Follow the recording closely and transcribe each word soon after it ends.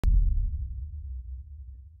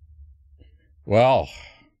Well,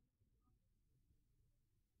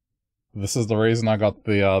 this is the reason I got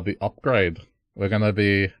the upgrade. We're gonna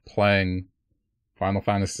be playing Final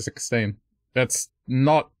Fantasy XVI. It's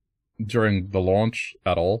not during the launch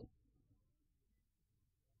at all.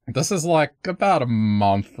 This is like about a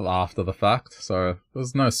month after the fact, so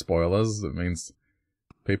there's no spoilers. It means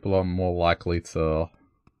people are more likely to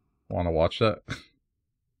want to watch it.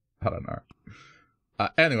 I don't know.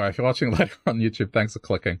 Anyway, if you're watching later on YouTube, thanks for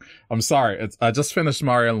clicking. I'm sorry, I just finished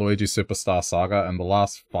Mario and Luigi Superstar Saga, and the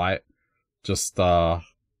last fight just,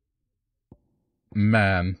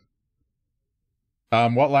 man.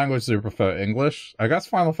 What language do you prefer? English? I guess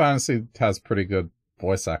Final Fantasy has pretty good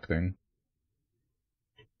voice acting.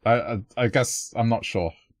 I guess, I'm not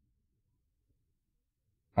sure.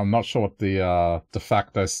 I'm not sure what the, de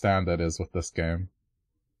facto standard is with this game.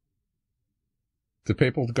 Do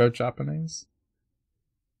people go Japanese?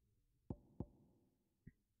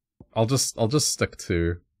 I'll just stick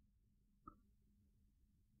to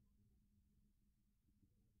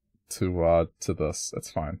this. It's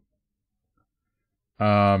fine.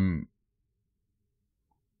 Graphics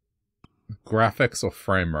or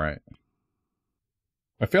frame rate?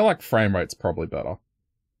 I feel like frame rate's probably better.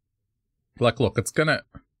 Like, look, it's gonna...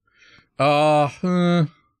 I'm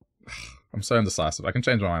so indecisive. I can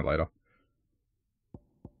change my mind later.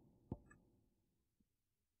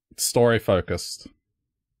 Story focused.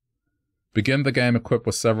 Begin the game equipped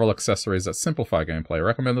with several accessories that simplify gameplay,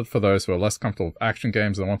 recommended for those who are less comfortable with action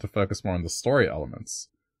games and want to focus more on the story elements.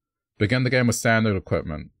 Begin the game with standard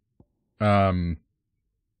equipment. I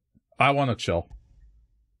want to chill.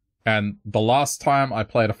 And the last time I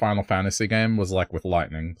played a Final Fantasy game was like with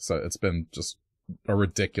lightning, so it's been just a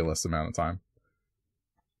ridiculous amount of time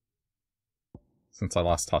since I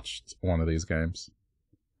last touched one of these games.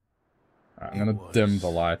 I'm gonna dim the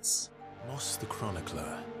lights. Moss the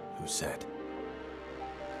Chronicler who said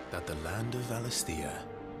that the land of Valisthea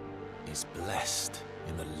is blessed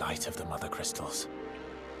in the light of the Mother Crystals,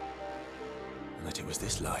 and that it was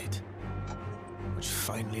this light which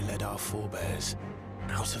finally led our forebears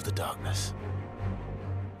out of the darkness.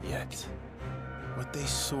 Yet, what they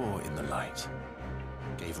saw in the light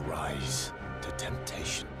gave rise to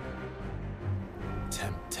temptation.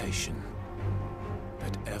 Temptation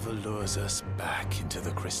that ever lures us back into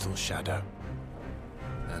the crystal shadow.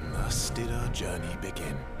 And thus did our journey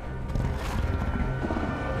begin.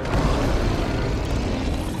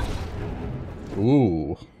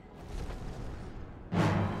 Ooh.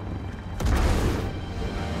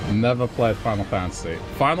 Never played Final Fantasy.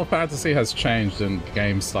 Final Fantasy has changed in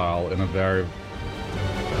game style in a very...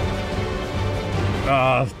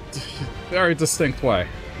 very distinct way.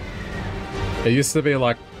 It used to be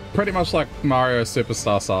like, pretty much like Mario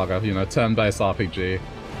Superstar Saga, you know, turn-based RPG.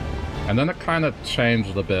 And then it kind of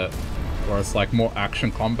changed a bit, where it's like more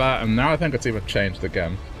action combat, and now I think it's even changed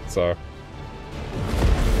again, so...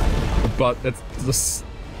 But it's...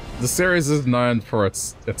 The series is known for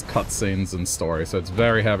its cutscenes and story, so it's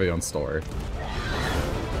very heavy on story.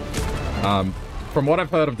 From what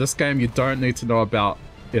I've heard of this game, you don't need to know about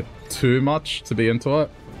it too much to be into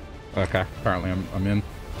it. Okay, apparently I'm in.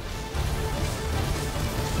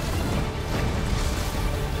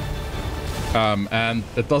 And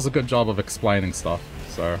it does a good job of explaining stuff,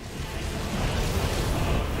 so...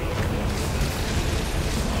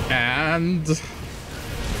 And...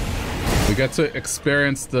 we get to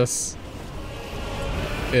experience this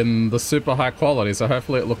in the super high quality, so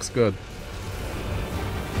hopefully it looks good.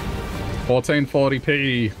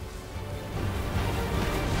 1440p.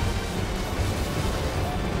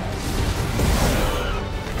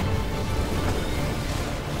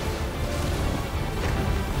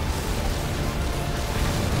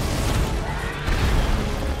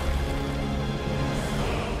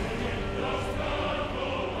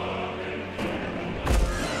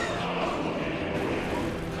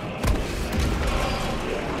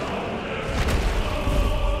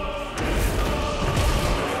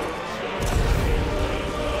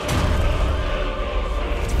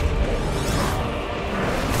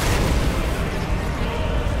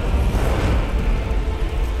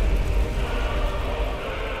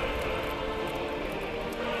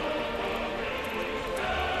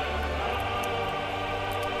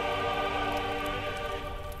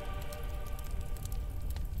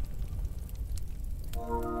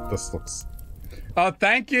 This looks... Oh,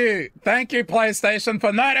 thank you! Thank you, PlayStation,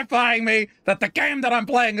 for notifying me that the game that I'm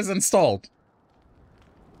playing is installed!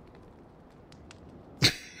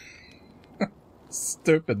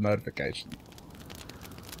 Stupid notification.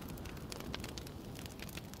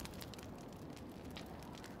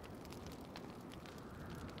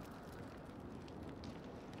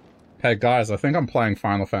 Hey guys, I think I'm playing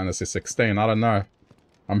Final Fantasy XVI. I don't know.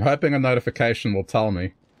 I'm hoping a notification will tell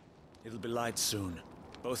me. It'll be light soon.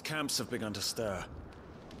 Both camps have begun to stir.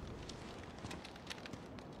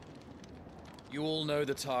 You all know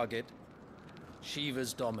the target.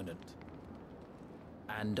 Shiva's dominant.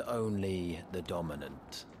 And only the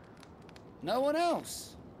dominant. No one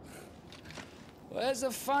else? Where's the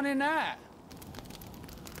fun in that?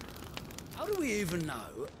 How do we even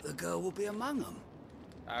know the girl will be among them?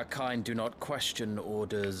 Our kind do not question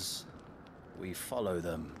orders. We follow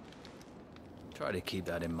them. Try to keep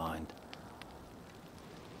that in mind.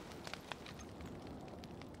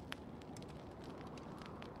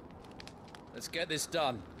 Let's get this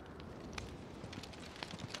done.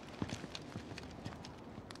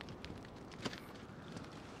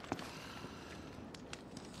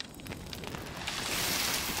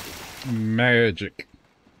 Magic.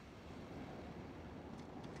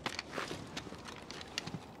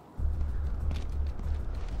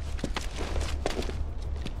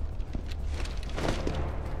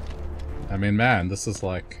 I mean, man, this is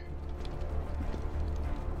like...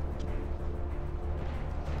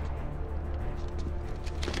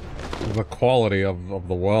 the quality of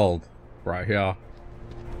the world right here.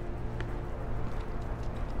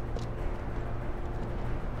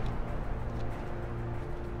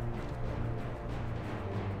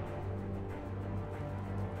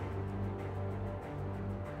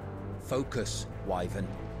 Focus, Wyvern.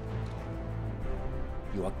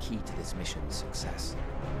 You are key to this mission's success.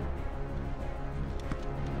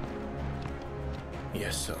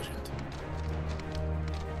 Yes, Sergeant.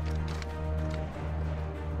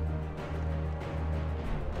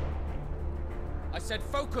 I said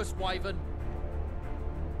focus, Wyvern.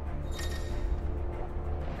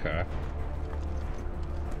 Okay.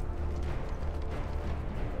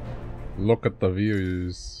 Look at the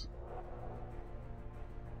views.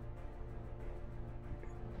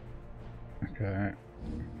 Okay.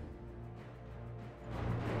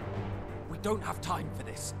 We don't have time for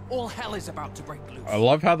this. All hell is about to break loose. I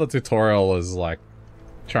love how the tutorial is like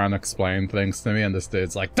trying to explain things to me, and this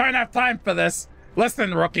dude's like, "Don't have time for this.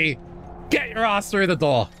 Listen, rookie, get your ass through the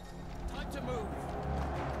door." Time to move.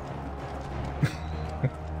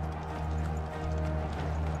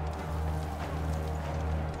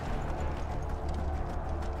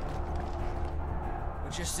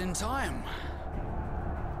 We're just in time.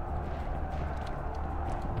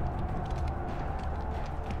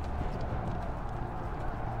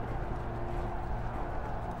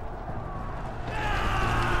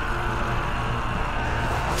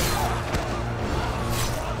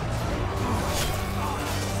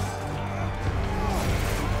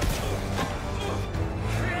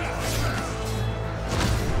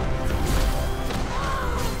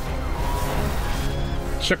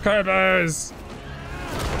 Chocobos!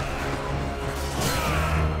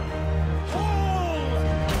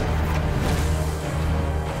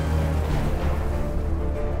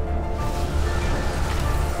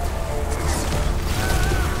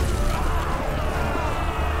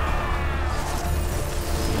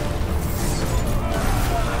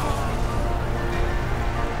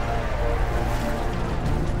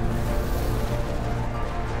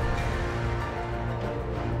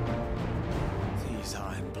 These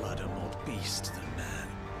Iron Blood are more beast than man.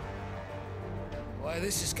 The way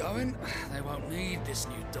this is going, they won't need this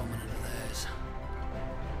new dominant of theirs.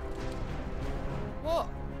 What?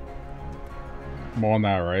 More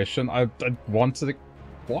narration. I wanted to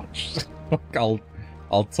watch.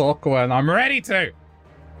 I'll talk when I'm ready to.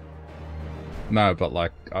 No, but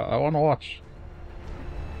like I want to watch.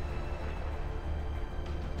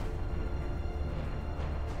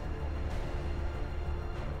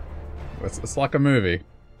 It's like a movie.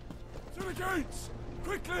 To the gates!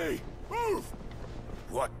 Quickly! Move!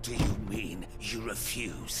 What do you mean, you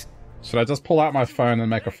refuse? Should I just pull out my phone and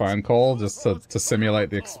make a phone call just to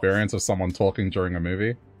simulate the experience of someone talking during a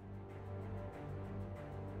movie?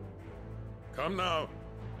 Come now.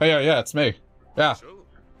 Hey, yeah, it's me. Yeah.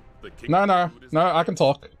 No, I can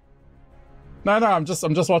talk. No, I'm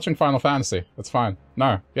just watching Final Fantasy. It's fine.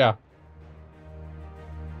 No, yeah.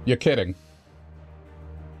 You're kidding.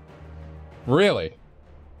 Really?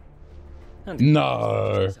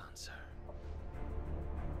 No.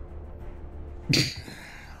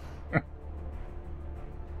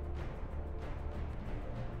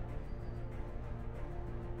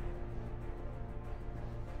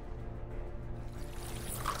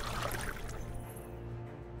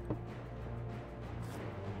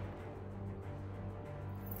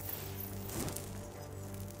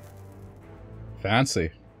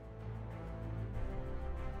 Fancy.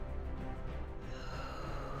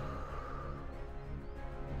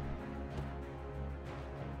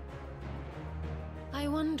 I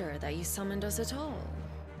wonder that you summoned us at all.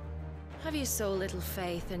 Have you so little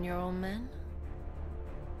faith in your own men?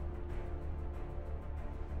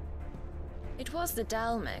 It was the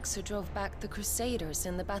Dalmex who drove back the Crusaders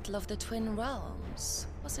in the Battle of the Twin Realms,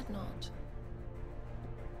 was it not?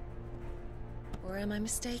 Or am I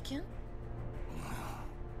mistaken?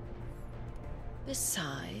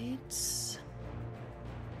 Besides,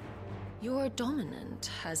 your dominant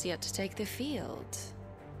has yet to take the field.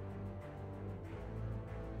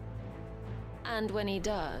 And when he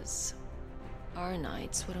does, our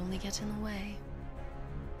knights would only get in the way.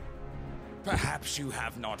 Perhaps you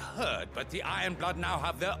have not heard, but the Ironblood now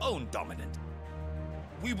have their own dominant.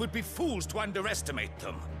 We would be fools to underestimate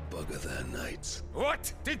them. Bugger their knights.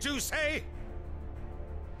 What did you say?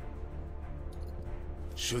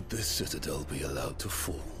 Should this citadel be allowed to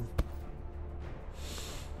fall?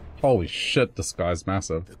 Holy shit, this guy's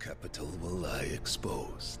massive. The capital will lie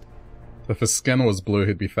exposed. If his skin was blue,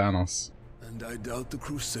 he'd be Thanos. And I doubt the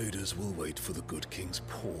Crusaders will wait for the good king's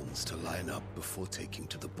pawns to line up before taking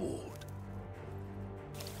to the board.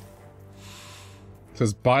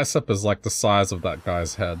 His bicep is like the size of that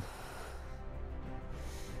guy's head.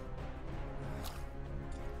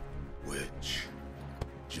 Which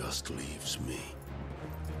just leaves me.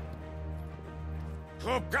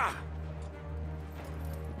 Hopka!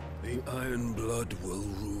 The Ironblood will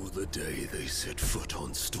rue the day they set foot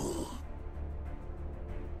on Storm.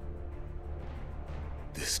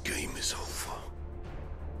 This game is over.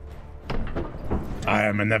 I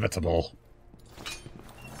am inevitable.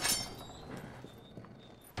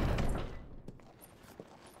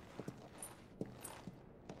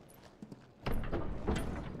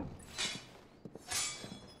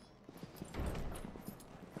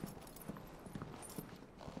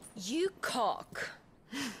 You cock.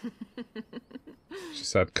 She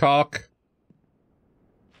said cock.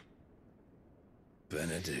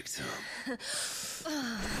 Benedictum.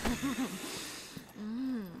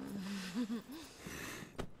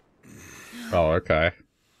 Oh, okay.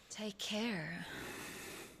 Take care.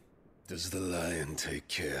 Does the lion take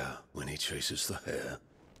care when he chases the hare?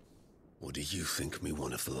 Or do you think me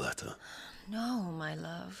one of the latter? No, my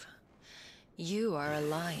love. You are a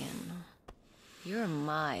lion. You're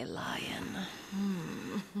my lion.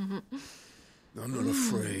 I'm not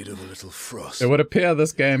afraid of a little frost. It would appear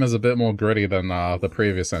this game is a bit more gritty than the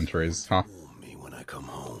previous entries, huh? Warm me when I come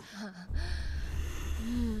home.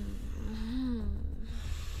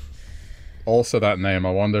 Also that name,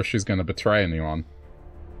 I wonder if she's gonna betray anyone.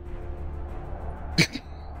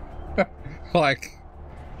 Like...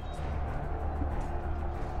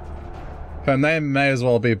 her name may as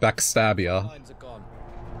well be Backstabia. Lines are gone.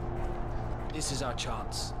 This is our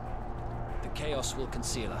chance. The chaos will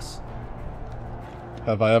conceal us.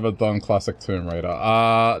 Have I ever done classic Tomb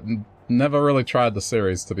Raider? Never really tried the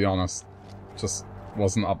series, to be honest. Just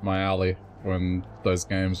wasn't up my alley when those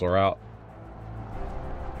games were out.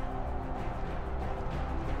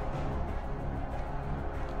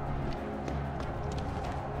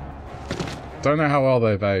 Don't know how well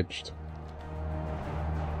they've aged.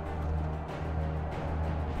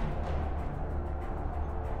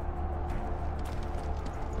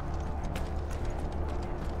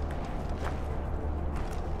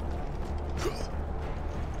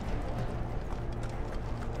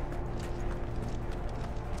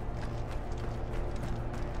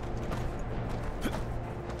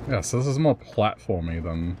 Yeah, so this is more platformy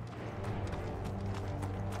than...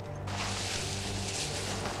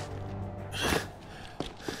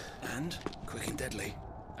 And quick and deadly.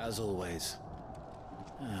 As always.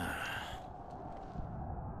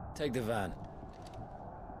 Take the van.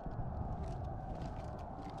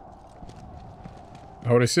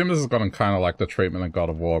 I would assume this has gotten kind of like the treatment that God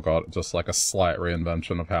of War got, just like a slight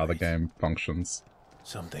reinvention of how the game functions.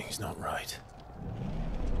 Something's not right.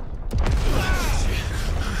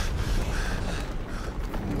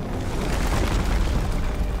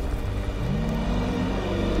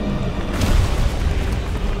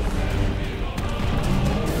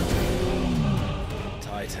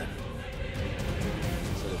 Titan.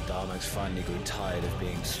 Sort of Darmok's finally grew tired of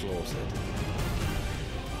being slaughtered.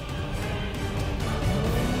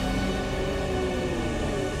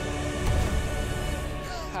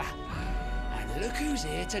 And look who's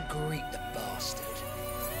here to greet the bastard.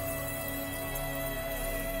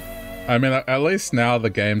 I mean, at least now the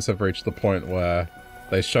games have reached the point where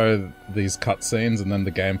they show these cutscenes and then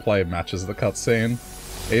the gameplay matches the cutscene.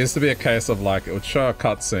 It used to be a case of like, it would show a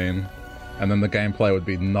cutscene and then the gameplay would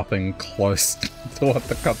be nothing close to what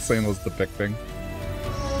the cutscene was depicting.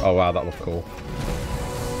 Oh wow, that looked cool.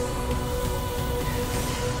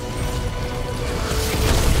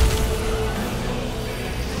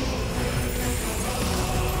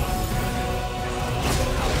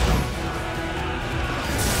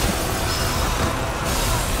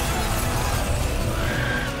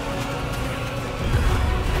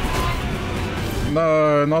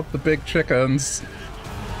 No, not the big chickens.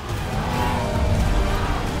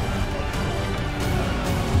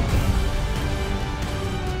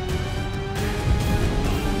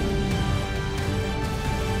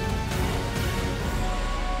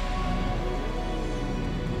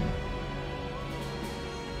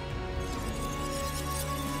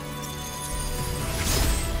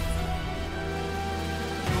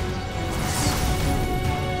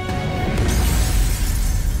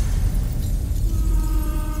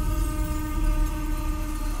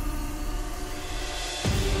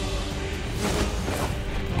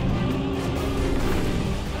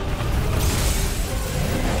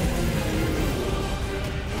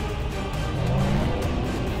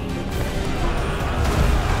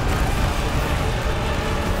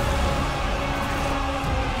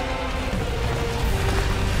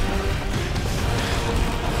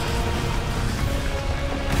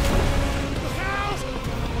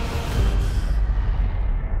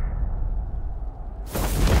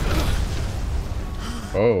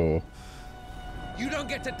 Oh. You don't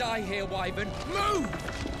get to die here, Wyvern. Move!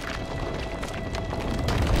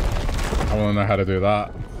 I want to know how to do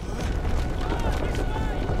that.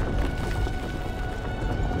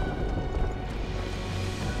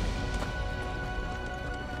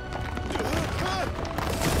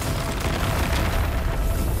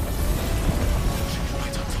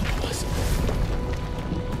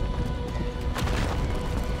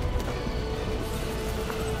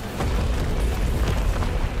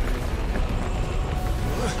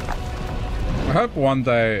 I hope one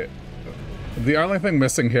day... The only thing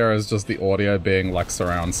missing here is just the audio being like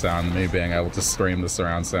surround sound, me being able to stream the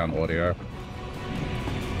surround sound audio.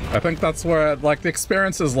 I think that's where, like, the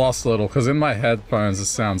experience is lost a little, because in my headphones it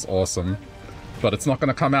sounds awesome. But it's not going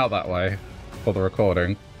to come out that way for the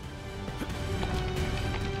recording.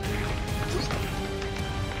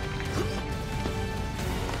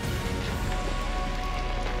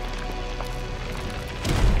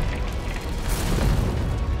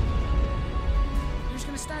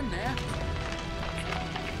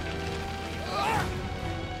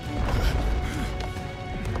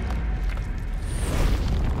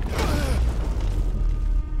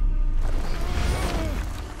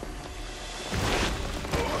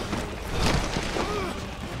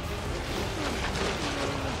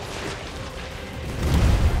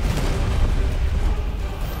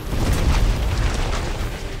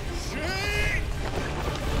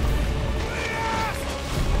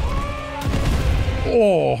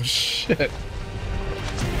 Oh, shit.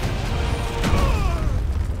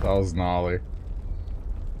 That was gnarly.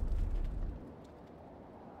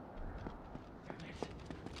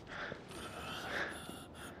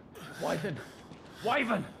 Wyvern!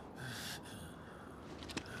 Wyvern!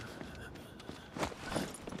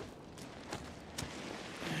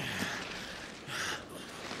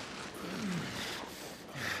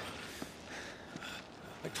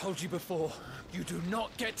 I told you before, you do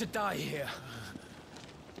not get to die here.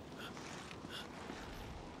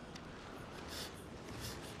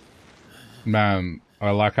 Man, I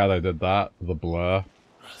like how they did that, the blur,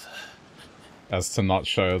 as to not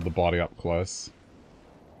show the body up close.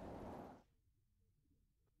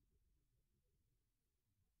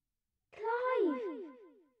 Clive!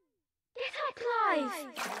 Get up,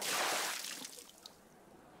 Clive!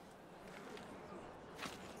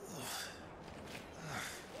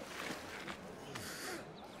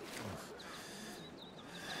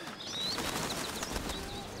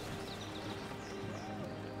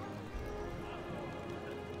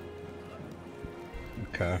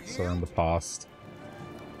 Okay, so in the past.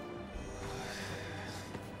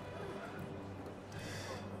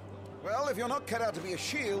 Well, if you're not cut out to be a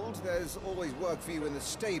shield, there's always work for you in the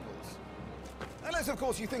stables. Unless, of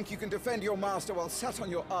course, you think you can defend your master while sat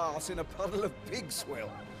on your arse in a puddle of pig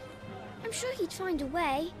swill. I'm sure he'd find a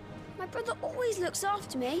way. My brother always looks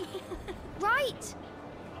after me. Right?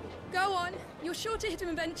 Go on. You're sure to hit him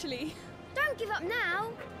eventually. Don't give up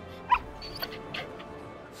now.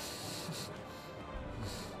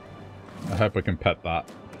 I hope we can pet that.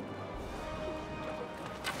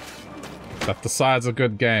 That decides a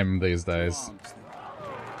good game these days.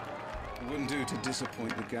 It wouldn't do to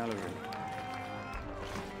disappoint the gallery.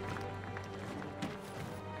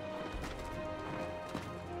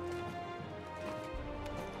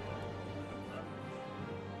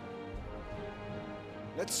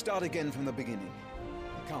 Let's start again from the beginning.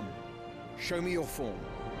 Come, show me your form.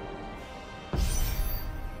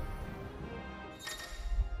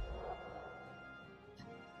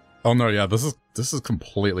 Oh no, yeah, this is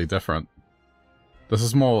completely different. This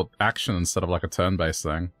is more action instead of like a turn-based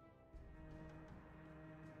thing.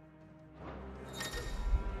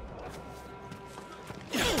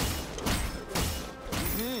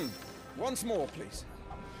 Once more, please.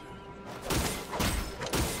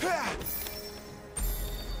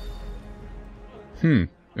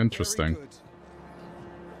 Interesting. Very good.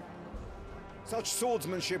 Such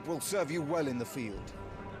swordsmanship will serve you well in the field.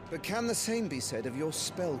 But can the same be said of your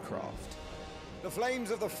spellcraft? The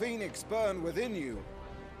flames of the Phoenix burn within you.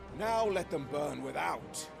 Now let them burn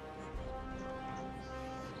without.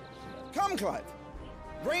 Come, Clive.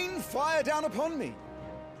 Rain fire down upon me.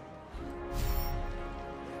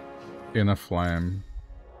 Inner flame.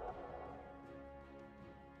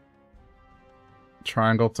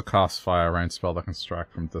 Triangle to cast fire, range spell that can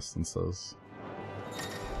strike from distances.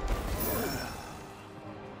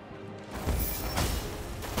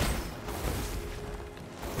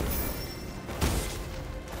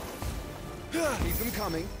 Keep them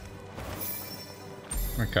coming.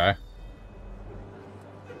 Okay.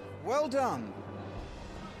 Well done.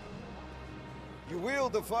 You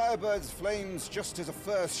wield the Firebird's flames just as a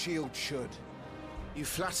first shield should. You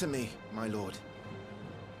flatter me, my lord.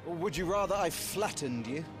 Or would you rather I flattened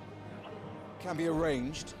you? Can be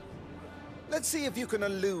arranged. Let's see if you can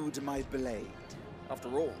elude my blade. After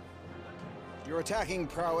all, your attacking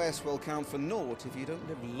prowess will count for naught if you don't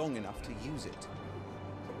live long enough to use it.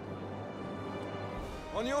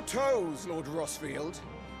 On your toes, Lord Rossfield.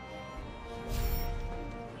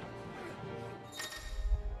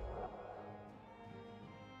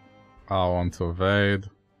 I want to evade.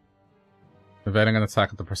 Evading an attack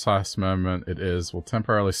at the precise moment it is will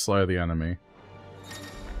temporarily slow the enemy.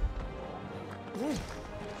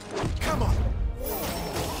 Come on!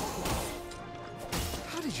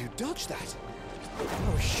 How did you dodge that?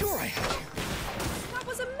 I was sure I had you. That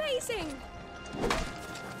was amazing!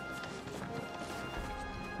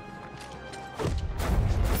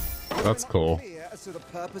 That's cool. Clear as to the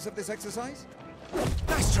purpose of this exercise?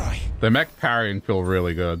 Nice try. They make parrying feel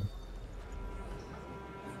really good.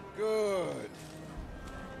 Good.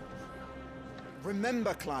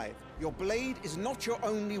 Remember, Clive, your blade is not your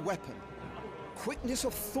only weapon. Quickness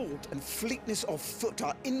of thought and fleetness of foot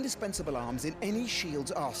are indispensable arms in any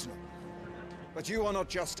shield's arsenal. But you are not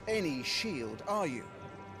just any shield, are you?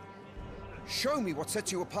 Show me what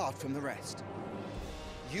sets you apart from the rest.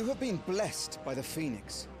 You have been blessed by the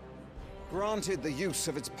Phoenix, granted the use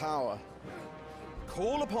of its power.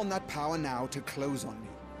 Call upon that power now to close on me.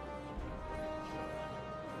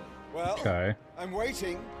 Well, Okay. I'm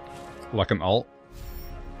waiting. Like an alt.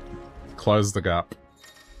 Close the gap.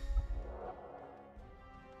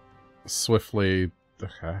 Swiftly.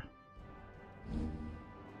 Okay.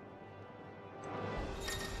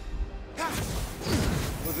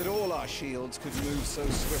 Was it all our shields could move so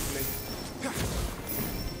swiftly?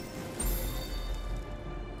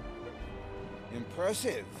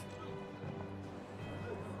 Impressive.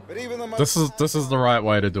 But even the This is the right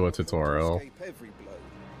way to do a tutorial.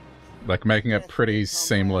 Like making it pretty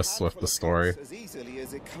seamless with the story. as easily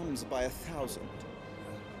as it comes by 1,000.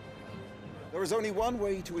 There is only one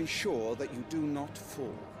way to ensure that you do not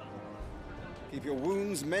fall. Keep your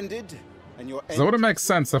wounds mended and your So would it make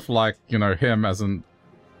sense if, like, you know, him as in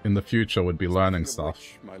the future would be learning stuff?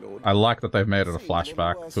 I like that they've made it a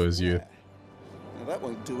flashback to his youth. Now that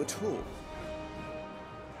won't do at all.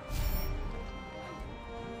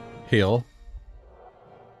 Heal.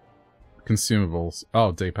 Consumables.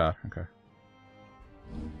 Oh, D-pad. Okay.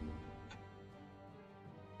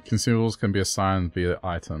 Consumables can be assigned via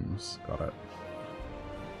items. Got it.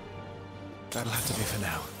 That'll have to be for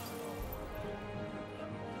now.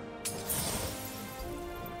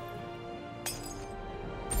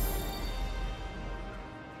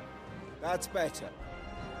 That's better.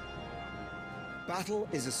 Battle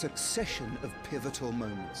is a succession of pivotal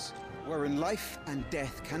moments, wherein life and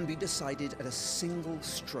death can be decided at a single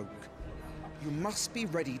stroke. You must be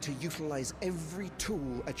ready to utilize every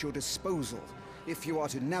tool at your disposal if you are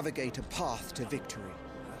to navigate a path to victory.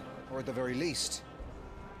 Or at the very least,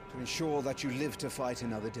 to ensure that you live to fight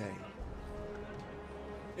another day.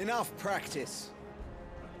 Enough practice.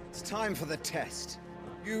 It's time for the test.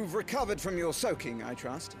 You've recovered from your soaking, I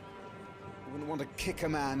trust. You wouldn't want to kick a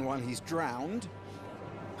man while he's drowned.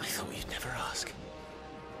 I thought you'd never ask.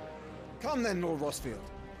 Come then, Lord Rossfield.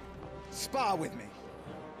 Spar with me.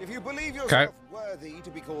 If you believe yourself worthy to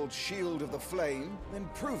be called Shield of the Flame, then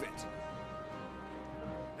prove it.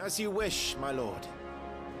 As you wish, my lord.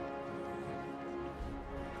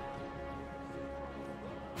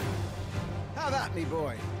 Have at me,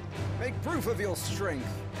 boy. Make proof of your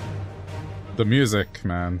strength. The music,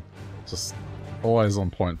 man. Just always on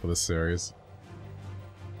point for this series.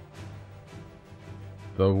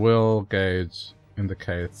 The will gauge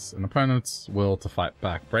indicates an opponent's will to fight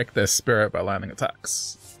back. Break their spirit by landing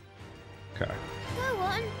attacks. Okay. Go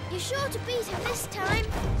on. You're sure to beat him this time.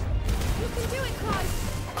 You can do it, Clive.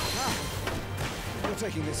 Ah, you're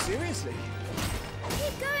taking this seriously.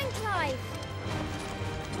 Keep going, Clive.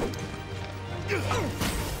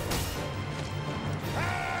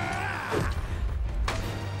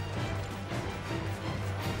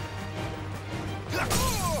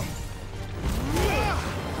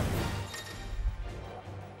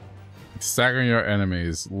 Staggering your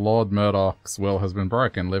enemies. Lord Murdoch's will has been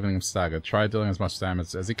broken, leaving him staggered. Try dealing as much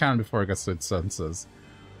damage as he can before he gets to its senses.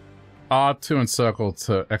 R2 and circle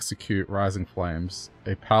to execute Rising Flames.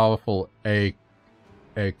 A powerful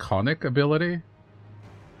iconic ability?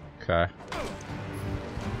 Okay.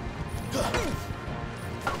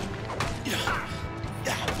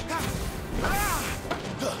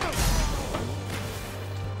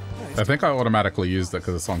 I think I automatically used it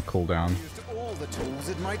because it's on cooldown. All the tools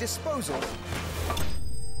at my disposal.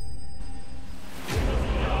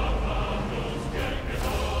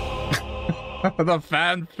 The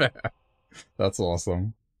fanfare. That's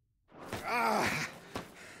awesome. Ah.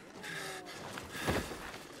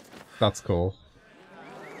 That's cool.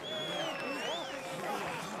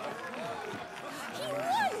 He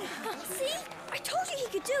won! See? I told you he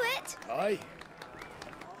could do it. Aye.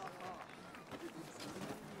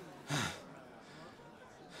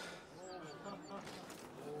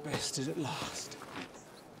 Bested at last.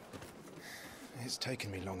 It's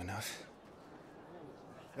taken me long enough.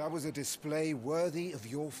 That was a display worthy of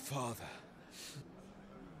your father.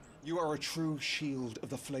 You are a true shield of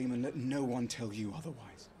the flame, and let no one tell you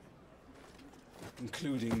otherwise.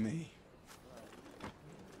 Including me.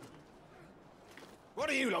 What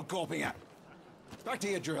are you lot gawping at? Back to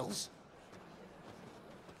your drills.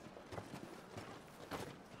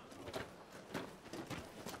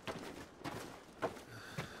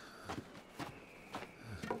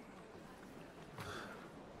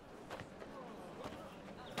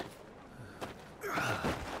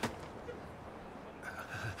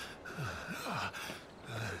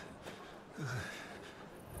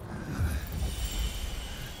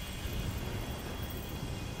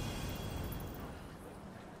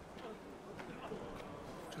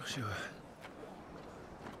 Joshua.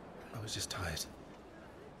 I was just tired.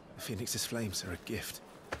 The Phoenix's flames are a gift.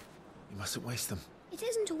 You mustn't waste them. It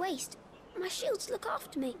isn't a waste. My shields look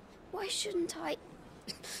after me. Why shouldn't I?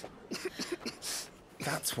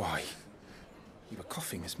 That's why. You were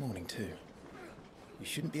coughing this morning too. You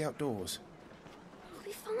shouldn't be outdoors. I'll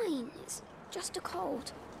be fine. It's just a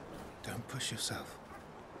cold. Don't push yourself.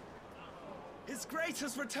 His Grace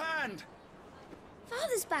has returned!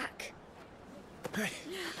 Father's back. Hey.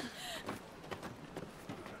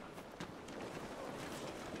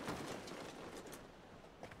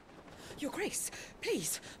 Your Grace,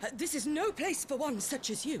 please, this is no place for one such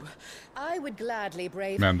as you. I would gladly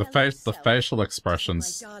brave. Man, the facial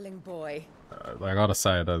expressions. My darling boy. I gotta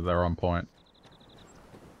say that they're on point.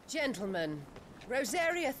 Gentlemen,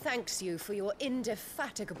 Rosaria thanks you for your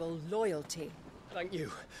indefatigable loyalty. Thank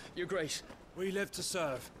you, Your Grace. We live to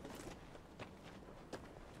serve.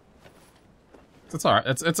 It's alright.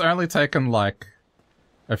 It's only taken like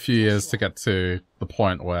a few years to get to the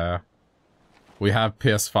point where we have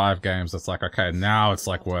PS5 games. It's like, okay, now it's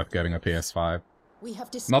like worth getting a PS5. We have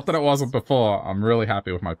Not that it wasn't before. I'm really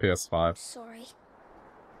happy with my PS5. Sorry.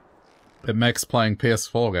 It makes playing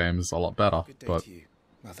PS4 games a lot better, Good day but to you,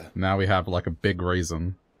 Mother. now we have like a big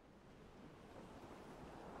reason.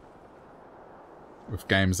 With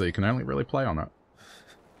games that you can only really play on it.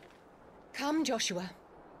 Come, Joshua.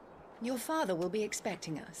 Your father will be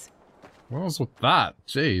expecting us. What was with that?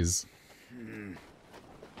 Jeez.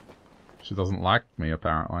 She doesn't like me,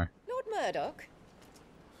 apparently. Lord Murdoch?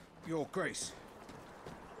 Your Grace.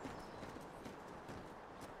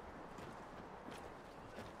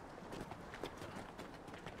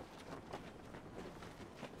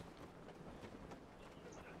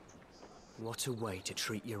 What a way to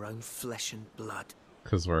treat your own flesh and blood.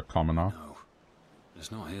 Because we're a commoner. No,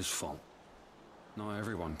 it's not his fault. Not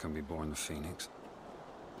everyone can be born the Phoenix.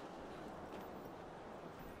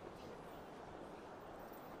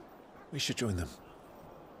 We should join them.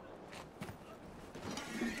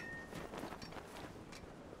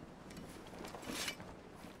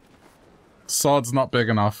 Sword's not big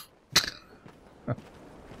enough.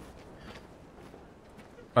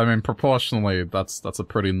 I mean, proportionally, that's a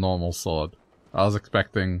pretty normal sword. I was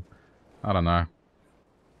expecting, I don't know,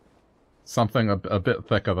 something a bit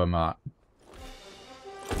thicker than that.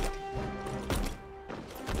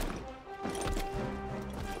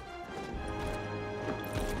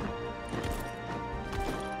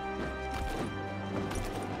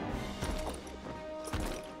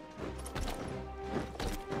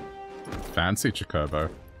 fancy chocobo.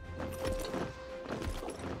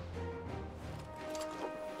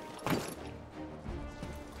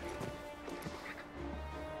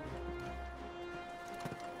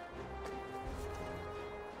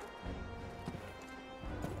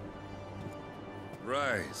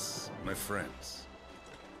 Rise, my friends.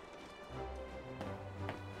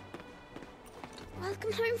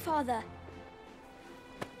 Welcome home, Father.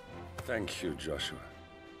 Thank you, Joshua.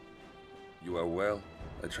 You are well,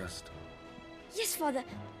 I trust? Yes, Father.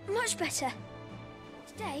 Much better.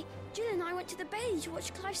 Today, Jill and I went to the Bailey to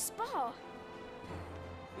watch Clive's spa.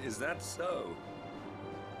 Is that so?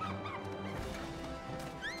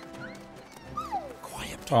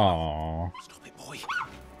 Quiet. Aww. Stop it, boy.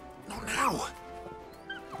 Not now.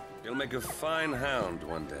 You'll make a fine hound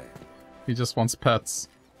one day. He just wants pets.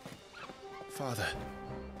 Father.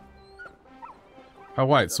 Oh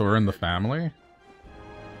wait, so we're in the family?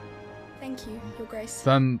 Thank you, Your Grace.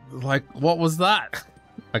 Then, like, what was that?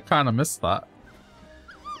 I kind of missed that.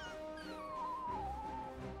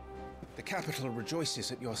 The capital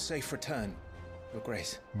rejoices at your safe return, Your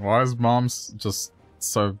Grace. Why is Mom's just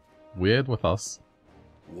so weird with us?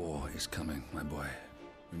 War is coming, my boy.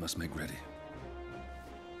 We must make ready.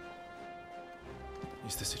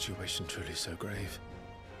 Is the situation truly so grave?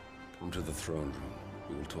 Come to the throne room.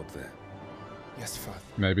 We will talk there. Yes, Father.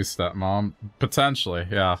 Maybe stepmom? Potentially,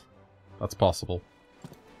 yeah. That's possible.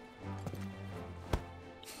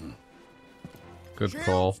 Good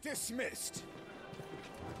call. Dismissed.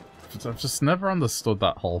 I've just never understood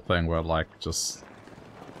that whole thing where, like, just...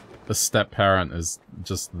 the step-parent is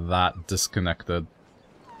just that disconnected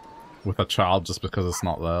with a child just because it's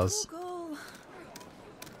not theirs.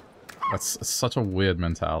 That's such a weird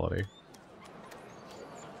mentality.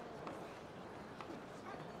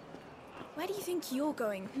 Where do you think you're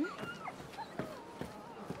going?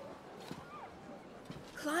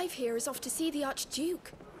 Clive here is off to see the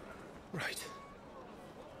Archduke. Right.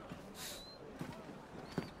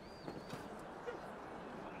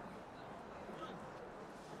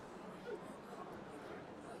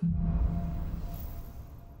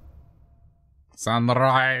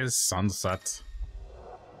 Sunrise, sunset.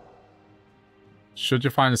 Should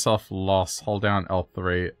you find yourself lost, hold down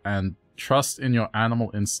L3 and trust in your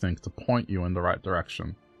animal instinct to point you in the right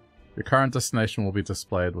direction. Your current destination will be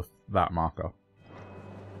displayed with that marker.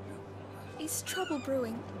 Is trouble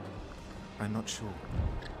brewing? I'm not sure.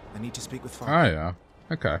 I need to speak with Father. Oh yeah,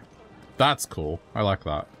 okay. That's cool. I like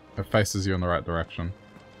that. It faces you in the right direction.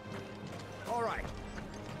 Alright,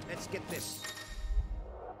 let's get this.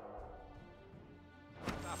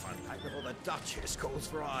 Stuff unpacked before the Duchess calls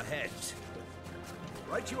for our heads.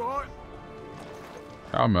 Right you are.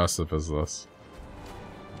 How immersive is this?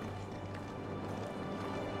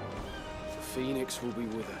 The Phoenix will be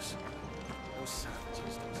with us. No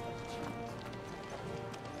savages.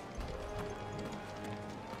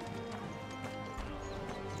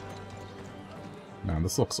 Man,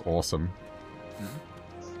 this looks awesome.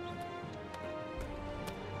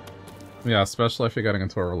 Yeah, especially if you're getting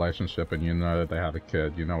into a relationship and you know that they have a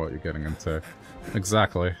kid, you know what you're getting into.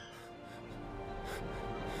 Exactly.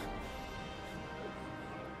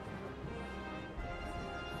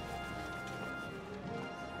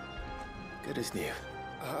 Good as new.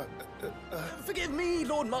 Forgive me,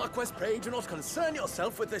 Lord Marquess, pray do not concern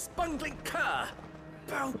yourself with this bungling cur.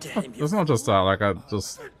 Bow to him, you It's not just that, like, I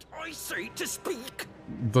say to speak.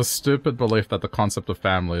 the stupid belief that the concept of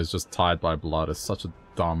family is just tied by blood is such a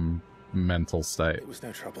dumb mental state. It was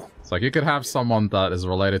no trouble. It's like, you could have someone that is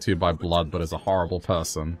related to you by blood but is a horrible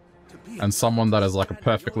person, and someone that is like a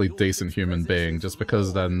perfectly decent human being. Just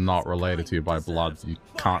because they're not related to you by blood, you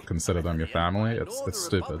can't consider them your family. It's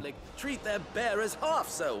stupid. Treat their bearers half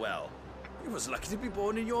so well. He was lucky to be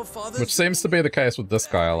born in your father's. Which seems to be the case with this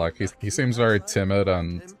guy. Like, he seems very timid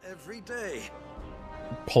and every day.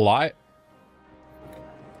 polite.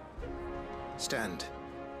 Stand.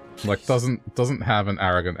 Like, doesn't have an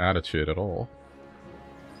arrogant attitude at all.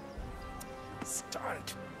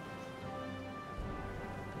 Start.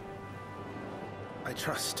 I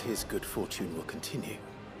trust his good fortune will continue.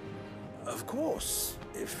 Of course,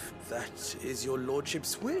 if that is your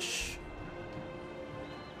lordship's wish.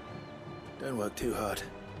 Don't work too hard.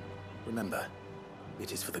 Remember,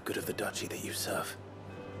 it is for the good of the duchy that you serve.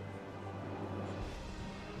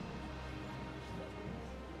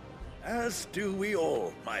 As do we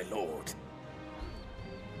all, my lord.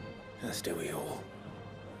 As do we all.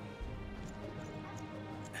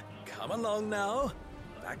 Come along now.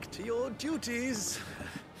 Back to your duties.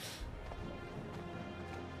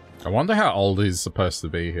 I wonder how old he's supposed to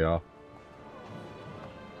be here.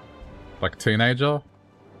 Like, teenager?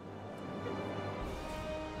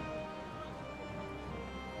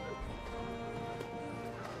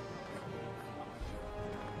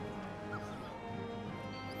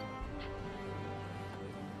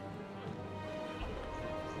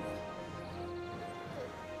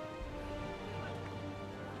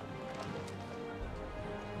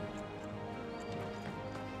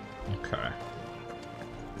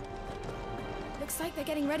 like they're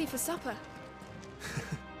getting ready for supper.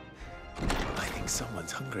 I think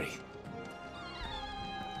someone's hungry.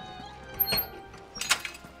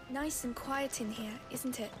 Nice and quiet in here,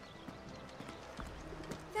 isn't it?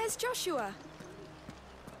 There's Joshua.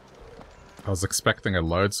 I was expecting a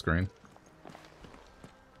load screen.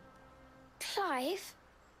 Clive,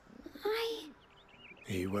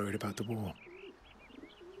 Are you worried about the war?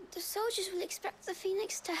 The soldiers will expect the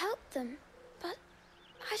Phoenix to help them, but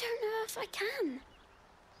I don't know if I can.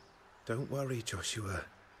 Don't worry, Joshua.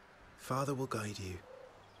 Father will guide you.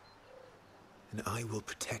 And I will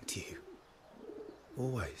protect you.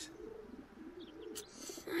 Always.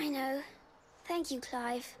 I know. Thank you,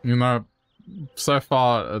 Clive. You know, so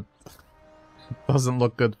far, it doesn't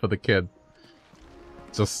look good for the kid.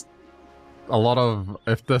 Just a lot of,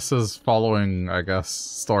 if this is following, I guess,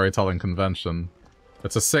 storytelling convention,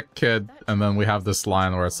 it's a sick kid, and then we have this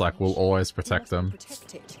line where it's like, we'll always protect him.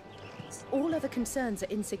 All other concerns are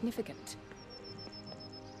insignificant.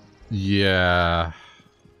 Yeah.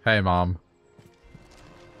 Hey, Mom.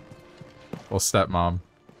 Or stepmom.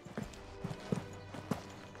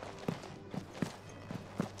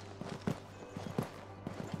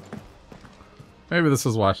 Maybe this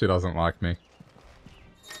is why she doesn't like me.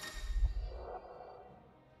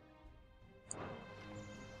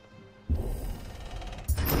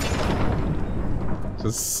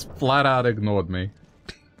 Just flat out ignored me.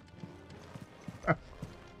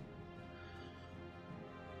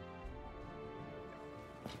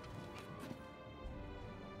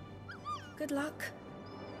 Good luck.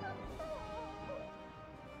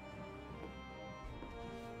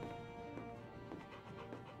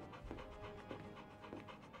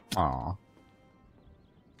 Aww.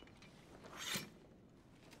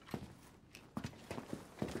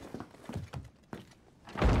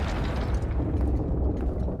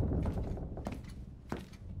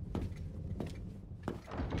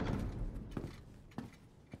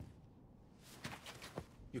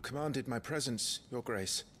 You commanded my presence, Your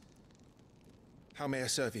Grace. How may I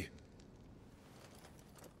serve you?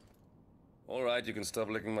 All right, you can stop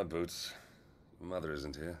licking my boots. Your mother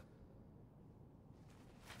isn't here.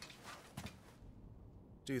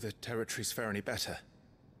 Do the territories fare any better?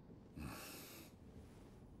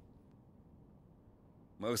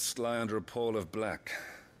 Most lie under a pall of black.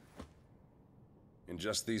 In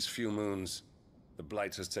just these few moons, the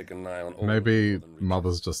blight has taken nigh on all. Maybe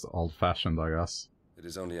Mother's just old-fashioned, I guess. It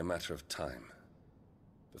is only a matter of time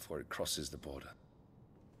before it crosses the border.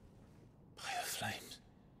 By the flames.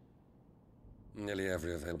 Nearly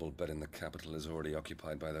every available bed in the capital is already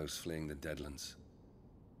occupied by those fleeing the Deadlands.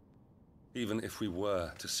 Even if we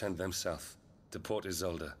were to send them south, to Port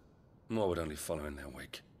Isolde, more would only follow in their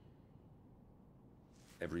wake.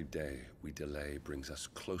 Every day we delay brings us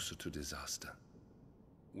closer to disaster.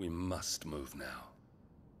 We must move now.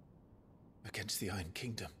 Against the Iron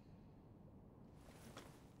Kingdom.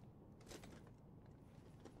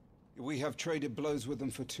 We have traded blows with them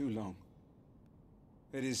for too long.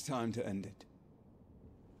 It is time to end it.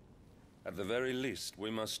 At the very least, we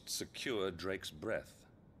must secure Drake's breath.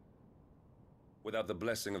 Without the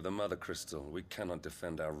blessing of the Mother Crystal, we cannot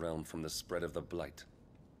defend our realm from the spread of the Blight.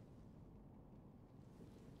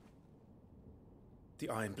 The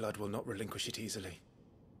Iron Blood will not relinquish it easily.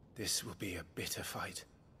 This will be a bitter fight.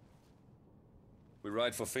 We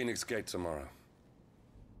ride for Phoenix Gate tomorrow.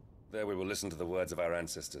 There we will listen to the words of our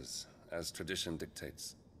ancestors, as tradition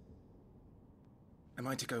dictates. Am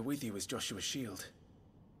I to go with you as Joshua's shield?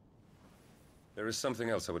 There is something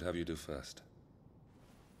else I would have you do first.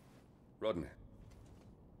 Rodney.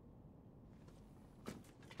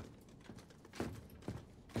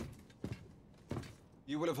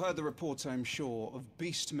 You will have heard the reports, I am sure, of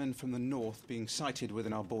beastmen from the north being sighted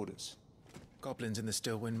within our borders. Goblins in the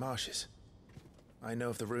Stillwind Marshes. I know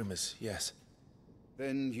of the rumors, yes.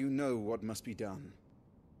 Then you know what must be done.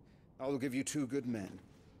 I will give you 2 good men.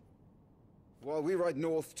 While we ride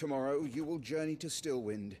north tomorrow, you will journey to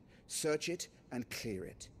Stillwind, search it and clear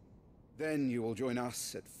it. Then you will join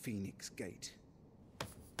us at Phoenix Gate.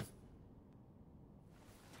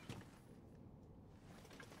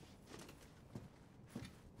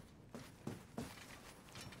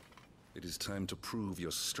 It is time to prove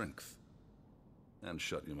your strength. And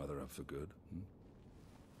shut your mother up for good.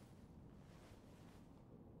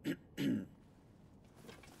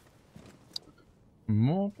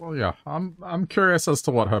 More, well, yeah. I'm curious as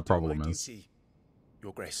to what her problem is.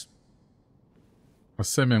 Your Grace.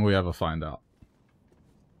 Assuming we ever find out.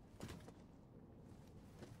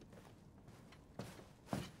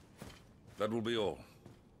 That will be all.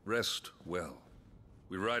 Rest well.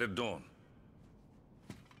 We ride at dawn.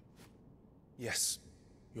 Yes,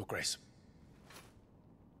 Your Grace.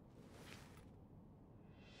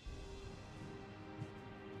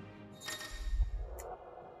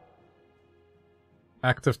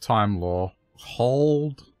 Active time law.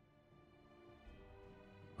 Hold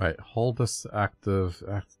this active...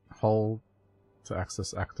 hold to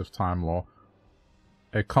access active time law.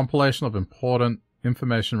 A compilation of important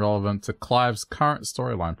information relevant to Clive's current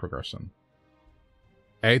storyline progression.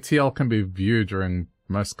 ATL can be viewed during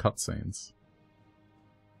most cutscenes.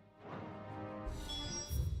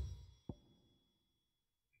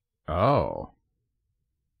 Oh.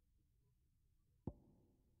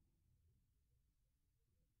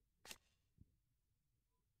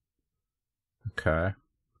 Okay.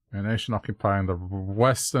 A nation occupying the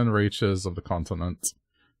western reaches of the continent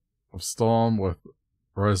of Storm with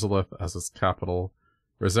Rosalith as its capital.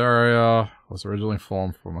 Rosaria was originally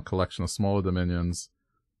formed from a collection of smaller dominions,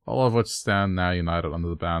 all of which stand now united under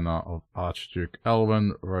the banner of Archduke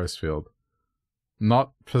Elwyn Rosefield.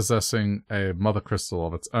 Not possessing a mother crystal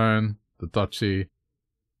of its own, the duchy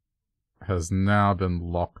has now been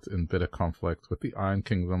locked in bitter conflict with the Iron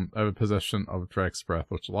Kingdom over possession of Drake's Breath,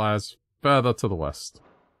 which lies further to the west.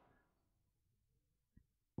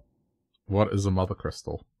 What is a mother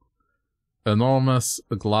crystal? Enormous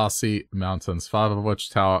glassy mountains, 5 of which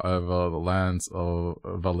tower over the lands of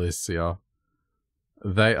Valencia.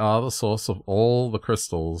 They are the source of all the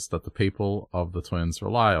crystals that the people of the Twins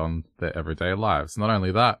rely on their everyday lives. Not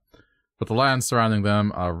only that, but the lands surrounding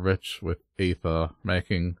them are rich with ether,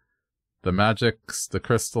 making the magics the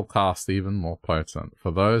crystal cast even more potent.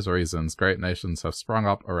 For those reasons, great nations have sprung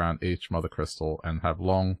up around each mother crystal and have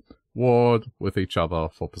long warred with each other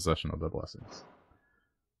for possession of their blessings.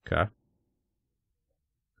 Okay.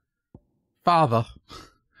 Father,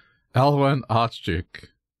 Elwyn Archduke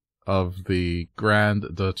of the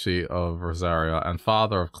Grand Duchy of Rosaria and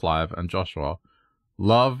father of Clive and Joshua,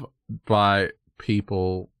 loved by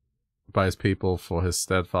his people for his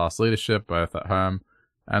steadfast leadership both at home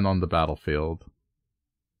and on the battlefield.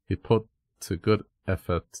 He put to good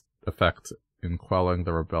effect in quelling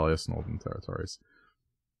the rebellious northern territories.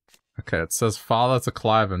 Okay, it says father to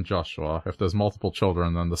Clive and Joshua. If there's multiple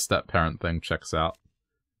children, then the step-parent thing checks out.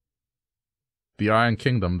 The Iron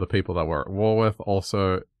Kingdom, the people that we're at war with,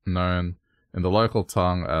 also known in the local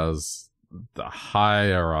tongue as the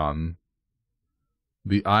Hieron.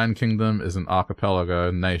 The Iron Kingdom is an archipelago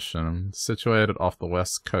nation situated off the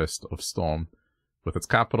west coast of Storm, with its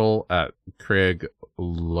capital at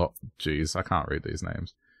Jeez, I can't read these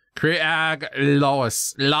names.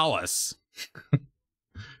 Lois. Lois.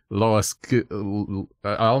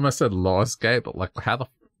 I almost said Lois Gate, but like,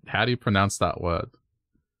 how do you pronounce that word?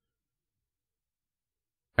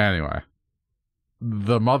 Anyway,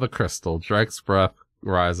 the Mother Crystal, Drake's Breath,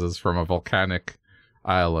 rises from a volcanic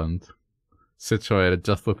island situated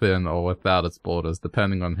just within or without its borders,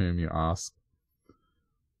 depending on whom you ask,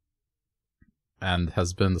 and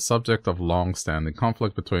has been the subject of long-standing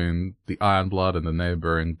conflict between the Ironblood and the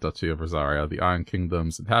neighboring Duchy of Rosaria. The Iron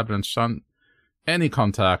Kingdom's inhabitants shun any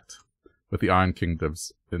contact with the Iron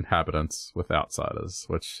Kingdom's inhabitants with outsiders,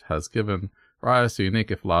 which has given rise to unique,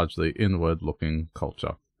 if largely inward-looking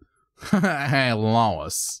culture. Hey,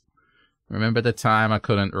 Lois. Remember the time I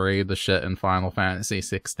couldn't read the shit in Final Fantasy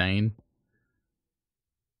XVI?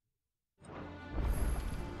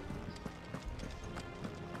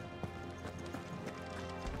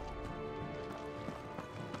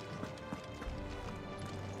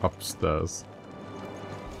 Upstairs.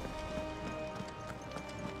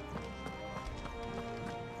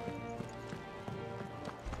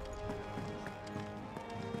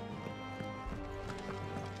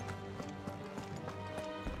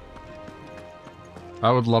 I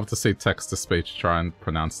would love to see text-to-speech try and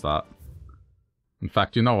pronounce that. In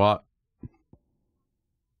fact, you know what?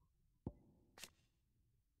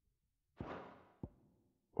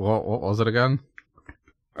 What was it again?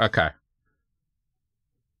 Okay.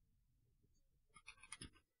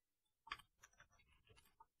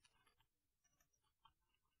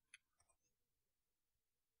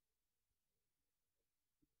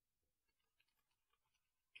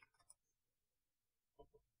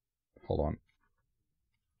 Hold on.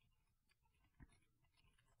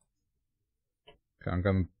 Okay, I'm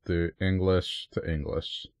gonna do English to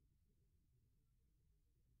English.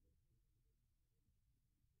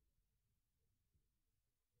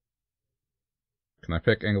 Can I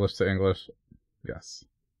pick English to English? Yes.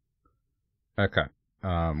 Okay.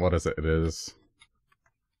 What is it? It is...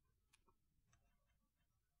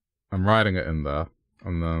 I'm writing it in there.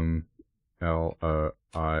 And then L-O-I-S-G-T-E.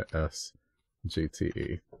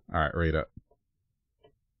 Alright, read it.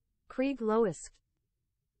 Krieg Lois.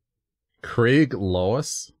 Krieg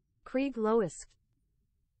Lois? Krieg Lois.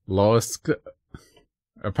 Lois.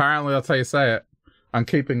 Apparently that's how you say it. I'm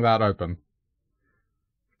keeping that open.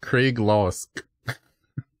 Krieg Lois.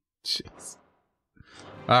 Jeez.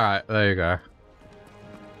 Alright, there you go.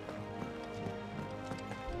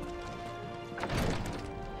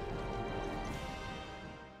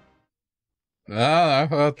 Ah,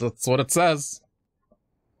 that's what it says.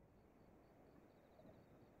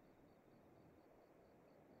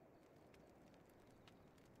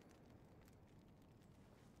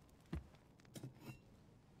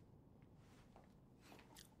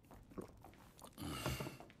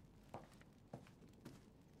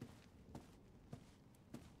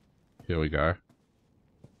 Here we go.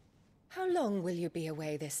 How long will you be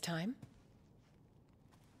away this time?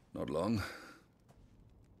 Not long.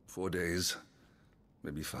 4 days,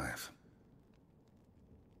 maybe 5.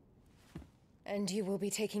 And you will be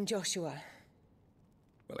taking Joshua?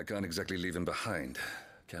 Well, I can't exactly leave him behind,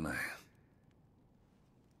 can I?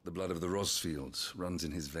 The blood of the Rosfields runs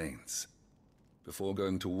in his veins. Before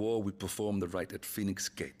going to war, we perform the rite at Phoenix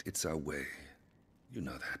Gate. It's our way. You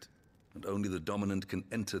know that. And only the dominant can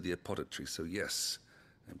enter the apothecary, so yes,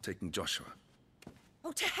 I'm taking Joshua.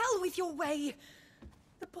 Oh, to hell with your way!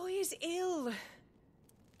 The boy is ill.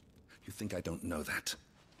 You think I don't know that?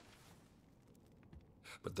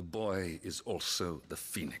 But the boy is also the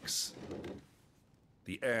Phoenix.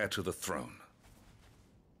 The heir to the throne.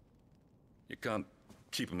 You can't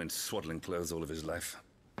keep him in swaddling clothes all of his life.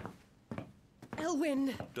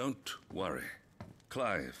 Elwyn! Don't worry.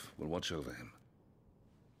 Clive will watch over him.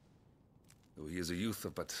 Though he is a youth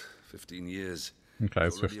of but 15 years, okay,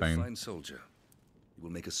 it's he's already 15. a fine soldier. He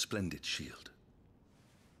will make a splendid shield.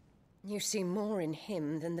 You see more in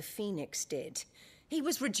him than the Phoenix did. He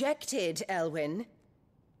was rejected, Elwyn.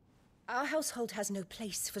 Our household has no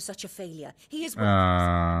place for such a failure. He is a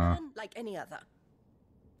man like any other.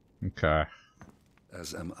 Okay.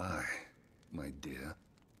 As am I, my dear.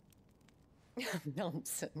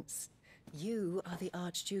 Nonsense. You are the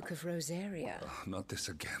Archduke of Rosaria. Oh, not this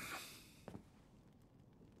again.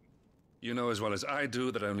 You know as well as I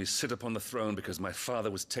do that I only sit upon the throne because my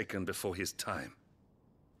father was taken before his time.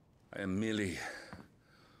 I am merely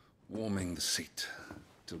warming the seat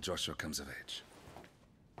till Joshua comes of age.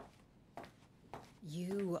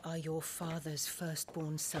 You are your father's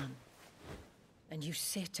firstborn son, and you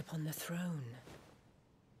sit upon the throne.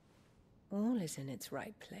 All is in its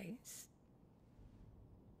right place.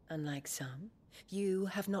 Unlike some, you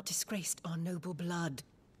have not disgraced our noble blood.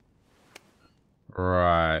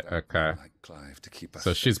 Right, okay. Like Clive to keep us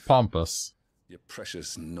So she's safe. pompous. Your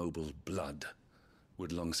precious noble blood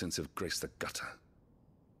would long since have graced the gutter.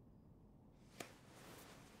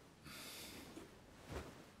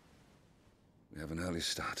 We have an early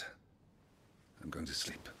start. I'm going to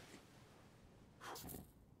sleep.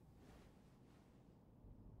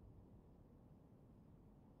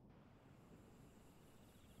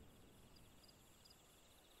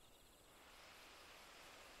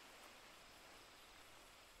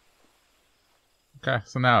 Okay,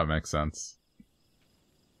 so now it makes sense.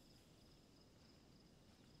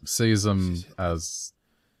 Sees them as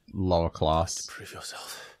lower class. Prove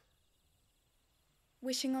yourself.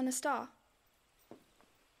 Wishing on a star.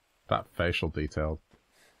 That facial detail.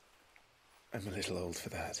 I'm a little old for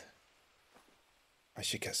that. I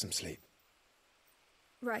should get some sleep.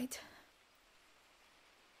 Right.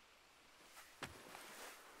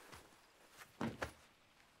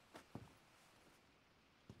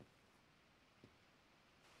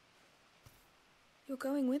 You're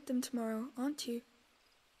going with them tomorrow, aren't you?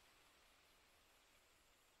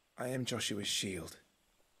 I am Joshua's shield.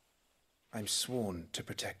 I'm sworn to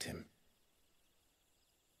protect him.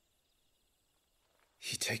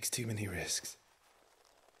 He takes too many risks.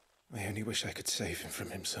 I only wish I could save him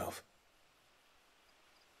from himself.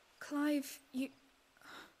 Clive, you...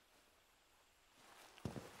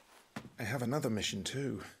 I have another mission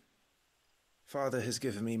too. Father has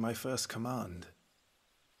given me my first command.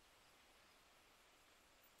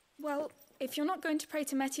 Well, if you're not going to pray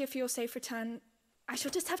to Metia for your safe return, I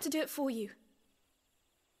shall just have to do it for you.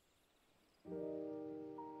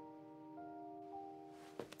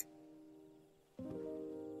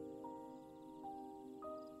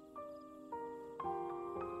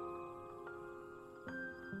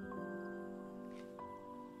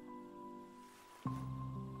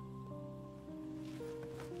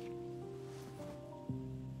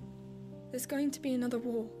 There's going to be another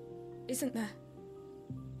war, isn't there?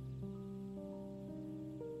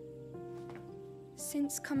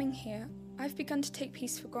 Since coming here, I've begun to take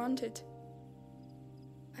peace for granted.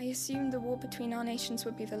 I assumed the war between our nations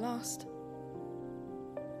would be the last.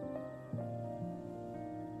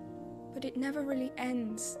 But it never really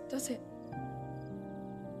ends, does it?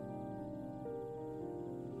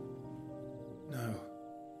 No.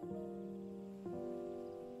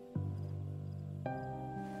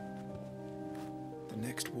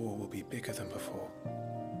 next war will be bigger than before.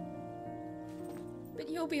 But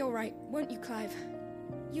you'll be all right, won't you, Clive?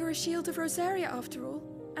 You're a shield of Rosaria, after all,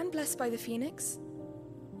 and blessed by the Phoenix.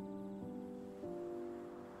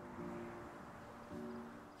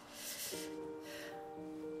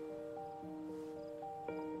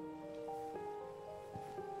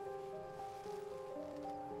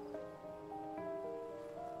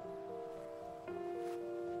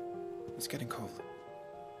 It's getting cold.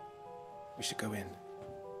 We should go in.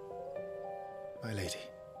 My lady.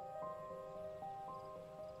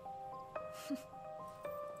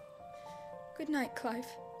 Good night, Clive.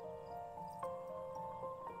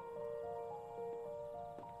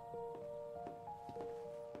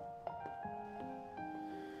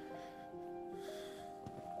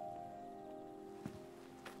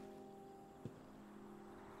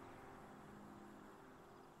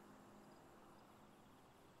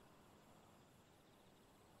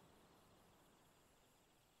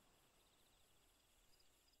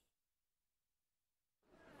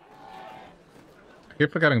 I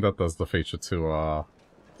keep forgetting that there's the feature to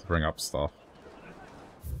bring up stuff.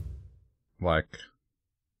 Like,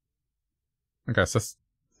 okay, so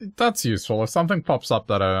that's useful. If something pops up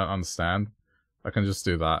that I don't understand, I can just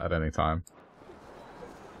do that at any time.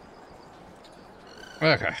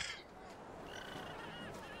 Okay.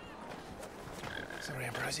 Sorry,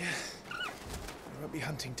 Ambrosia. I won't be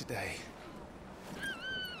hunting today.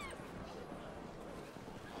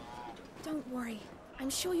 Don't worry. I'm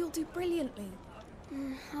sure you'll do brilliantly.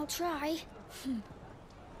 I'll try.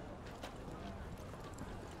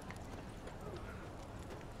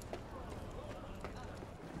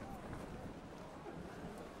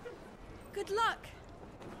 Good luck!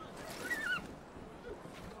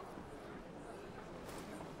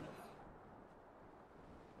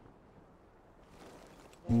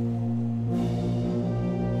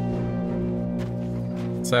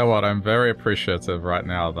 Say what, I'm very appreciative right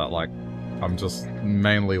now that, like, I'm just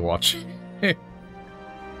mainly watching.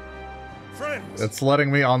 It's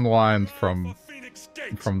letting me unwind from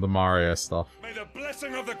the Mario stuff. May the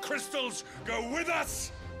blessing of the crystals go with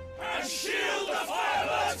us and shield the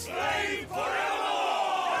Firebird's flame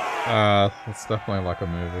forevermore! It's definitely like a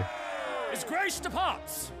movie. His Grace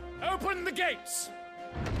departs! Open the gates!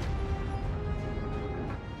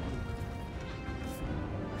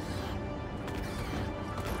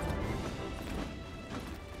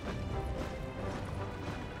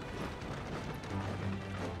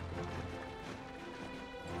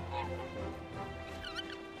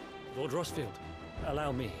 Lord Rossfield,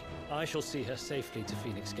 allow me. I shall see her safely to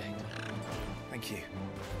Phoenix Gate. Thank you.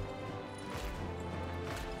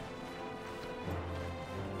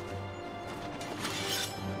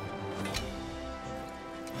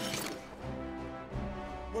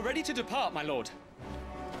 We're ready to depart, my lord.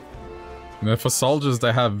 And for soldiers,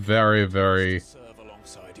 they have very, very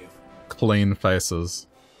clean faces.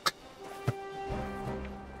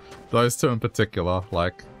 Those two in particular,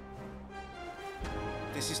 like,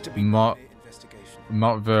 this is to be not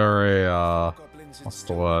very, what's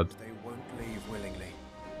the word? They won't leave willingly.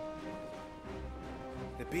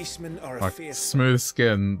 The beastmen are a Like, fierce smooth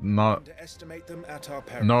skin, not, underestimate them at our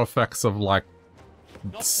peril. no effects of, like,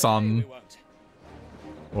 sun,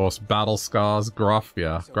 or battle scars, gruff,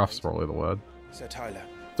 yeah, gruff's probably the word. Sir Tyler.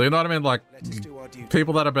 So you know what I mean, like,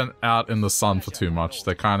 people that have been out in the sun for too much,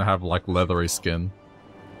 they kind of have, like, leathery skin.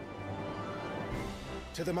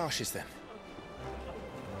 To the marshes, then.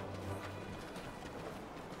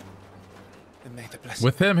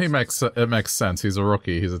 With him, it makes sense. He's a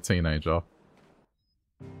rookie. He's a teenager.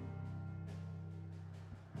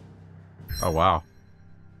 Oh, wow.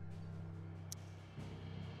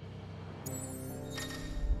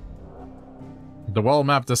 The world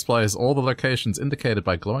map displays all the locations indicated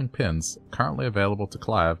by glowing pins currently available to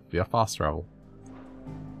Clive via fast travel.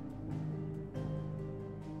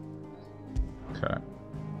 Okay.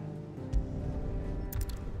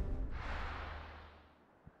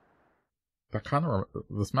 That kind of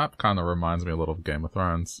this map kind of reminds me a little of Game of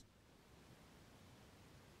Thrones.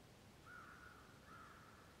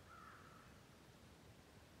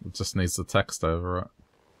 It just needs the text over it.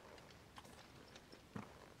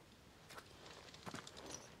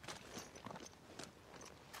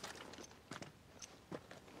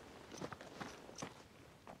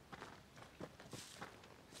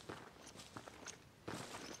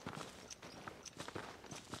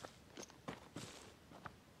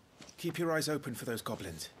 Keep your eyes open for those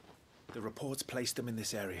goblins. The reports placed them in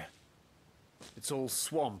this area. It's all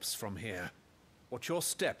swamps from here. Watch your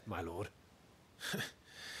step, my lord.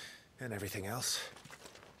 And everything else.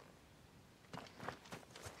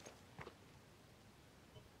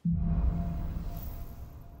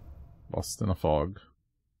 Lost in a fog.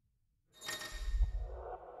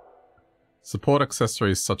 Support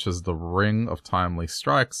accessories such as the Ring of Timely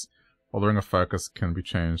Strikes or the Ring of Focus can be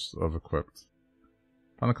changed or equipped.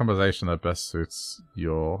 Find a combination that best suits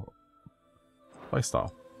your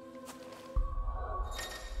playstyle.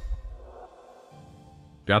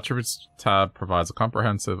 The Attributes tab provides a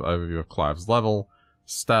comprehensive overview of Clive's level,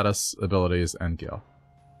 status, abilities, and gear.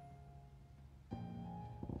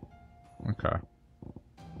 Okay.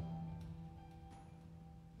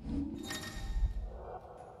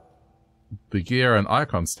 The Gear and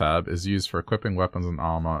Icons tab is used for equipping weapons and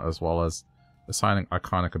armor, as well as assigning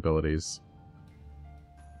iconic abilities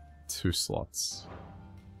to slots.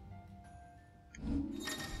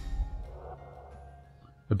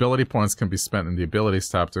 Ability points can be spent in the Abilities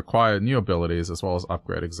tab to acquire new abilities, as well as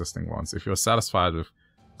upgrade existing ones. If you're satisfied with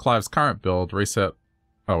Clive's current build, reset...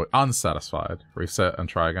 Oh, unsatisfied. Reset and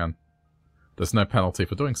try again. There's no penalty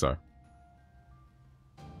for doing so.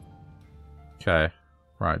 Okay.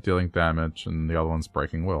 Right, dealing damage, and the other one's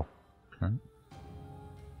breaking will. Okay.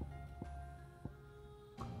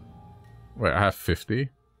 Wait, I have 50?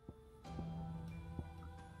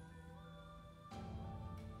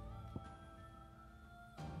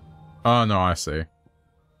 Oh, no, I see.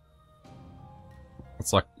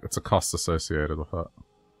 It's like, it's a cost associated with it.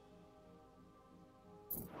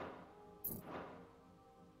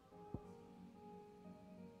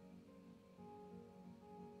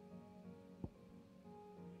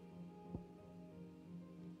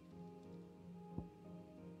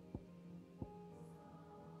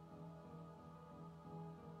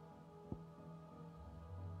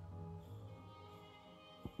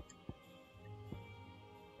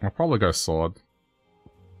 I'll probably go sword.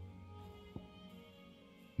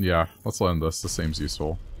 Yeah, let's learn this. This seems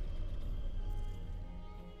useful.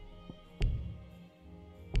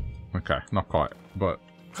 Okay, not quite, but...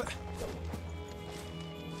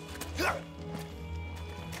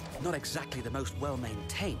 Not exactly the most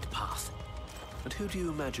well-maintained path. And who do you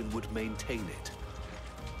imagine would maintain it?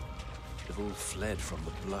 They've all fled from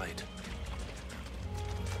the Blight.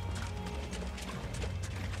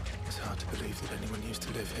 It's hard to believe that anyone used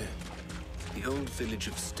to live here. The old village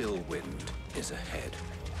of Stillwind is ahead.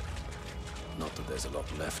 Not that there's a lot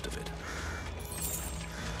left of it.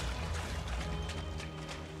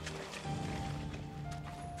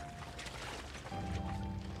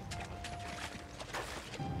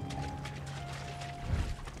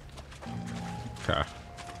 Okay.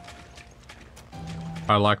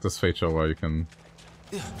 I like this feature where you can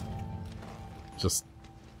just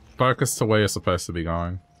focus to where you're supposed to be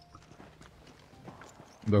going.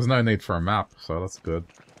 There's no need for a map, so that's good.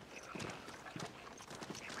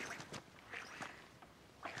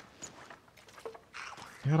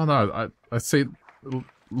 Yeah, I don't know. I see.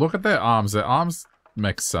 Look at their arms. Their arms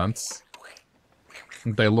make sense.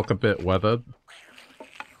 They look a bit weathered.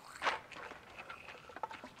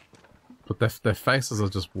 But their faces are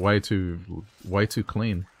just way too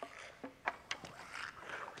clean.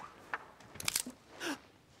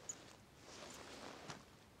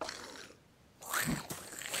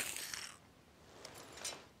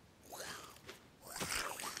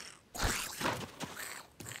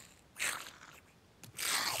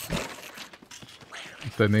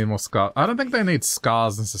 They need more scars. I don't think they need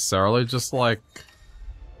scars necessarily, just like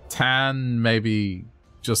tan, maybe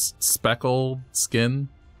just speckled skin.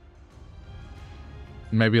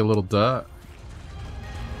 Maybe a little dirt.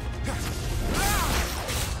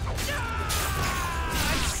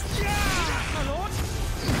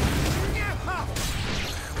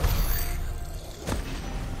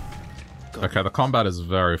 Okay, the combat is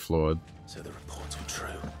very fluid. So the reports were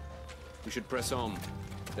true. We should press on.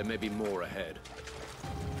 There may be more ahead.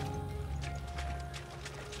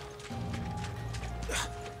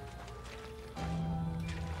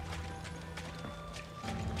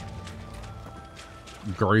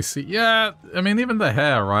 Greasy. Yeah, I mean, even the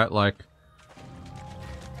hair, right? Like,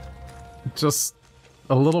 just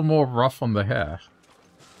a little more rough on the hair.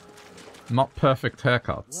 Not perfect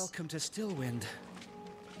haircuts. Welcome to Stillwind.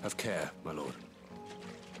 Have care, my lord.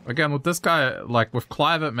 Again, with this guy, like, with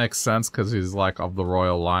Clive it makes sense because he's, like, of the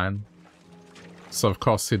royal line. So, of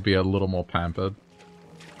course, he'd be a little more pampered.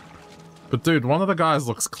 But, dude, one of the guys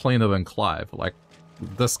looks cleaner than Clive. Like,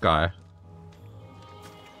 this guy.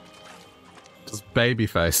 Just baby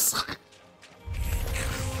face.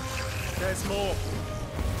 There's more.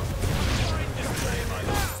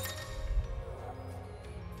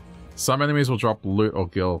 Some enemies will drop loot or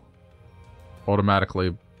gil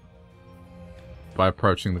automatically by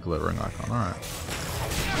approaching the glittering icon. Alright.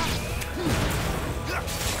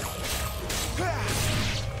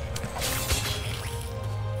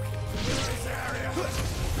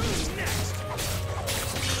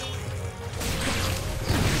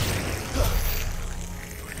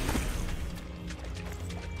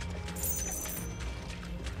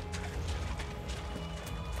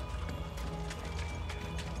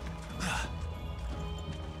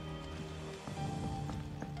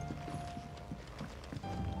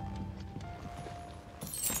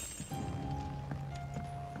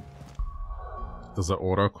 Does it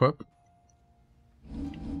auto-equip?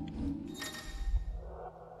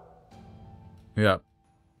 Yeah.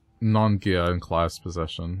 Non-gear in Clive's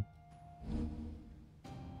possession.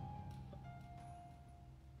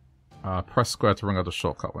 Press square to bring out the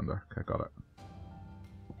shortcut window. Okay, got it.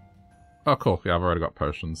 Oh, cool. Yeah, I've already got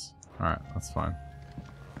potions. Alright, that's fine.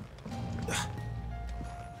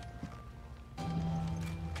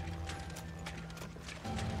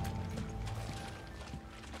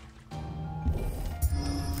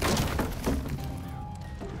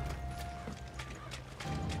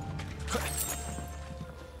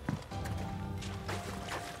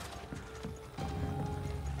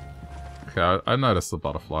 Okay, I noticed the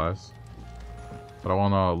butterflies. But I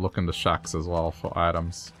want to look in the shacks as well for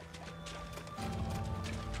items.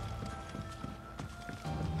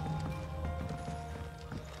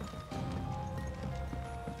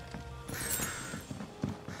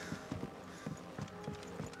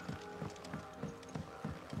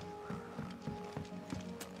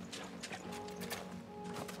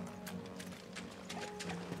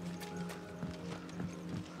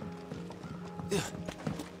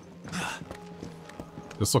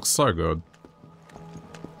 This looks so good.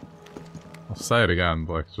 I'll say it again,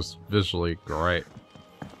 like, just visually great.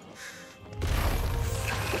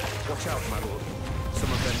 Watch out, my lord.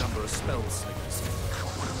 Some of their number are spell slingers.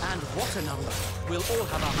 And what a number! We'll all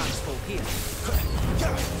have our hands full here.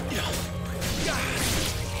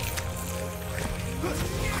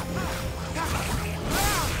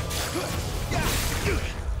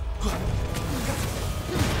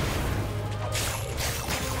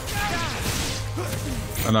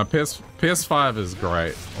 And PS5 is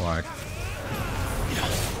great. Like,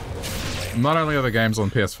 not only are the games on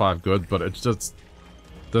PS5 good, but it's just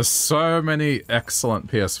there's so many excellent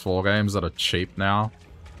PS4 games that are cheap now,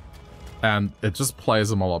 and it just plays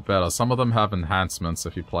them a lot better. Some of them have enhancements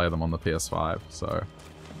if you play them on the PS5. So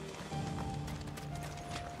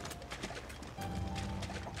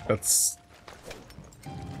it's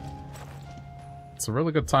a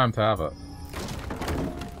really good time to have it.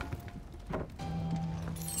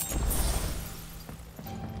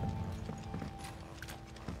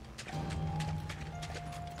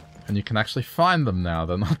 And you can actually find them now.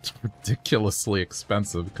 They're not ridiculously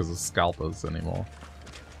expensive because of scalpers anymore.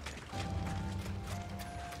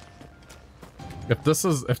 If this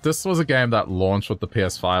was a game that launched with the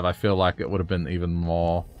PS5, I feel like it would have been even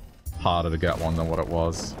more harder to get one than what it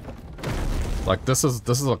was. Like, this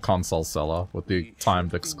is a console seller with the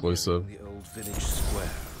timed exclusive.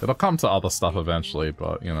 It'll come to other stuff eventually,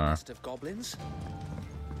 but you know.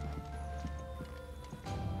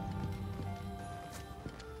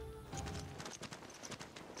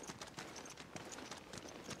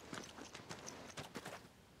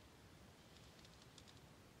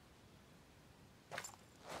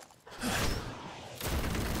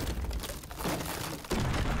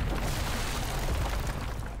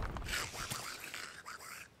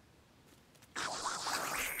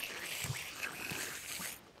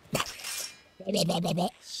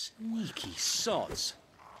 Sneaky sods.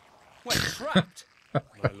 We're trapped.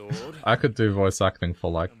 My lord. I could do voice acting for,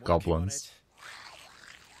 like, goblins.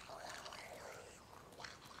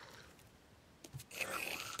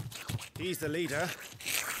 He's the leader.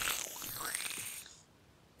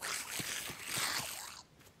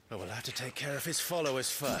 But we'll have to take care of his followers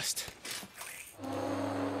first.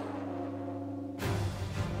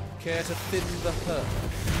 Care to thin the herd?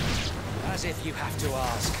 As if you have to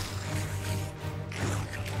ask.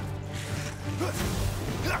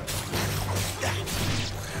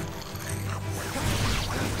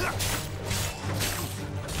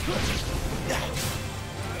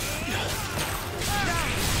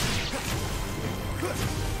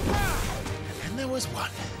 And there was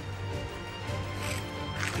one.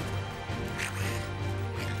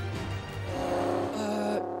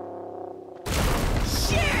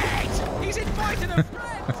 Shit! He's invited a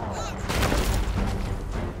friend!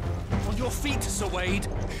 On your feet, Sir Wade.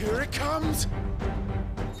 Here it comes.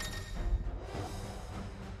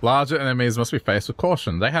 Larger enemies must be faced with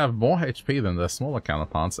caution. They have more HP than their smaller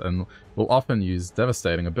counterparts and will often use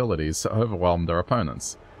devastating abilities to overwhelm their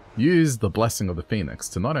opponents. Use the Blessing of the Phoenix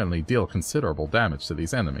to not only deal considerable damage to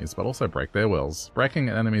these enemies, but also break their wills. Breaking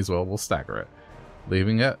an enemy's will stagger it,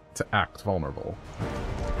 leaving it to act vulnerable.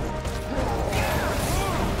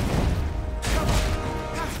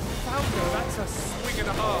 That's a swing and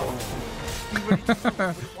a half.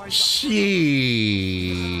 Sheep.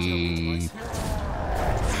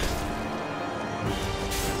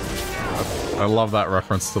 I love that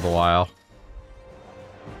reference to The Wire.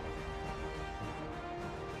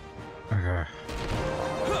 Okay.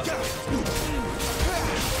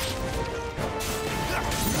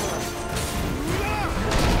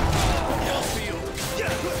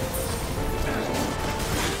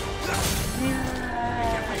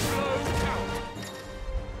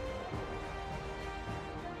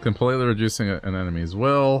 Completely reducing an enemy's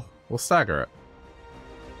will stagger it.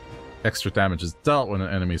 Extra damage is dealt when an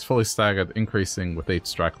enemy is fully staggered, increasing with each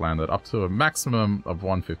strike landed up to a maximum of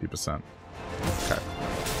 150%. Okay.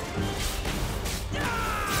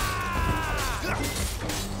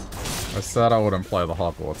 I said I wouldn't play the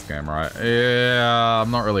Hogwarts game, right? Yeah, I'm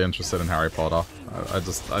not really interested in Harry Potter.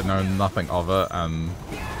 I know nothing of it, and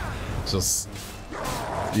just...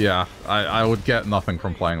 yeah, I would get nothing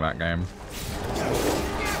from playing that game.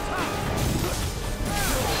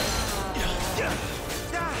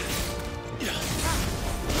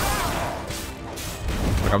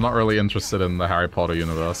 Like, I'm not really interested in the Harry Potter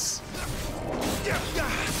universe.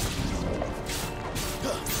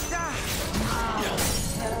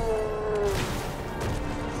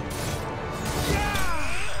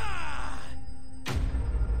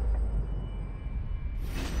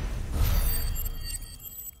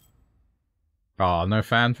 Oh, no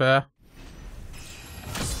fanfare?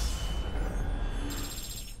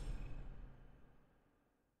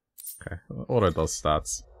 Okay, auto does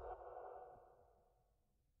stats.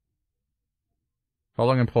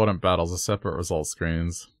 Following important battles, a separate result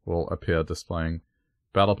screens will appear displaying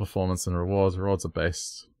battle performance and rewards. Rewards are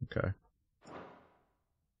based. Okay.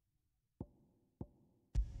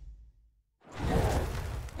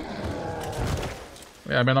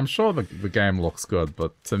 Yeah, I mean, I'm sure the game looks good,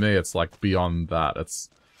 but to me it's like beyond that.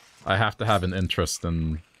 I have to have an interest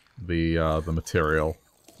in the material.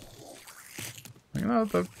 You know,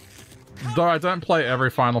 though I don't play every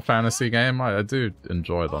Final Fantasy game, I do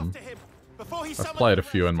enjoy them. I've played a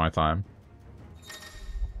few in my time.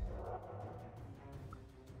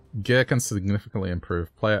 Gear can significantly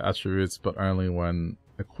improve player attributes, but only when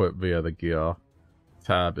equipped via the gear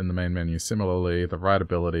tab in the main menu. Similarly, the right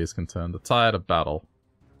abilities can turn the tide of battle,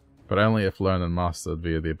 but only if learned and mastered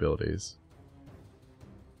via the abilities.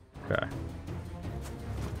 Okay.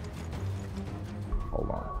 Hold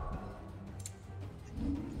on.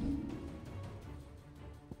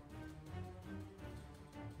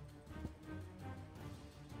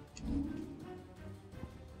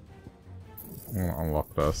 I'm gonna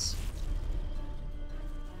unlock this.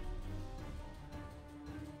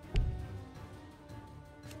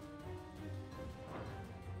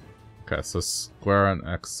 Okay, so square and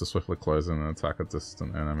X to swiftly close in and attack a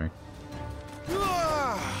distant enemy.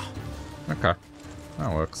 Okay,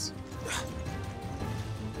 that works.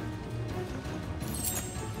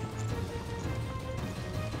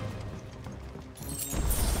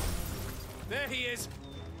 There he is!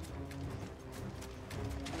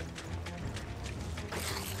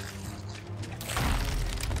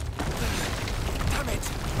 Damn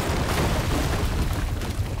it!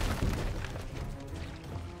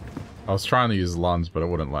 I was trying to use lunge, but it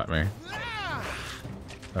wouldn't let me.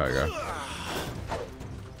 There we go.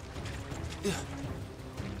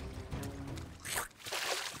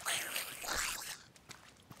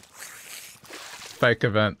 Fake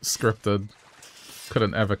event, scripted.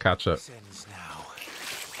 Couldn't ever catch it.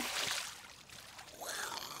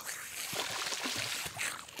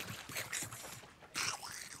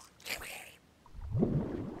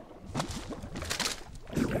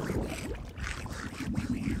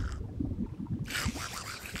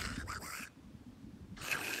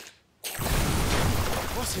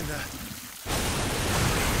 What's in there?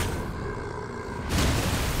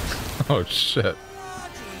 Oh shit.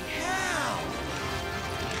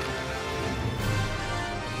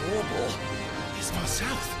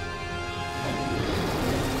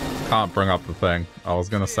 Can't bring up the thing. I was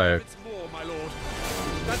gonna say. It's more, my lord.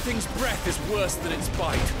 That thing's breath is worse than its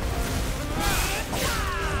bite.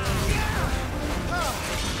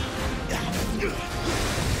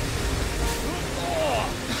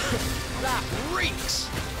 That reeks!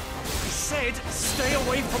 I said, stay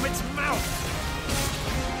away from its mouth!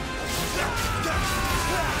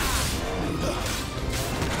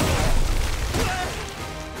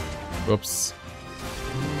 Oops.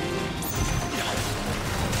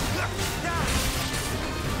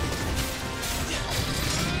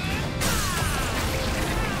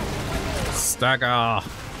 Stagger!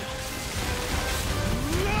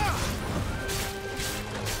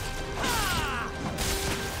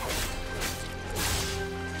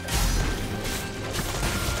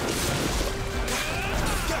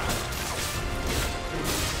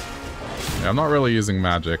 Yeah, I'm not really using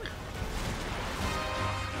magic.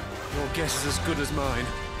 Your guess is as good as mine.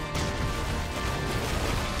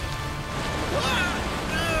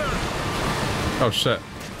 Oh shit.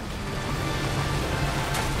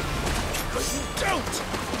 Don't!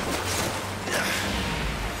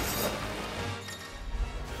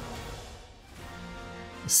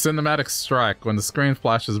 Cinematic strike. When the screen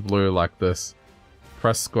flashes blue like this,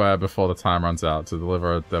 Press square before the time runs out to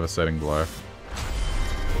deliver a devastating blow.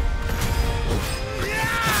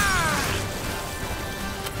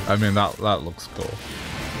 I mean, that looks cool.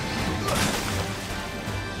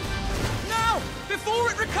 Now! Before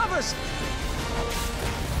it recovers!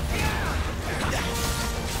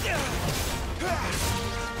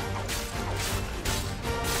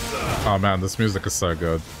 Oh man, this music is so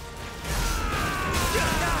good.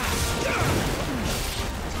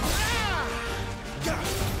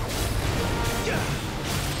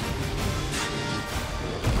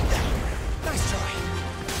 Nice try.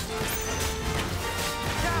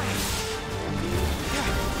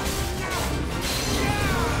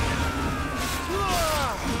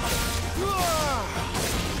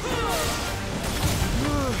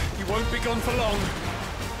 You won't be gone for long.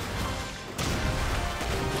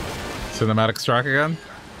 Cinematic strike again?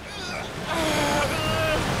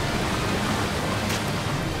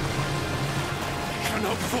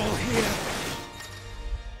 Cannot fall here.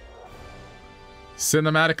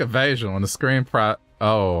 Cinematic evasion when the screen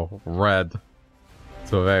oh, red.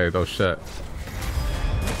 To evade, oh shit.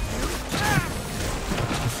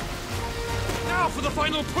 Now for the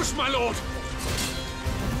final push, my lord.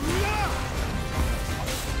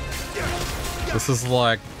 This is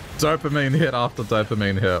like dopamine hit after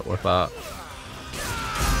dopamine hit with that.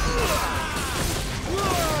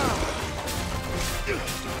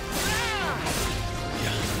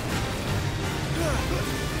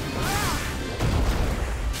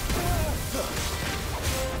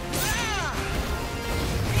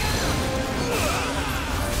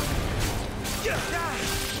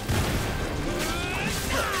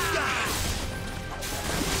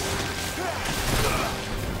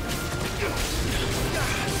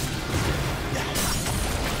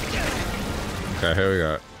 Okay, here we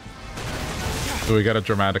go. Do we get a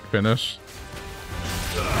dramatic finish?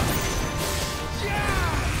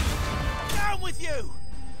 Down with you!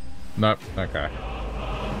 Nope. Okay.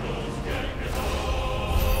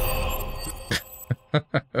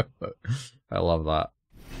 I love that.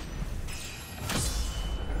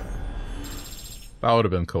 That would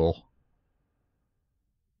have been cool.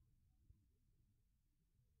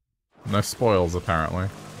 No spoils, apparently.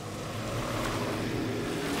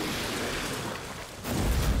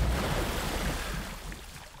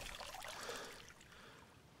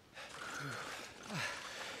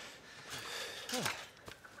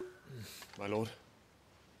 My lord.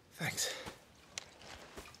 Thanks.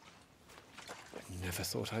 I never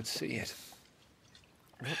thought I'd see it.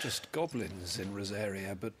 Not just goblins in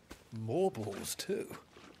Rosaria, but morbles too.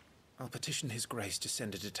 I'll petition His Grace to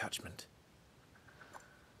send a detachment.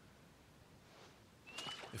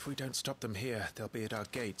 If we don't stop them here, they'll be at our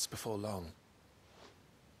gates before long.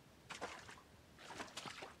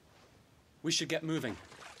 We should get moving.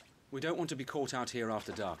 We don't want to be caught out here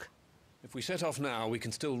after dark. If we set off now, we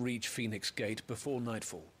can still reach Phoenix Gate before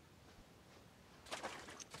nightfall.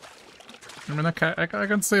 I mean, okay, I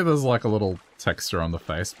can see there's like a little texture on the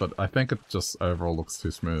face, but I think it just overall looks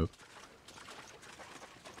too smooth.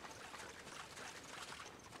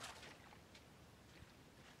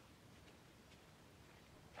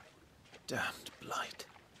 Damned blight.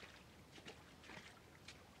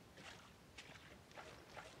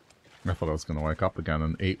 I thought I was going to wake up again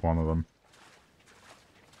and eat one of them.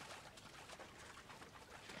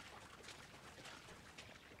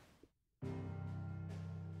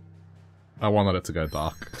 I wanted it to go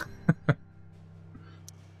dark.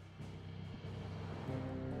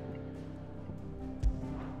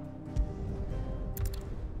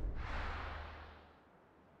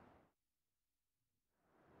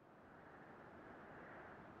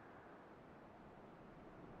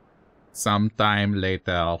 Sometime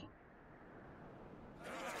later.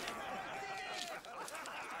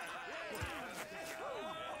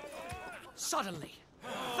 Suddenly,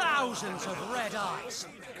 thousands of red eyes.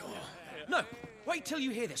 No, wait till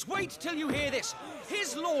you hear this. Wait till you hear this.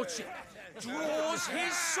 His lordship draws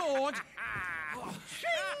his sword.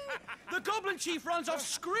 The goblin chief runs off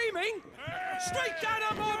screaming straight down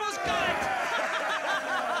a Morbal's gullet.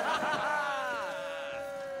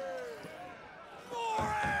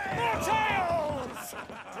 More tales!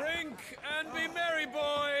 Drink and be merry,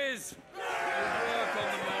 boys! Good work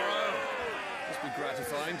on the morrow. Must be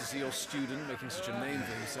gratifying to see your student making such a name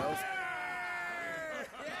for himself.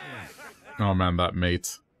 Oh man, that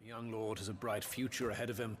mate. The young lord has a bright future ahead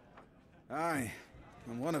of him. Aye,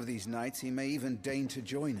 and one of these nights he may even deign to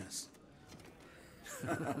join us.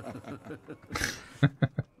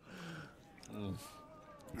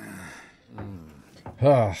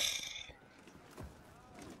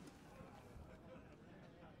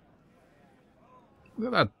 Look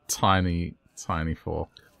at that tiny Tiny fork.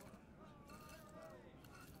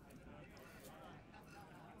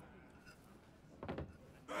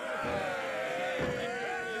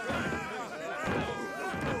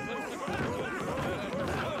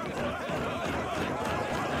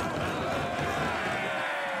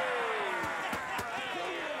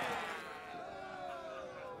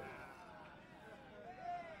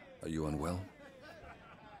 Are you unwell?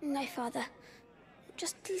 No, Father.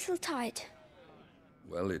 Just a little tired.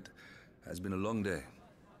 Well, it has been a long day.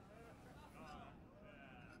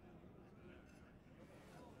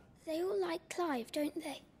 They all like Clive, don't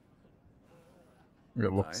they?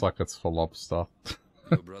 It looks like it's for lobster.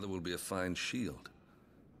 Your brother will be a fine shield.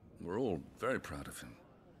 We're all very proud of him.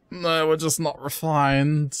 No, we're just not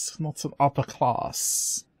refined. Not an upper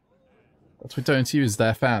class. But we don't use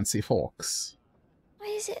their fancy forks. Why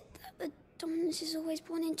is it that the dominance is always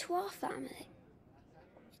born into our family?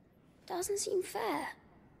 Doesn't seem fair.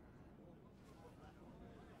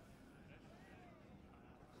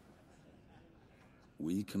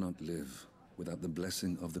 We cannot live without the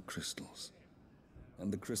blessing of the crystals.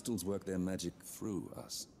 And the crystals work their magic through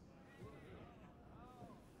us.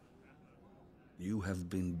 You have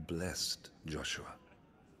been blessed, Joshua.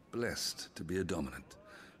 Blessed to be a dominant,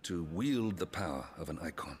 to wield the power of an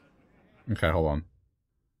icon. Okay, hold on.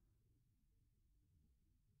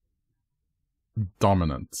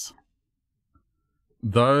 Dominant.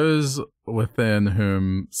 Those within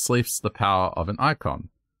whom sleeps the power of an icon.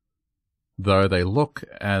 Though they look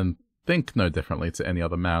and think no differently to any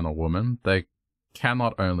other man or woman, they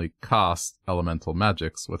cannot only cast elemental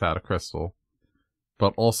magics without a crystal,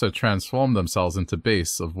 but also transform themselves into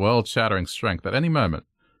beasts of world-shattering strength at any moment,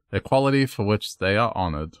 a quality for which they are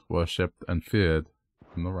honored, worshipped, and feared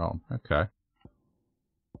in the realm. Okay.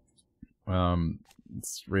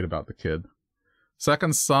 Let's read about the kid.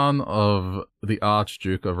 Second son of the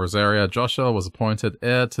Archduke of Rosaria, Joshua was appointed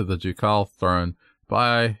heir to the ducal throne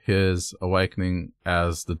by his awakening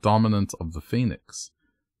as the dominant of the Phoenix.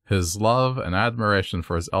 His love and admiration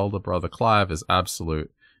for his elder brother Clive is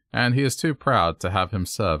absolute, and he is too proud to have him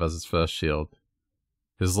serve as his first shield.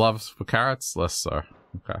 His love for carrots, less so.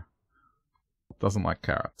 Okay. Doesn't like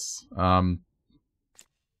carrots.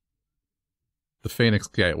 The Phoenix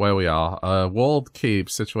Gate, where we are. A walled keep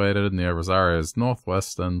situated near Rosaria's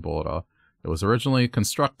northwestern border. It was originally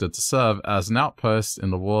constructed to serve as an outpost in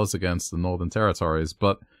the wars against the Northern Territories,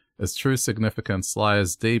 but its true significance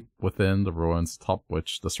lies deep within the ruins atop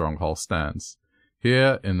which the stronghold stands.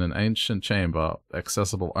 Here, in an ancient chamber,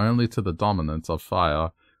 accessible only to the dominant of fire,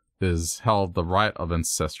 is held the rite of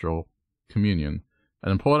ancestral communion,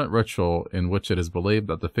 an important ritual in which it is believed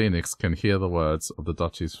that the Phoenix can hear the words of the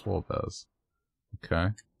duchy's forebears. Okay,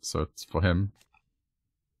 so it's for him.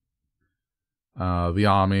 The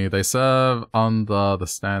army. They serve under the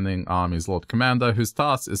standing army's Lord Commander, whose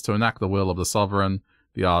task is to enact the will of the sovereign,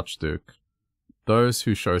 the Archduke. Those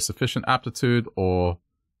who show sufficient aptitude or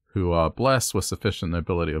who are blessed with sufficient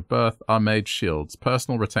nobility of birth are made shields,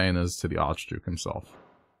 personal retainers to the Archduke himself.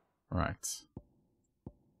 Right.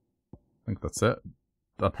 I think that's it.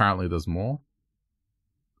 Apparently there's more.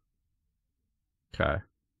 Okay.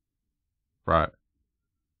 Right.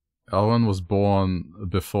 Elwyn was born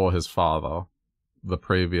before his father. The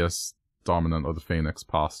previous dominant of the Phoenix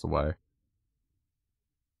passed away.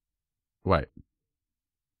 Wait.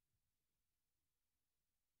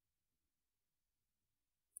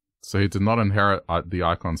 So he did not inherit the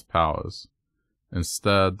Icon's powers.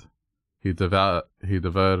 Instead, he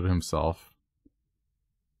devoted himself.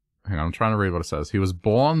 Hang on, I'm trying to read what it says. He was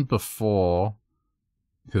born before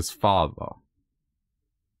his father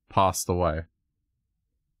passed away.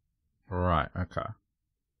 Right, okay.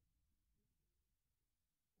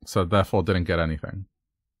 So therefore didn't get anything.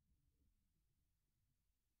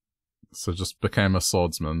 So just became a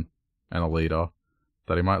swordsman and a leader,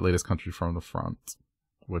 that he might lead his country from the front,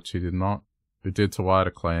 which he did not. He did to wide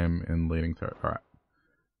acclaim in leading to it. Alright.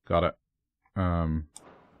 Got it.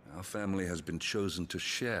 Our family has been chosen to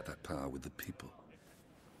share that power with the people.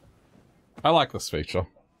 I like this feature.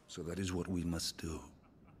 So that is what we must do.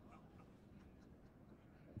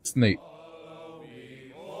 It's neat.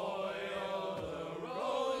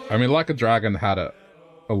 I mean, Like a Dragon had it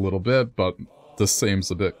a little bit, but this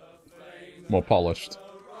seems a bit more polished.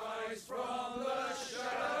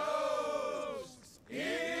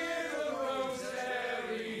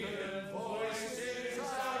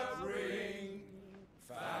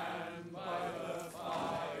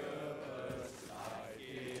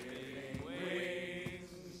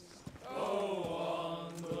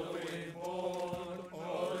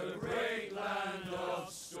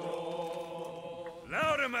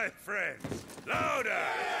 Louder, my friends! Louder!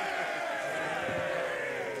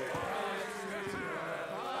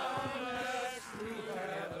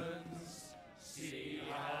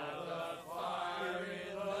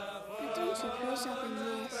 suppose I'll be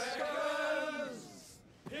missed.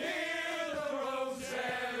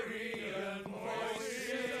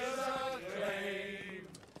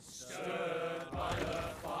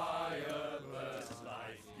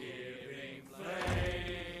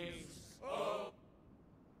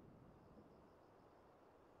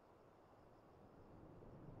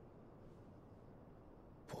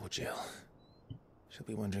 Poor Jill. She'll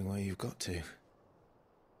be wondering where you've got to.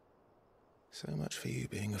 So much for you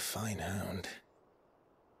being a fine hound.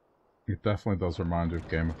 It definitely does remind you of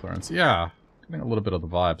Game of Thrones. Yeah, getting a little bit of the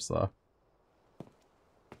vibes though.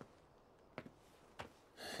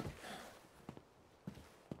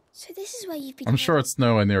 So this is where you've been. I'm sure it's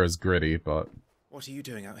nowhere near as gritty, but What are you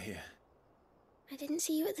doing out here? I didn't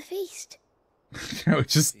see you at the feast. I would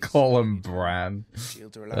just call him Bran.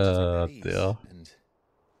 Shields are allowed to take their Dear. leaves, and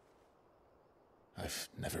I've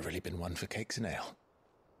never really been one for cakes and ale.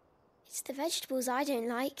 It's the vegetables I don't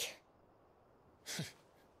like.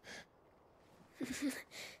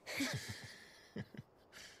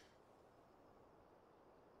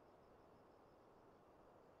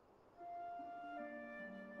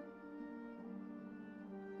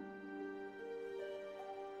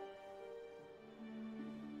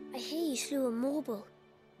 I hear you slew a Morble.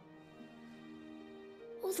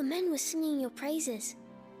 All the men were singing your praises.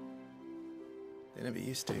 They never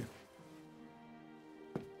used to.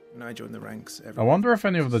 When I joined the ranks, I wonder if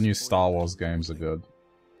any of the new Star Wars games are good.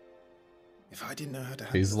 If I didn't know how to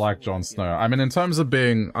He's like Jon Snow. I mean, in terms of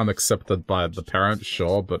being unaccepted by the parent,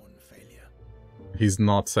 sure, but he's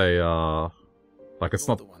not a, like, it's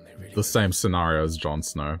not the same scenario as Jon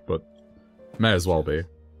Snow, but may as well be.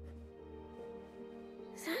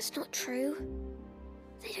 That's not true.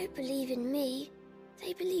 They don't believe in me.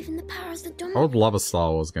 They believe in the powers that I dominate. would love a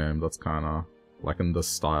Star Wars game that's kind of like in this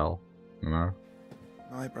style, you know?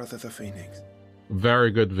 My brother the Phoenix.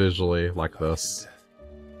 Very good visually, like this.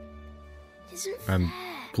 Isn't And fair.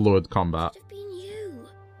 fluid combat. Could have been you.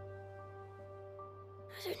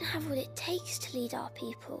 I don't have what it takes to lead our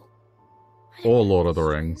people. Or Lord of the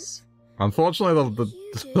Rings. Unfortunately,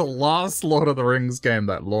 the last Lord of the Rings game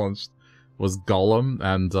that launched was Gollum,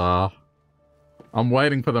 and I'm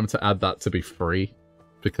waiting for them to add that to be free,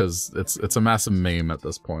 because it's a massive meme at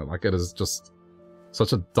this point. Like, it is just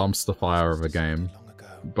such a dumpster fire of a game.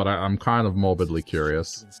 But I'm kind of morbidly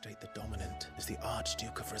curious. Reinstate the dominant as the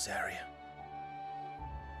Archduke of Rosaria.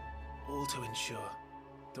 All to ensure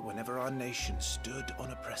that whenever our nation stood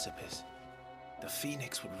on a precipice, the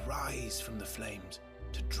Phoenix would rise from the flames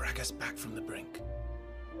to drag us back from the brink.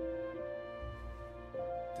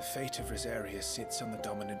 The fate of Rosaria sits on the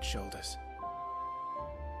dominant shoulders.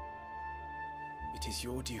 It is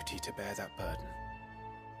your duty to bear that burden.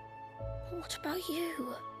 What about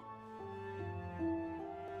you?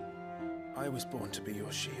 I was born to be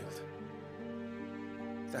your shield.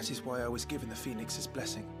 That is why I was given the Phoenix's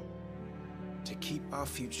blessing. To keep our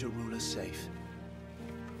future rulers safe.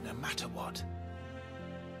 No matter what.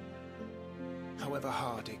 However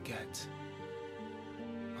hard it gets.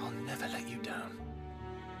 I'll never let you down.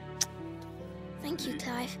 Thank you,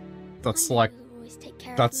 Clive. That's like, Always take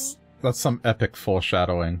care of that's some epic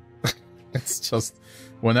foreshadowing. It's just,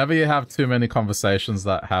 whenever you have too many conversations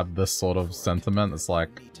that have this sort of sentiment, it's like,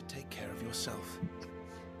 Take care of yourself.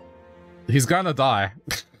 he's gonna die.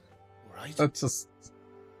 Right? That's just...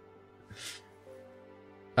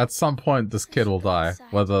 At some point, this kid will die,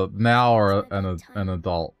 whether now or an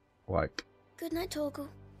adult. Like, Good night, Torgal.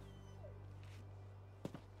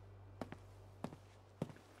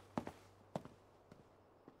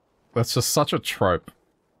 that's just such a trope.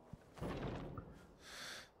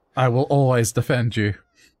 I will always defend you.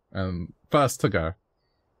 And first to go.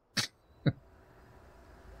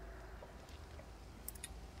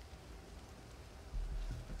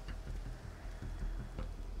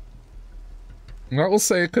 I will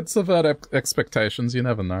say it could subvert expectations, you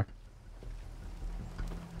never know.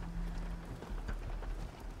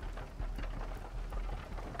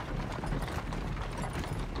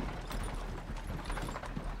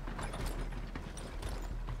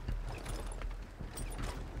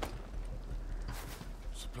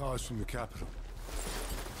 Supplies from the capital.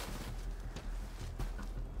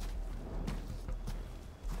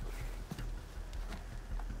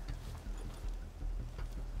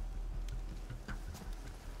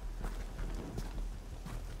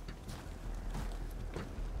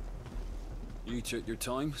 You took your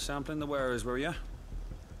time sampling the wares, were you?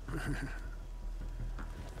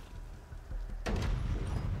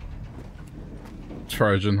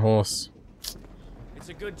 Trojan horse. It's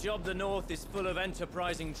a good job the North is full of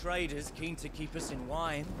enterprising traders keen to keep us in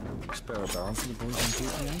wine. Spare a barrel for the boys and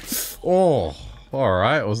people, eh? Oh,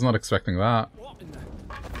 Alright, I was not expecting that.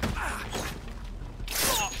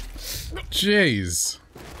 Jeez.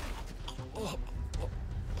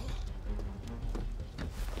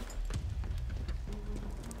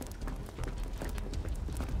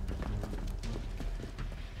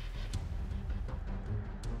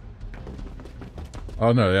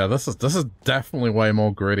 Oh no, yeah, this is definitely way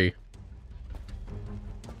more gritty.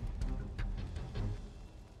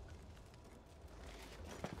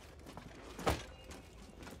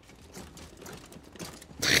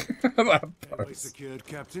 Fully secured,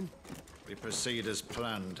 Captain. We proceed as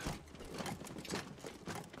planned.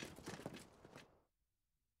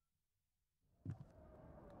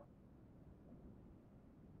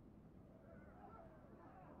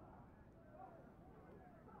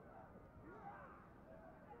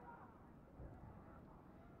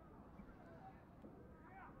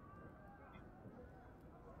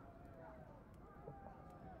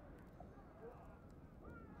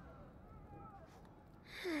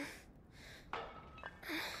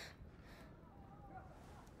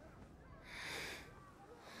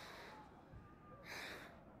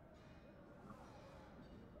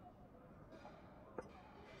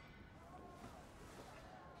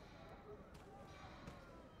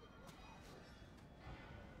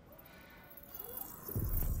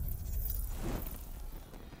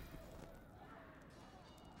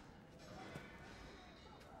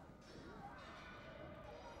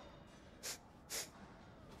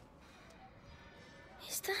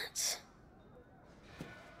 Is that...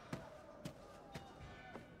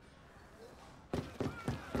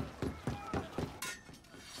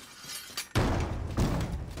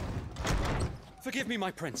 Forgive me,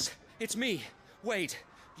 my prince. It's me, Wade.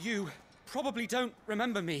 You probably don't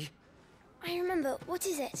remember me. I remember. What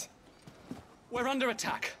is it? We're under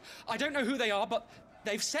attack. I don't know who they are, but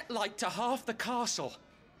they've set light to half the castle.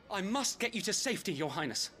 I must get you to safety, Your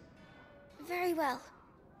Highness. Very well.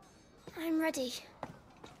 I'm ready.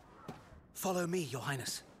 Follow me, Your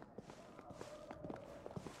Highness.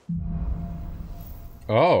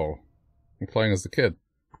 Oh. I'm playing as the kid.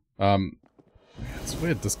 It's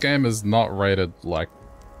weird. This game is not rated, like,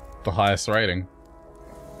 the highest rating.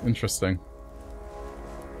 Interesting.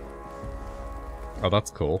 Oh, that's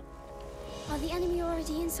cool. Are the enemy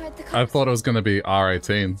already inside the castle? I thought it was gonna be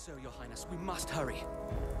R18. So, Your Highness, we must hurry.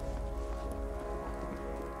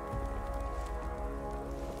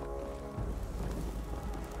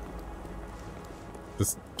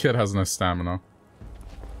 This kid has no stamina.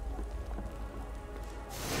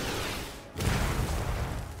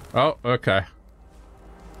 Oh, okay.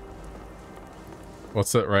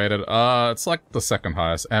 What's it rated? It's like the second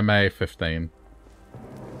highest. MA 15.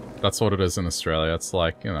 That's what it is in Australia. It's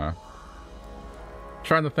like, you know...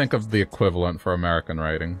 Trying to think of the equivalent for American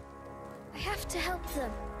rating. I have to help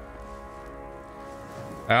them.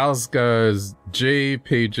 Ours goes G,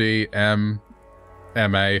 PG, M,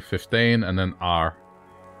 MA 15, and then R.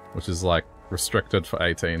 Which is like restricted for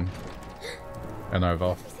 18 and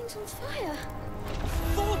over. Everything's on fire.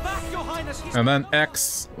 Fall back, Your Highness. And then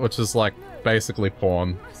X, which is like basically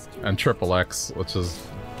porn, and triple X, which is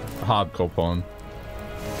hardcore porn.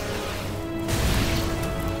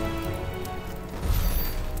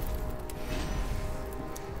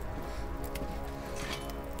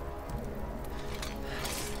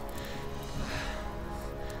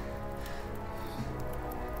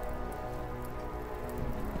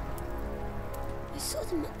 I saw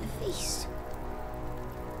them at the feast.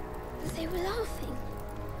 They were laughing.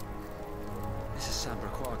 This is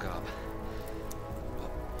Sambraquagab.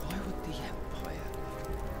 Why would the Empire...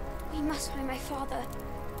 We must find my father.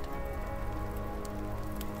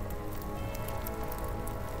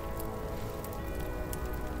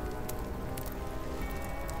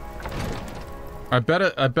 I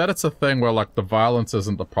bet it's a thing where like the violence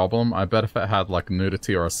isn't the problem. I bet if it had like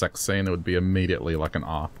nudity or a sex scene, it would be immediately like an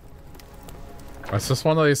R. It's just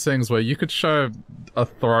one of these things where you could show a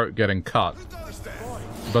throat getting cut,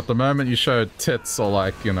 but the moment you show tits or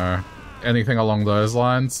like, you know, anything along those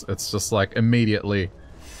lines, it's just like immediately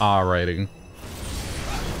R rating.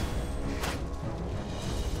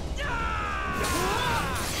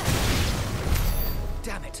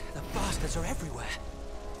 Damn it, the bastards are everywhere.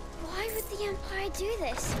 Why would the Empire do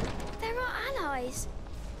this? They're our allies.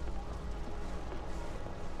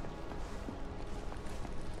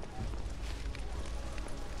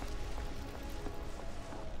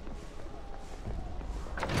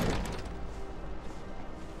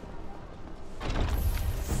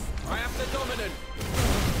 I am the dominant.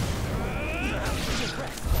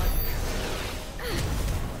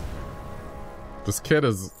 This kid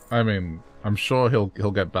is, I mean, I'm sure he'll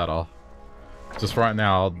get better. Just right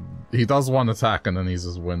now, He does one attack and then he's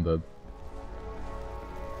just winded.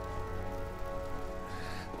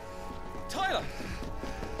 Tyler!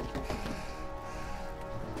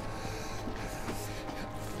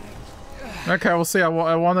 Okay, we'll see. I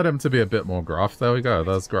wanted him to be a bit more gruff. There we go.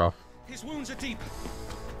 There's gruff. His wounds are deep.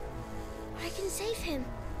 I can save him.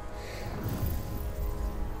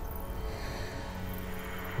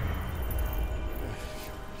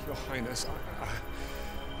 Your Highness,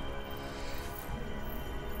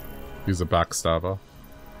 He's a backstabber.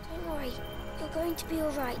 Don't worry. You're going to be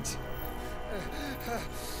alright.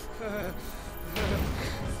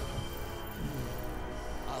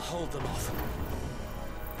 I'll hold them off.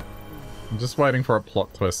 I'm just waiting for a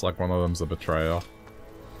plot twist like one of them's a betrayer.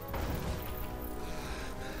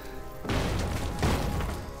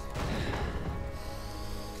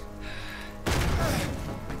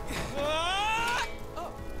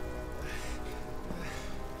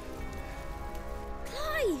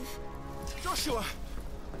 Clive! Joshua!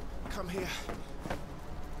 Come here.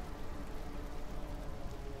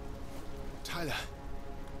 Tyler,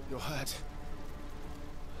 you're hurt.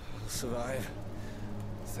 I'll survive.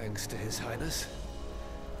 Thanks to His Highness.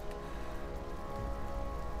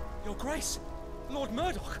 Your Grace! Lord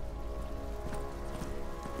Murdoch!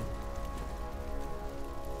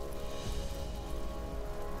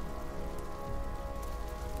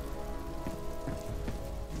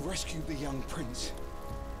 You rescued the young prince.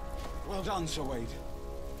 Well done, Sir Wade.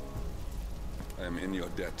 I am in your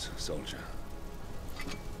debt, soldier.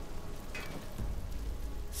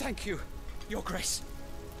 Thank you, Your Grace.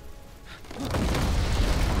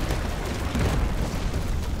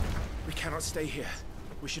 We cannot stay here.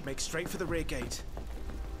 We should make straight for the rear gate.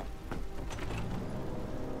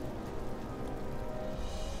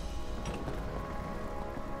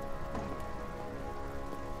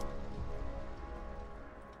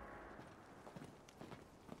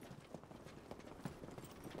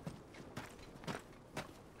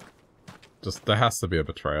 Just, there has to be a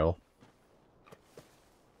betrayal.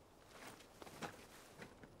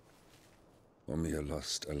 Omia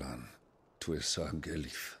lost Alan, Tuisa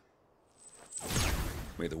Gelif.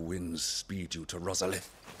 May the winds speed you to Rosalith.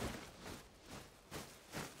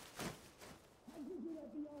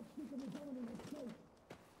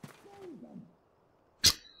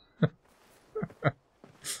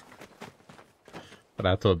 That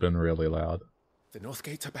had to have been really loud. The north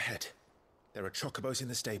gate's up ahead. There are chocobos in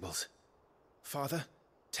the stables. Father,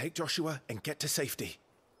 take Joshua and get to safety.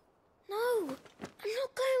 No, I'm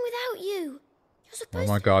not going without you. You're supposed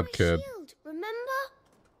Oh my to God, be kid. shield, remember?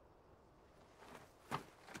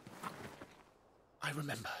 I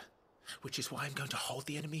remember, which is why I'm going to hold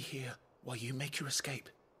the enemy here while you make your escape.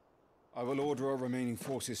 I will order our remaining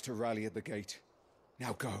forces to rally at the gate.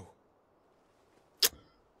 Now go.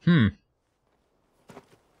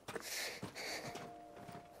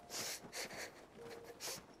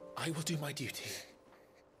 I will do my duty.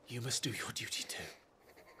 You must do your duty too.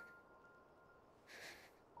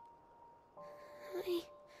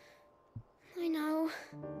 I know.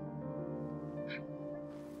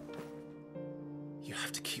 You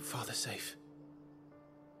have to keep Father safe.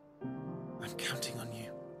 I'm counting on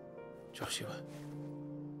you, Joshua.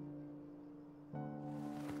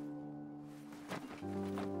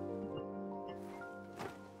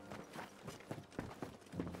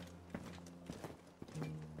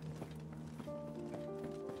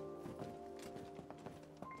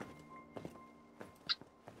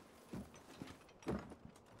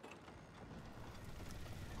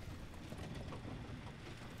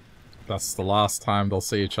 That's the last time they'll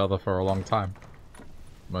see each other for a long time.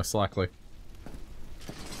 Most likely.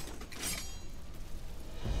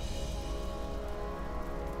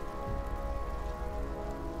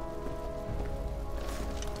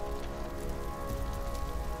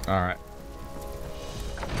 Alright.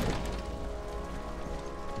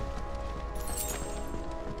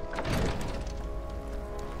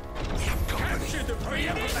 Capture the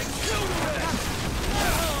preeminent and kill them!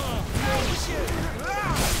 That's it!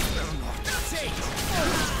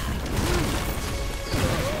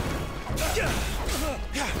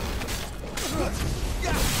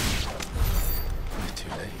 Too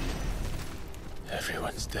late.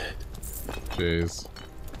 Everyone's dead. Jeez.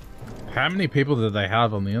 How many people did they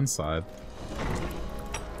have on the inside?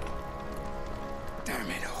 Damn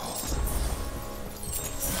it all.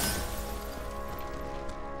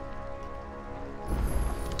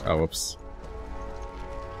 Oh, whoops.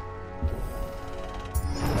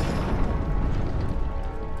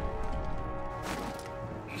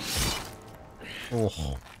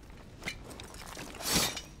 Oh.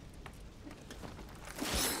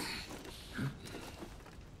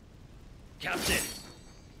 Captain!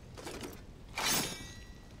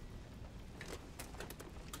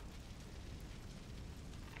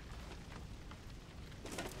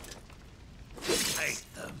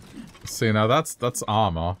 See, now that's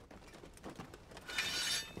armor.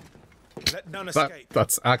 Let none escape.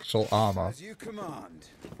 That's actual armor. As you command.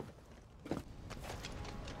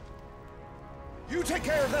 You take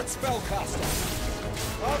care of that spellcaster.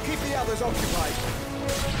 I'll keep the others occupied.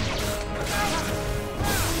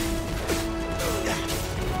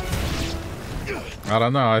 I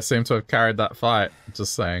don't know, I seem to have carried that fight.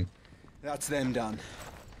 Just saying. That's them done.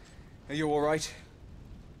 Are you alright?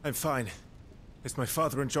 I'm fine. It's my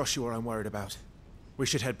father and Joshua I'm worried about. We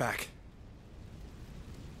should head back.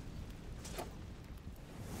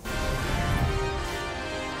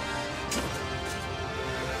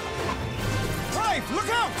 Clive, look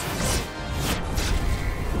out!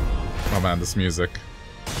 Oh man, this music.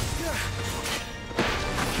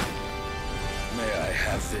 May I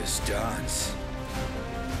have this dance?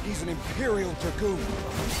 He's an Imperial Dragoon.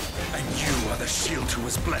 And you are the shield who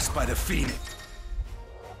was blessed by the Phoenix.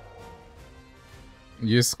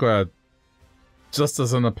 Use squared just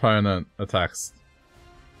as an opponent attacks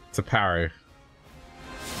to parry.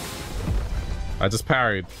 I just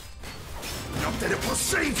parried. Not that it will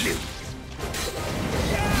save you!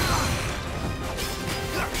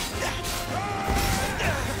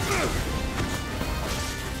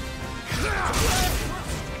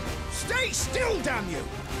 Stay still, damn you!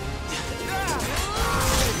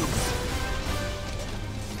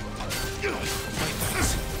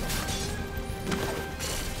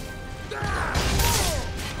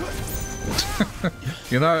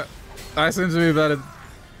 You know, I seem to be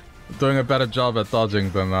doing a better job at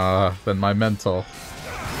dodging than my mentor.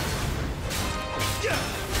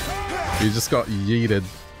 You just got yeeted.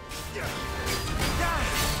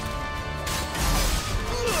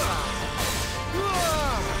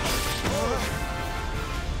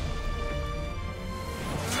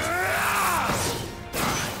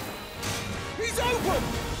 He's open!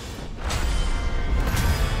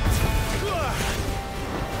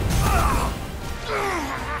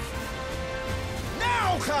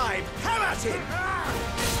 Now, Clive! Have at him!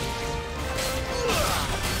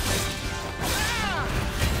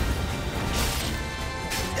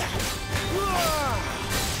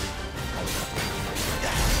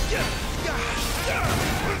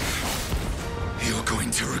 You're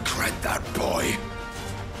going to regret that, boy.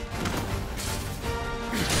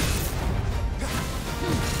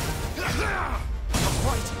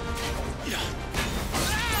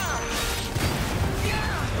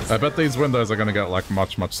 I bet these windows are gonna get like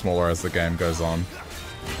much smaller as the game goes on.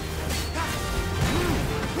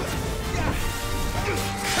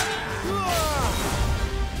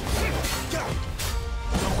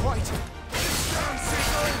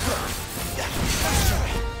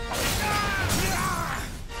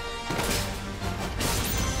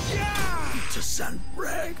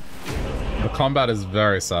 The combat is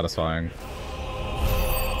very satisfying.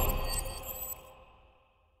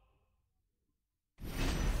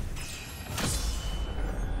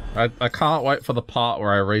 I can't wait for the part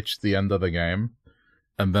where I reach the end of the game,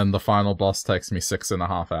 and then the final boss takes me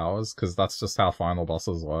 6.5 hours, because that's just how final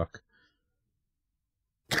bosses work.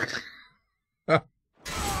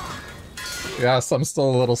 Yes, I'm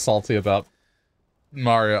still a little salty about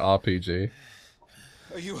Mario RPG.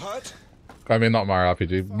 Are you hurt? I mean, not Mario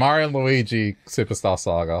RPG. Mario and Luigi Superstar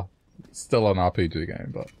Saga. Still an RPG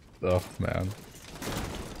game, but... oh, man.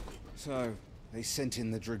 So, they sent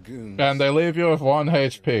in the Dragoons. And they leave you with 1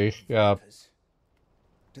 HP, yeah.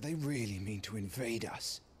 Do they really mean to invade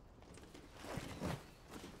us?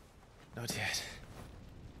 Not yet.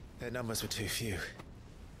 Their numbers were too few.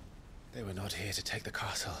 They were not here to take the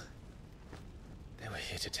castle. They were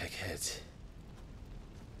here to take heads.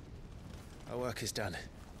 Our work is done.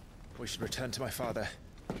 We should return to my father.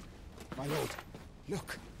 My lord,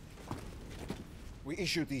 look. We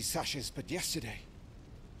issued these sashes but yesterday.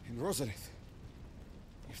 In Rosalith.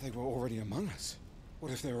 If they were already among us, what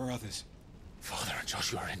if there were others? Father and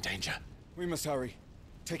Joshua are in danger. We must hurry.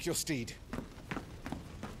 Take your steed.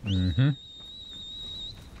 Mm-hmm.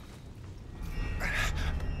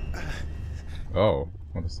 Oh,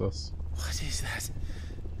 what is this? What is that?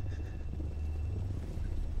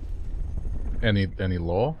 Any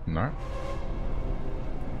law? No.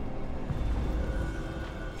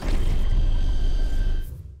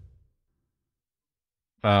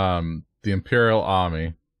 The Imperial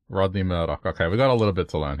Army. Rodney Murdoch. Okay, we got a little bit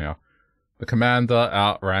to learn here. The commander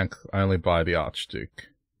outranked only by the Archduke.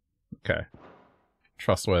 Okay.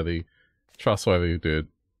 Trustworthy dude.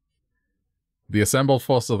 The assembled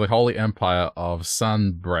force of the Holy Empire of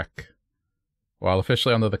Sanbreque. While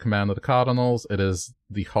officially under the command of the Cardinals, it is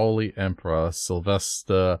the Holy Emperor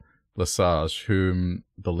Sylvester Lesage whom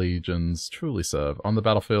the legions truly serve. On the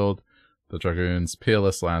battlefield, The Dragoons,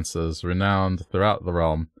 peerless lancers, renowned throughout the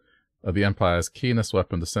realm, are the Empire's keenest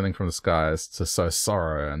weapon, descending from the skies to sow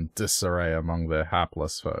sorrow and disarray among their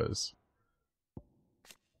hapless foes.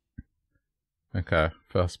 Okay,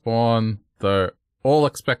 Firstborn, though all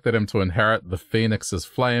expected him to inherit the Phoenix's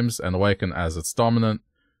flames and awaken as its dominant,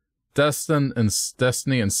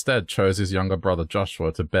 Destiny instead chose his younger brother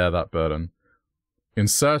Joshua to bear that burden. In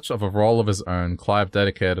search of a role of his own, Clive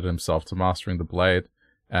dedicated himself to mastering the blade,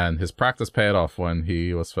 and his practice paid off when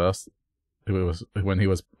he was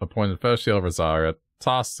appointed First Shield of Rosaria,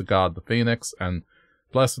 tasked to guard the Phoenix, and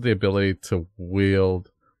blessed with the ability to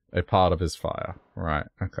wield a part of his fire. Right,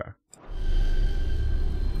 okay.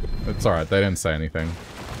 It's alright, they didn't say anything.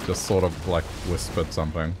 Just sort of, like, whispered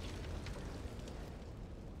something.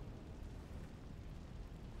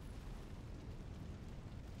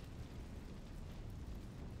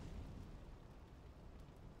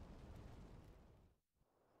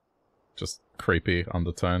 Just creepy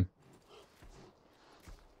undertone.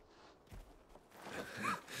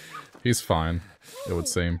 He's fine, it would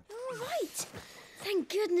seem. All right. Thank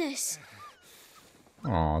goodness.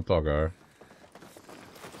 Aw, doggo.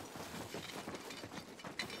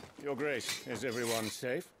 Your Grace, is everyone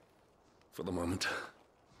safe? For the moment.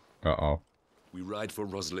 Uh-oh. We ride for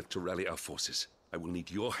Roslith to rally our forces. I will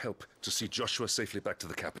need your help to see Joshua safely back to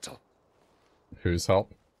the capital. Whose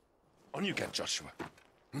help? On you get, Joshua.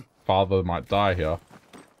 Father might die here.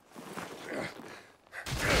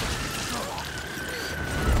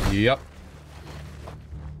 Yep.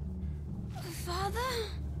 Father?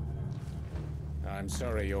 I'm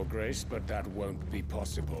sorry, Your Grace, but that won't be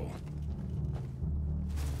possible.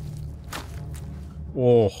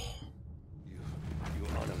 Oh. You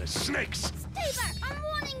honorless snakes! Stay back! I'm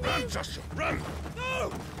warning you! Run, Joshua, run!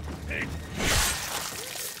 No!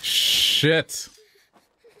 Shit.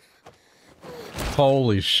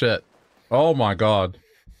 Holy shit. Oh my god.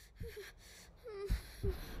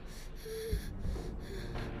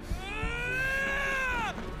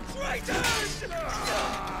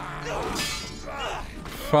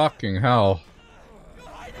 Fucking hell.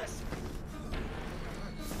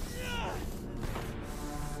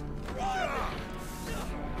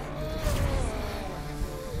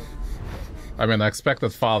 I mean, I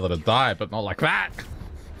expected father to die, but not like that.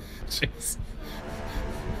 Jeez.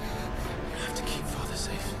 I have to keep father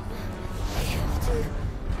safe. I have to.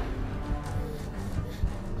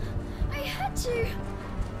 I had to.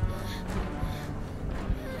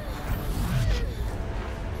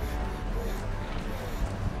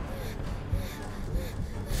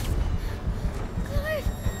 Clive,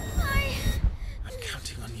 I'm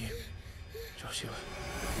counting on you, Joshua.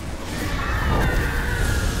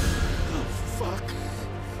 Oh, fuck.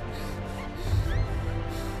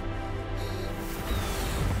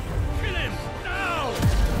 Kill him! Now!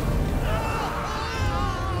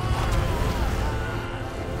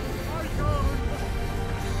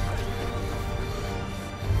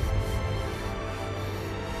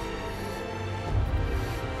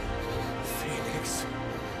 Phoenix.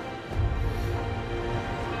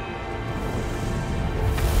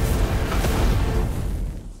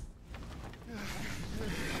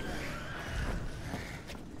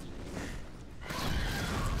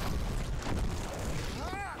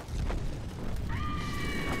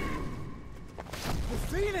 The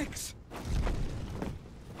Phoenix!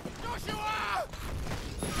 Joshua!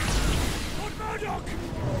 Lord Murdoch!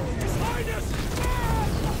 His Highness!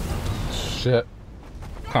 Shit.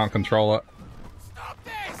 Can't control it. Stop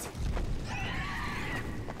this!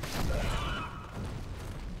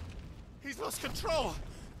 He's lost control.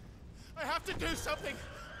 I have to do something.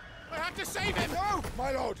 I have to save him. No,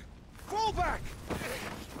 my lord. Fall back.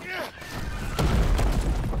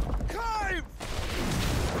 Clive!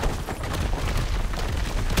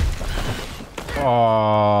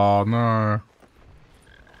 Oh no.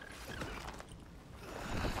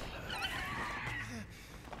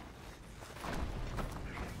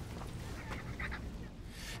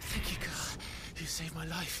 Thank you, God. You saved my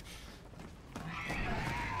life.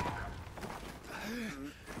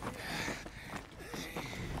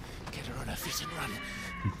 Get her on her feet and run.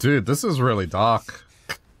 Dude, this is really dark.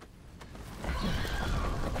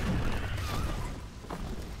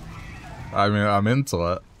 I mean, I'm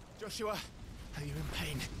into it. Joshua, are you in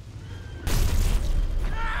pain?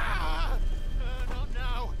 Not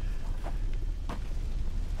now.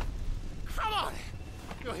 Come on.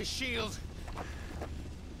 You're his shield.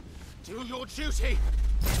 Do your duty.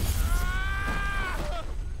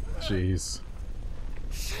 Jeez.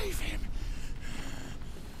 Save him.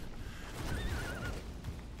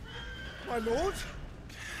 My lord?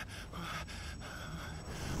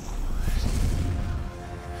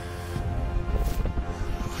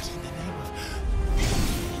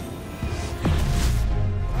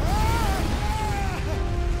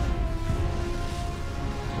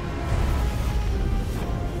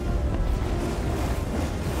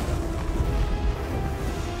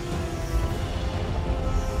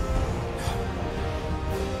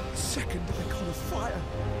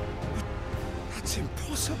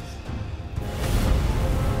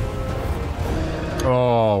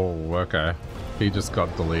 Oh, okay. He just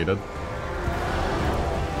got deleted.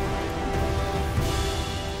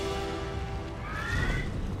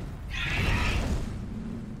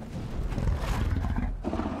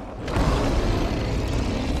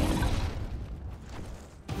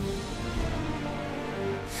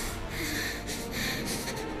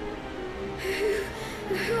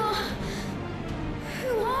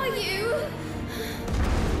 Who are you?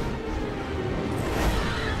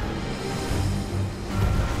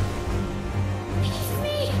 Leave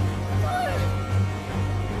me alone.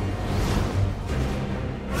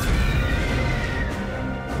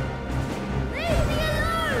 Leave me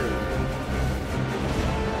alone.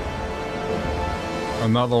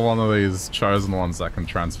 Another one of these chosen ones that can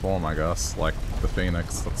transform, I guess. Like the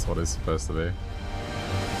Phoenix, that's what he's supposed to be.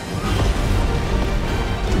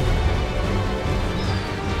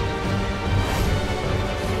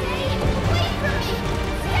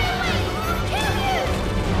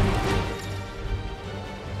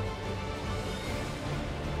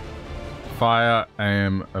 Fire,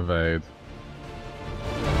 aim, evade.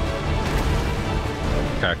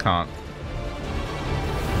 Okay, I can't.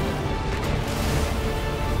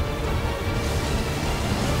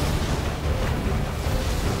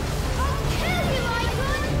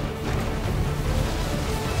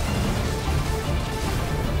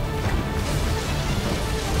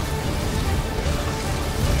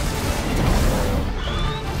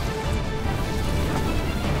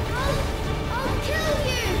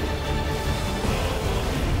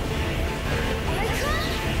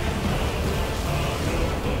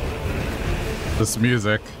 This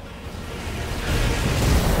music.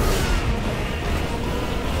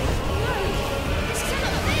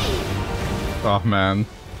 Oh man.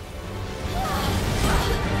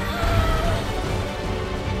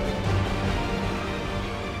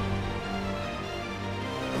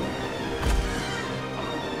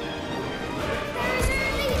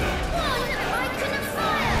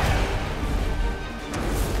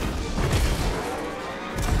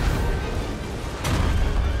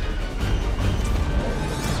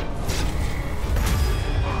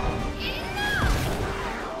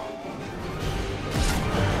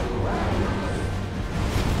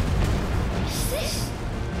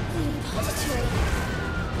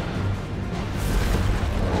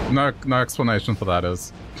 No explanation for that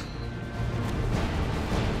is.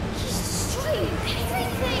 He's destroying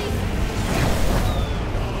everything.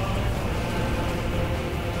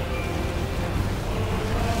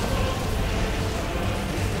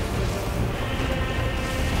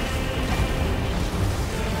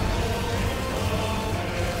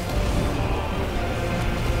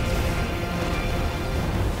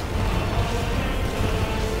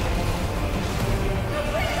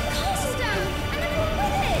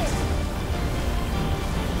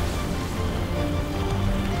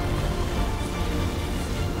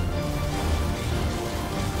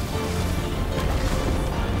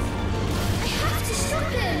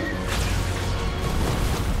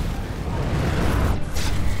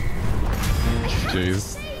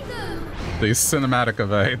 Jeez. These cinematic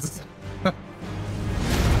evades.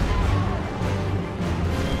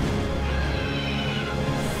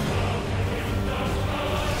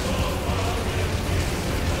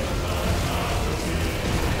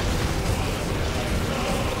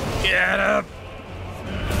 Get up!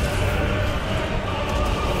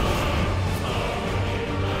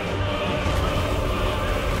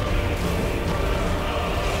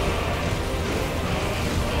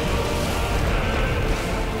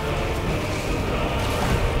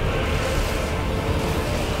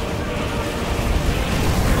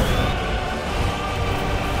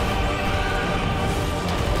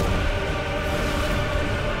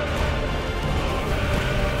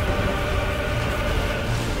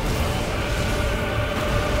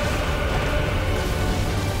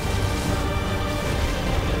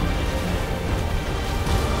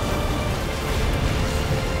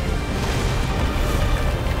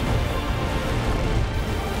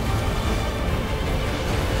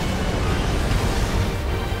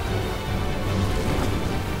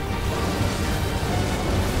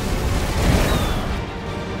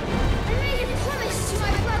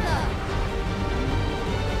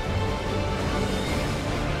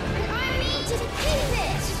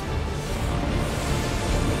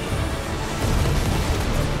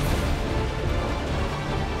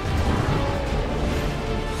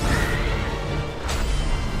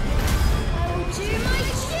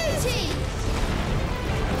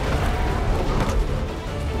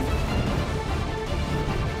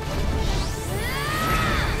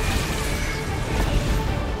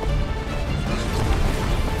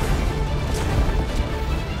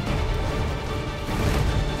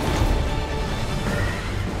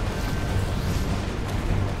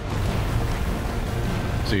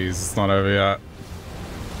 Jeez, it's not over yet.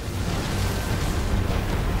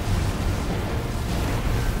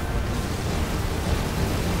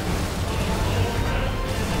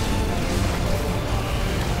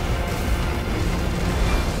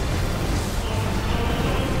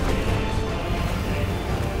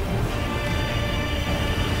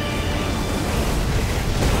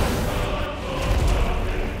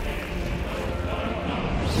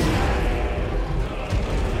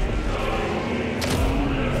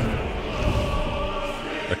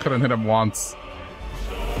 Couldn't hit him once.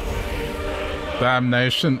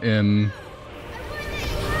 Damnation in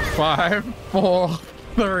 5, 4,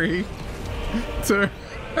 3, 2.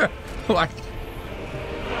 Like.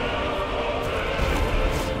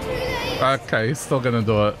 Okay, he's still gonna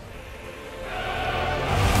do it.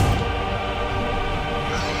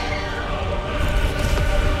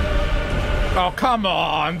 Oh, come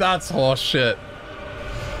on! That's horseshit.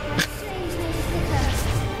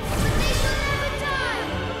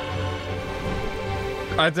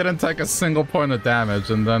 I didn't take a single point of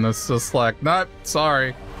damage, and then it's just like, nope,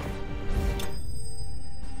 sorry.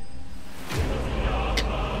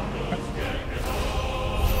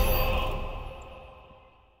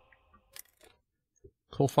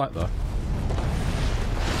 Cool fight, though.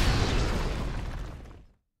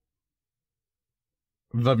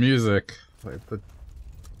 The music. Like,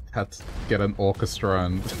 had to get an orchestra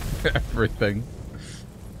and everything.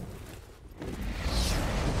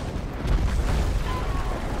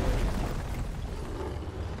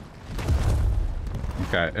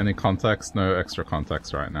 Okay, any context? No extra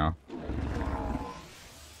context right now.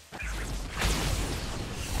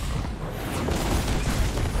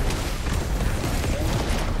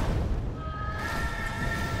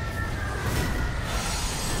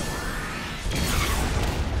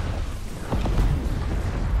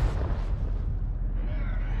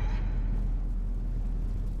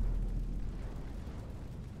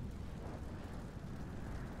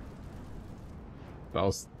 That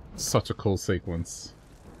was such a cool sequence.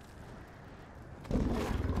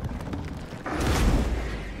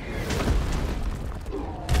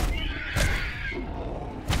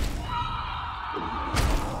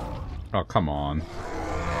 Oh, come on.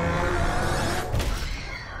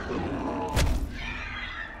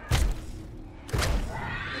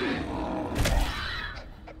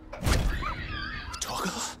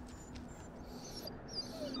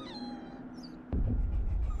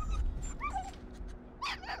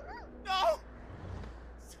 No!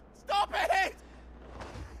 Stop it!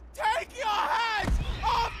 Take your hands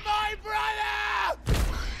off my brother!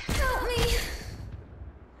 Help me!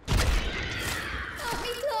 Help me,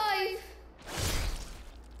 Clive!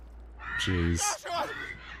 Jeez. Joshua!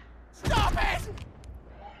 Stop it!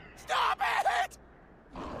 Stop it!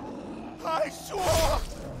 I swore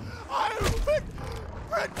I would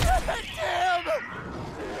protect him!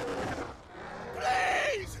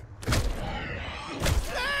 Please!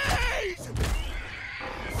 Please!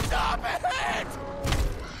 Stop it!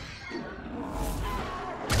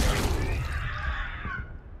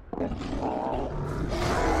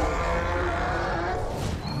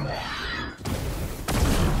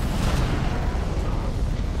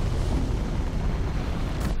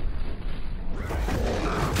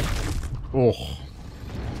 Oh.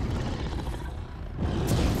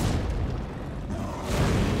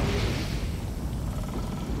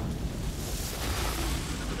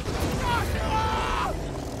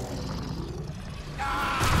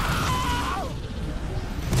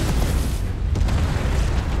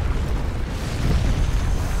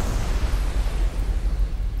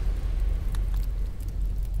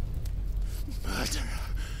 Murderer.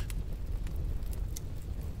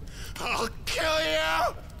 I'll kill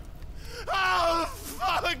you! I'll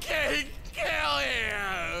fucking kill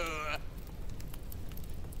you!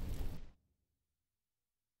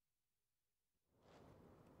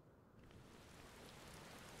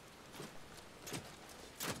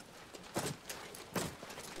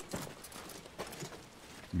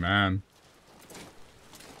 Man.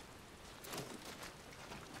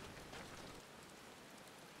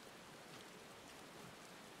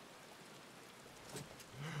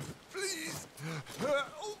 Please!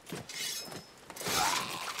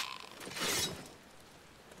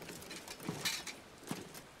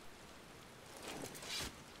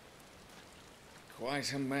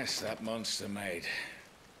 Quite a mess that monster made.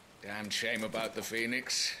 Damn shame about the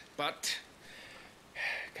Phoenix, but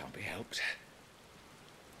can't be helped.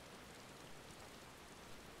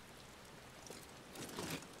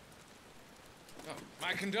 Oh,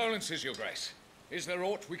 my condolences, Your Grace. Is there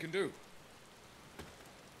aught we can do?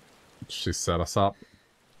 She set us up.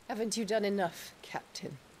 Haven't you done enough,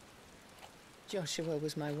 Captain? Joshua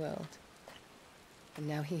was my world. And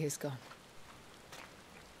now he is gone.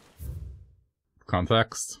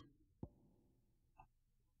 Context.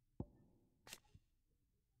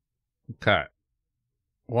 Okay.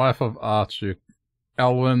 Wife of Archduke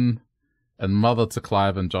Elwyn and mother to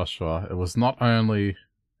Clive and Joshua, it was not only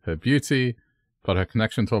her beauty, but her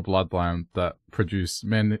connection to a bloodline that produced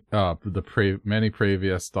many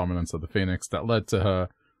previous dominants of the Phoenix that led to her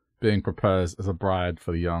being proposed as a bride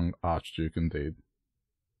for the young Archduke indeed.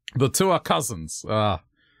 The two are cousins. Yeah,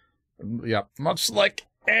 much like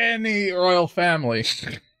any royal family.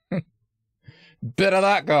 Bit of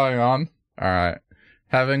that going on. Alright.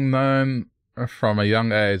 Having known from a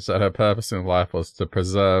young age that her purpose in life was to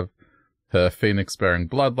preserve her Phoenix-bearing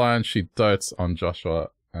bloodline, she dotes on Joshua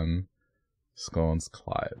and scorns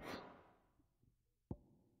Clive.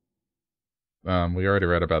 We already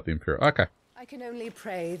read about the Imperial. Okay. I can only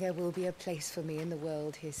pray there will be a place for me in the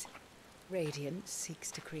world his radiance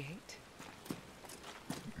seeks to create.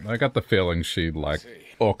 I got the feeling she, like,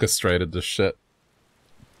 orchestrated this shit.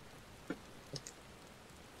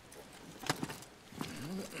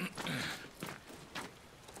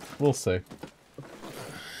 We'll see.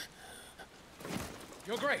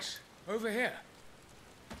 Your Grace, over here.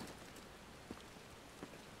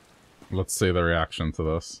 Let's see the reaction to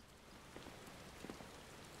this.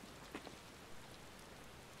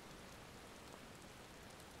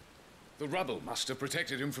 The rubble must have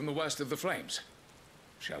protected him from the worst of the flames.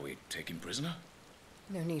 Shall we take him prisoner?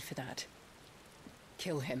 No need for that.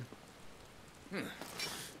 Kill him.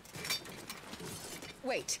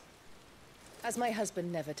 Wait. As my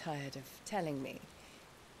husband never tired of telling me,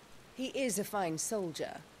 he is a fine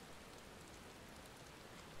soldier.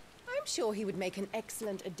 I'm sure he would make an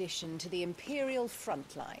excellent addition to the Imperial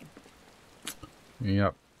front line.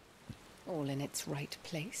 Yep. All in its right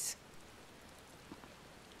place.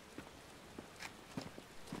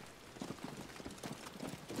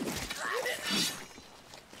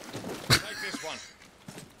 Take this one.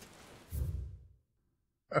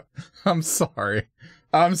 I'm sorry.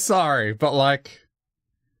 I'm sorry, but like...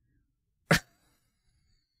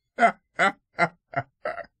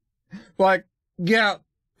 like, yeah,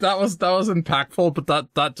 that was impactful,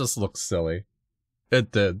 but that just looks silly.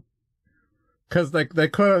 It did. Cause they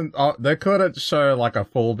couldn't show like a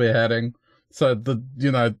full beheading. So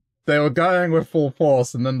they were going with full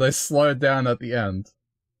force and then they slowed down at the end.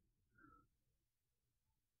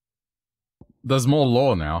 There's more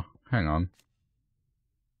lore now. Hang on.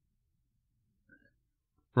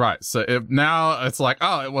 Right, so now it's like,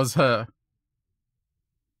 oh, it was her.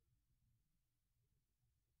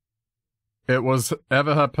 It was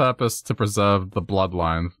ever her purpose to preserve the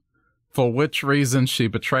bloodline, for which reason she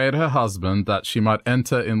betrayed her husband that she might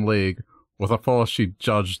enter in league with a force she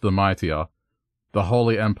judged the mightier, the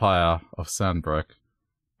Holy Empire of Sandbrook.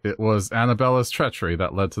 It was Annabella's treachery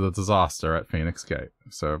that led to the disaster at Phoenix Gate.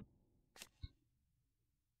 So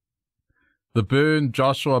the boon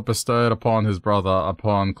Joshua bestowed upon his brother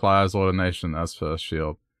upon Clive's ordination as first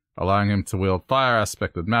shield, allowing him to wield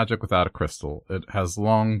fire-aspected magic without a crystal. It has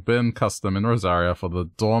long been custom in Rosaria for the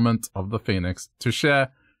dormant of the Phoenix to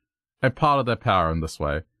share a part of their power in this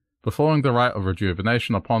way, performing the rite of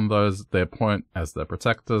rejuvenation upon those they appoint as their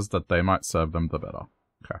protectors, that they might serve them the better.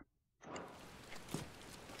 Okay.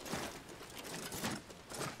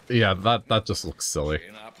 Yeah, that just looks silly.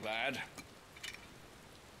 Chin up, lad.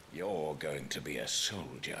 You're going to be a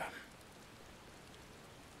soldier.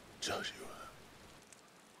 Joshua.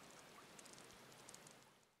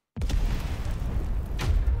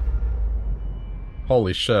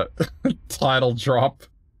 Holy shit. Title drop.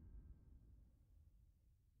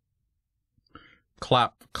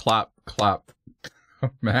 Clap, clap, clap.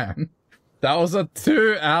 Man. That was a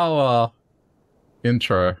 2-hour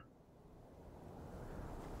intro.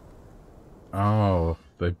 Oh,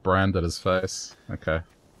 they branded his face. Okay.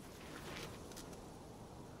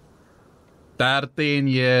 13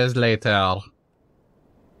 years later.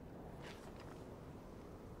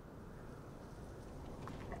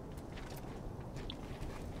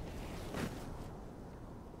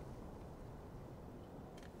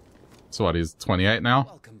 So what, he's 28 now?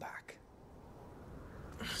 Welcome back.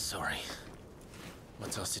 Sorry.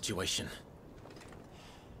 What's our situation?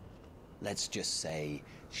 Let's just say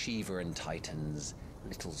Shiva and Titan's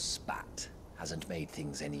little spat hasn't made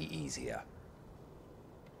things any easier.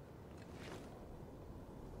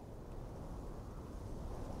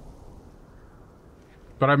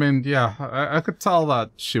 But I mean, yeah, I could tell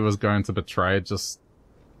that she was going to betray, just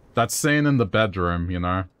that scene in the bedroom, you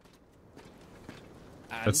know?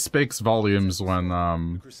 It speaks volumes when,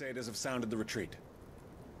 The Crusaders have sounded the retreat.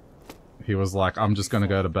 he was like, I'm just gonna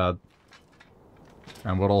go to bed.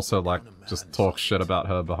 And would also, like, just talk shit about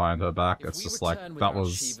her behind her back. It's just like, that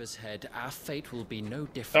was... Shiva's head, our fate will be no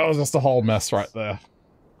different. That was just a whole mess right there.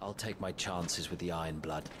 I'll take my chances with the Iron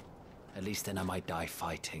Blood. At least then I might die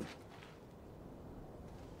fighting.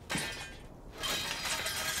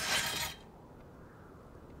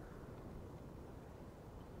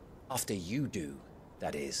 After you do,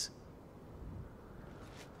 that is.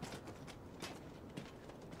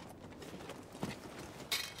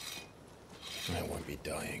 I won't be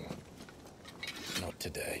dying. Not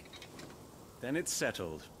today. Then it's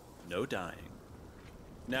settled. No dying.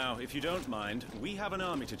 Now, if you don't mind, we have an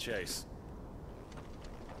army to chase.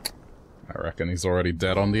 I reckon he's already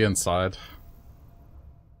dead on the inside.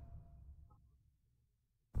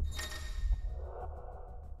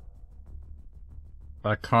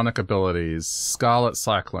 Iconic abilities, Scarlet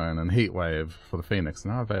Cyclone and Heatwave for the Phoenix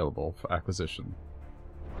now available for acquisition.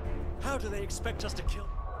 How do they expect us to kill?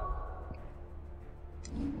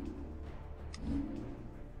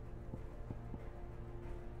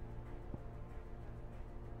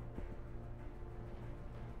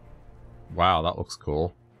 Wow, that looks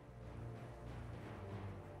cool.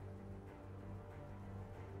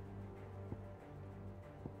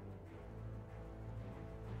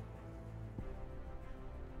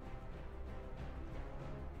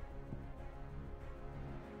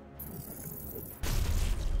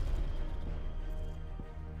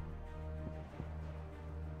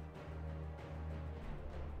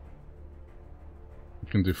 You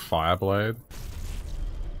can do Fireblade.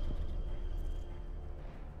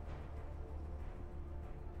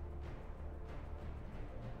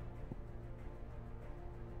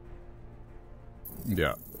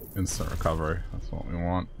 Yeah, instant recovery. That's what we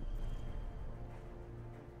want.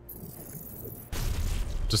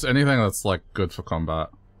 Just anything that's like good for combat.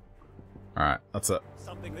 Alright, that's it.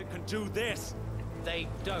 Something that can do this. They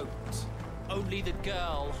don't. Only the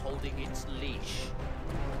girl holding its leash.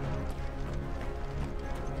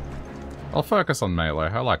 I'll focus on melee.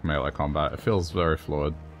 I like melee combat. It feels very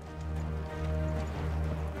fluid.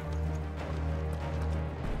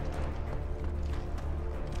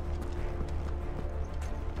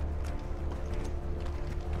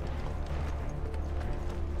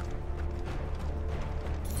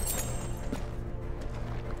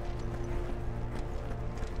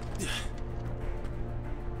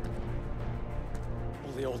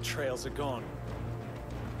 All the old trails are gone.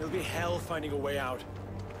 It'll be hell finding a way out.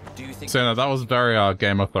 Do you think So no, that was very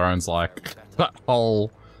Game of Thrones like. That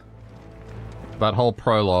whole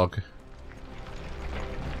prologue.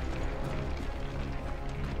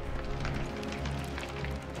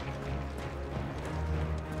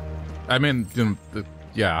 I mean, you know,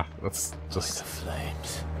 yeah, that's just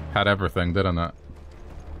had everything, didn't it?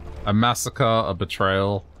 A massacre, a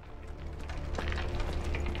betrayal,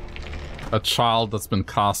 a child that's been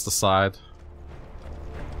cast aside.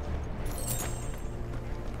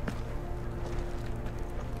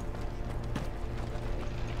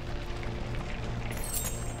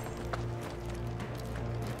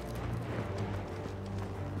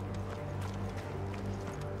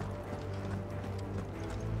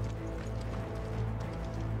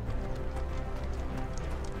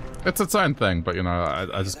 It's its own thing, but you know,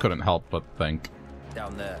 I just couldn't help but think.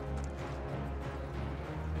 Down there.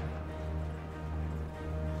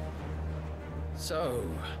 So,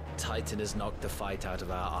 Titan has knocked the fight out of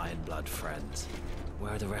our Iron Blood friends.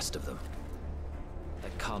 Where are the rest of them?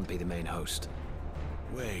 That can't be the main host.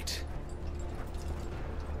 Wait.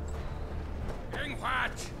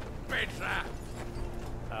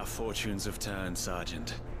 Our fortunes have turned,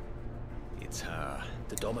 Sergeant. It's her.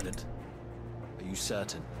 The Dominant? Are you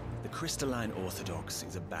certain? The Crystalline Orthodox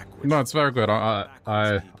is a backward... No, it's very good.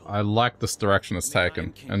 I like this direction it's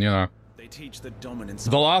taken, and you know, They teach the dominance.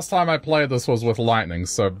 the last time I played this was with Lightning,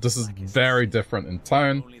 so this is very different in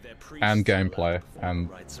tone and gameplay, and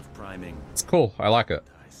it's cool. I like it.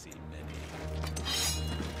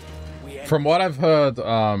 From what I've heard,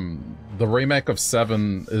 the remake of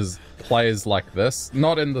 7 plays like this,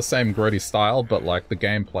 not in the same gritty style, but like the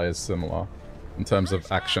gameplay is similar in terms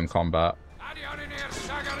of action combat.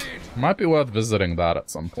 Might be worth visiting that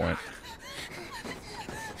at some point.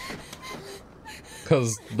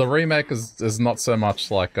 Because the remake is not so much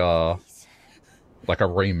like a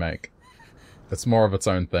remake. It's more of its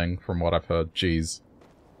own thing, from what I've heard. Jeez.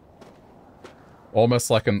 Almost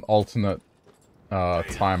like an alternate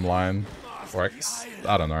timeline. Like,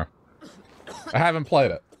 I don't know. I haven't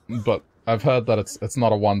played it, but I've heard that it's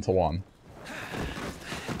not a one-to-one.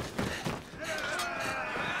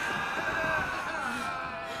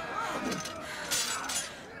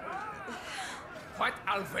 What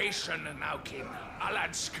Alvation Naukin,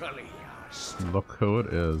 Alad Scully. Look who it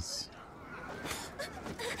is.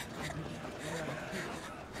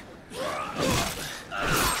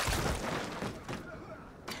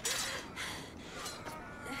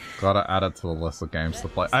 Gotta add it to the list of games to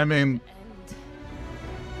play. I mean,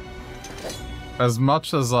 as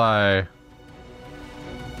much as I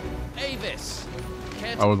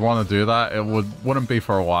would want to do that, it wouldn't be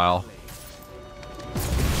for a while.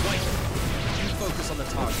 Right. You focus on the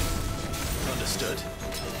target. Understood.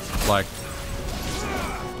 Like,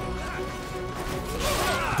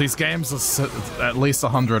 these games are at least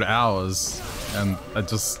 100 hours, and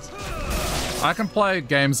I can play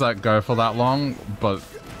games that go for that long, but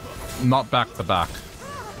not back to back.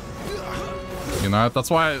 You know, that's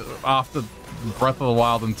why after Breath of the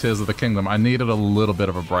Wild and Tears of the Kingdom, I needed a little bit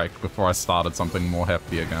of a break before I started something more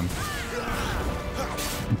hefty again.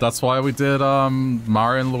 That's why we did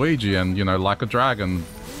Mario and Luigi and, you know, Like a Dragon.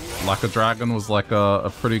 Like a Dragon was like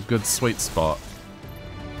a pretty good sweet spot.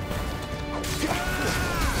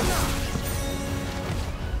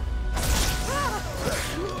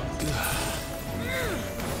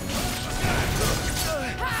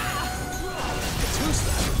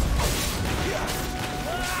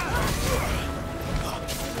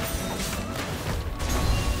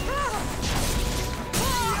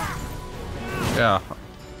 Yeah.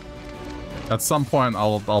 At some point,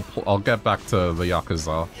 I'll get back to the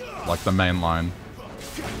Yakuza, like the main line.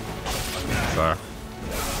 So.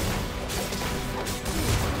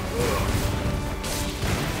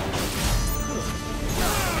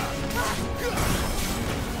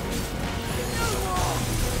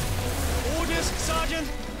 Orders, Sergeant.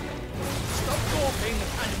 Stop gawping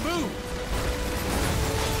and move.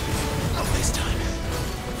 Not this time.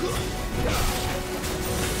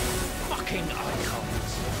 Fucking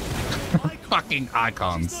icons. Fucking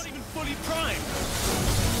icons. Not even fully primed.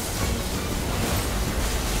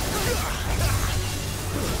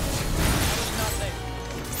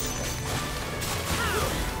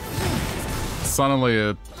 Suddenly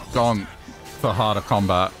it gone to harder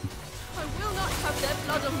combat. I will not have their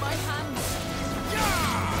blood on my hands.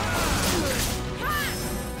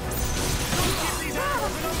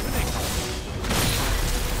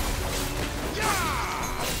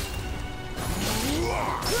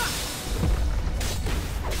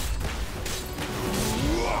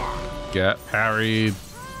 Get parried.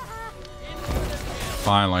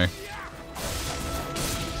 Finally.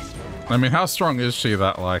 I mean, how strong is she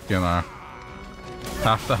that, like, you know,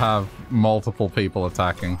 have to have multiple people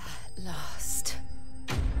attacking? Last.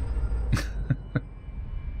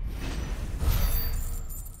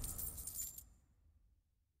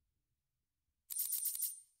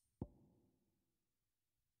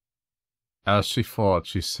 As she fought,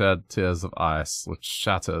 she shed tears of ice, which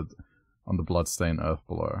shattered on the bloodstained earth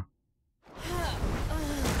below.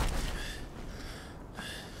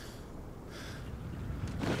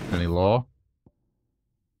 Any lore?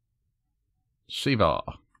 Shiva.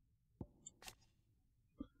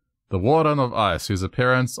 The Warden of Ice, whose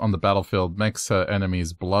appearance on the battlefield makes her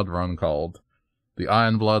enemies' blood run cold. The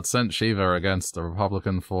Iron Blood sent Shiva against the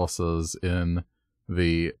Republican forces in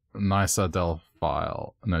the Nysa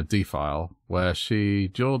Defile, where she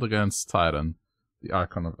dueled against Titan, the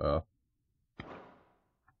Icon of Earth.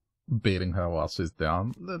 Beating her while she's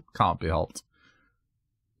down. That can't be helped.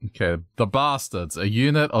 Okay, the Bastards, a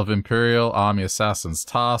unit of Imperial Army assassins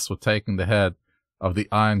tasked with taking the head of the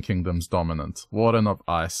Iron Kingdom's dominant, Warden of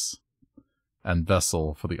Ice, and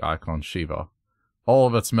vessel for the icon Shiva. All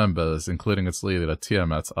of its members, including its leader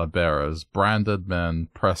Tiamat, are bearers, branded men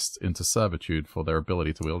pressed into servitude for their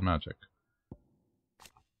ability to wield magic.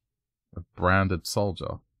 A branded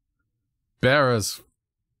soldier. Bearers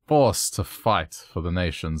forced to fight for the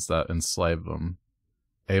nations that enslave them.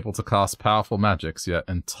 Able to cast powerful magics, yet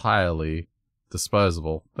entirely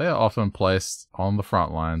disposable, they are often placed on the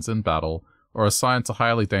front lines in battle or assigned to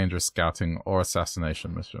highly dangerous scouting or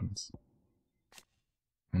assassination missions.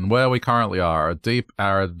 And where we currently are, a deep,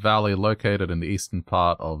 arid valley located in the eastern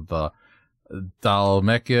part of the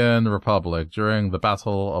Dalmekian Republic. During the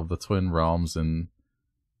Battle of the Twin Realms in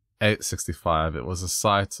 865, it was a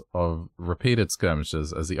site of repeated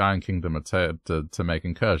skirmishes as the Iron Kingdom attempted to make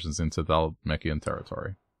incursions into Dalmekian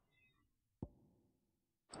territory.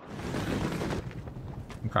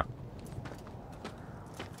 Okay.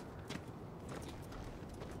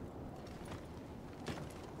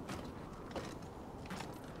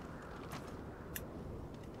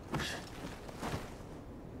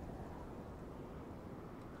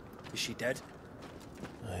 Is she dead?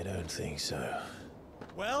 I don't think so.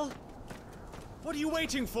 Well, what are you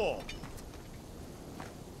waiting for?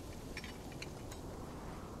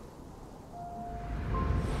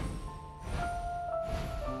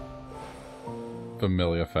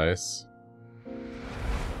 familiar face.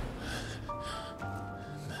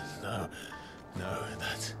 No,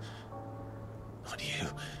 that's not you.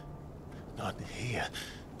 Not here.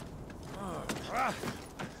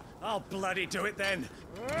 I'll bloody do it then.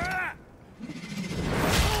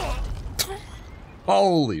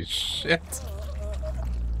 Holy shit.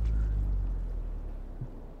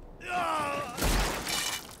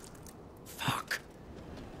 Fuck.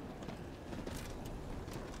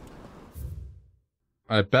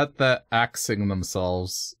 I bet they're axing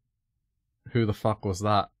themselves. Who the fuck was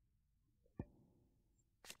that?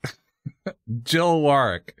 Jill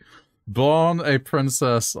Warwick. Born a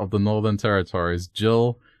princess of the Northern Territories,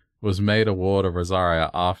 Jill was made a ward of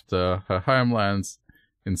Rosaria after her homeland's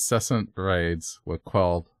incessant raids were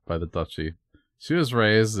quelled by the duchy. She was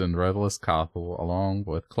raised in Rotherless Castle along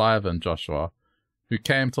with Clive and Joshua, who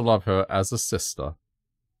came to love her as a sister.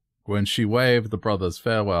 When she waved the brothers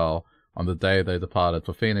farewell on the day they departed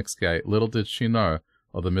for Phoenix Gate, little did she know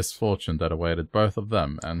of the misfortune that awaited both of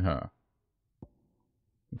them and her.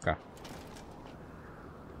 Okay.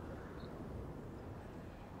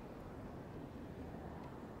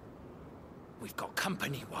 We've got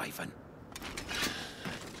company, Wyvern.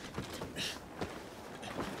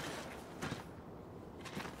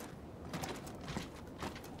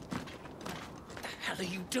 What the hell are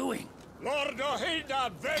you doing? Lord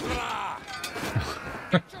Ohida Vedra!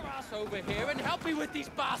 Get your ass over here and help me with these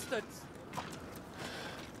bastards!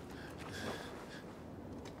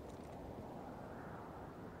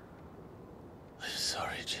 I'm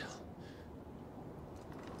sorry, Jill.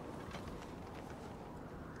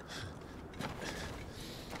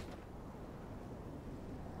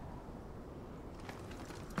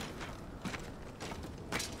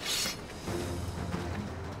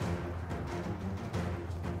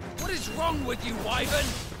 What is wrong with you, Wyvern?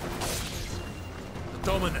 The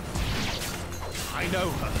Dominant. I know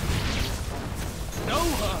her. Know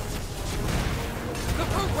her?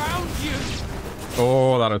 Look around you!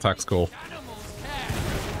 Oh, that attack's cool.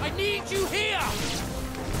 I need you here!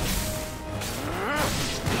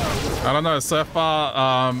 I don't know, so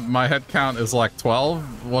far, my head count is like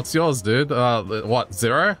 12. What's yours, dude? What,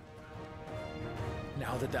 0?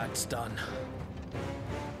 Now that that's done,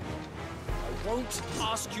 I won't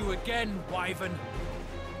ask you again, Wyvern.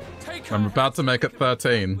 Take her. I'm about to make it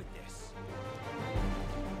 13.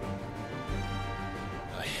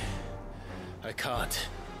 I can't.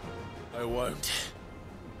 I won't.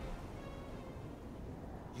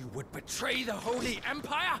 You would betray the Holy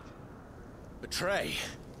Empire? Betray?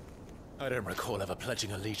 I don't recall ever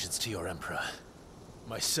pledging allegiance to your Emperor.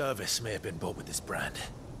 My service may have been bought with this brand,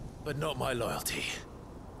 but not my loyalty.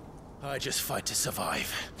 I just fight to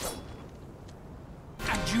survive.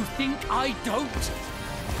 And you think I don't?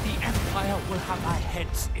 The Empire will have our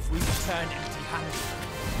heads if we return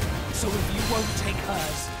empty-handed. So if you won't take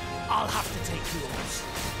hers, I'll have to take yours.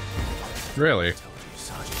 Really?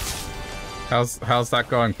 How's that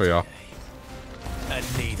going for you? And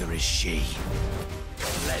neither is she.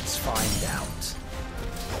 Let's find out.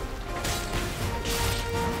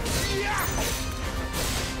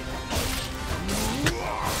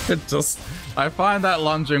 I find that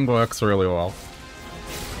lunging works really well.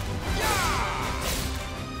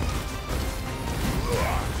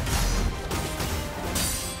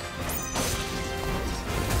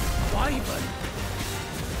 Wyvern!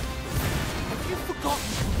 Have you forgotten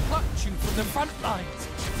who plucked you from the front lines?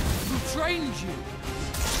 Who trained you?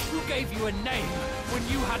 Who gave you a name when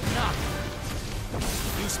you had none?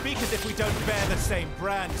 You speak as if we don't bear the same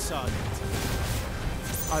brand, Sergeant.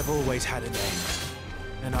 I've always had a name,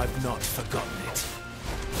 and I've not forgotten it.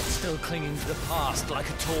 Still clinging to the past like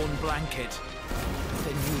a torn blanket.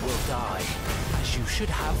 Then you will die, as you should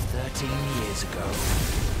have 13 years ago.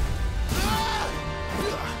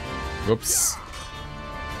 Whoops.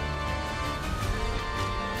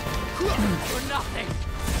 For nothing.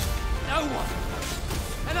 No one.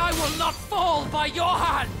 And I will not fall by your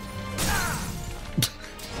hand.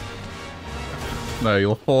 No,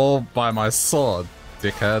 you'll fall by my sword,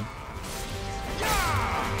 dickhead.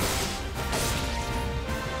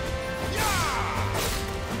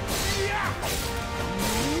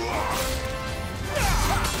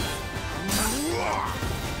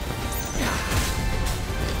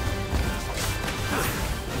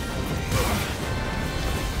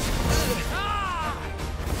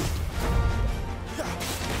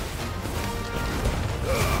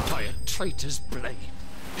 By a traitor's blade.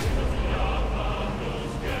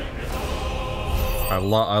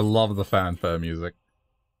 I love the fanfare music.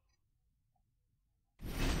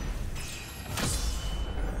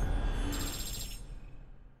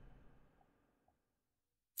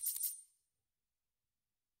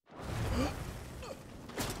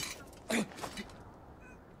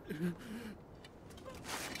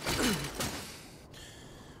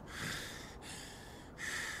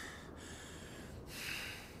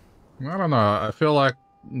 I don't know, I feel like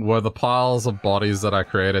were the piles of bodies that I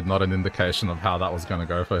created not an indication of how that was going to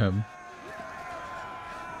go for him?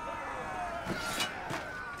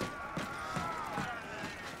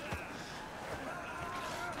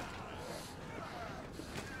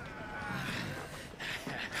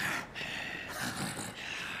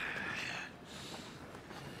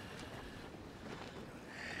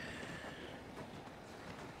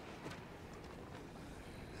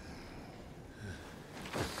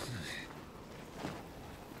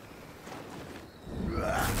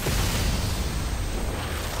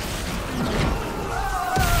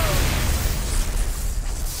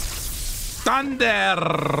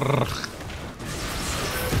 Thunder!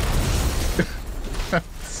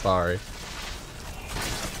 Sorry.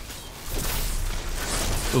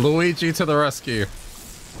 Luigi to the rescue.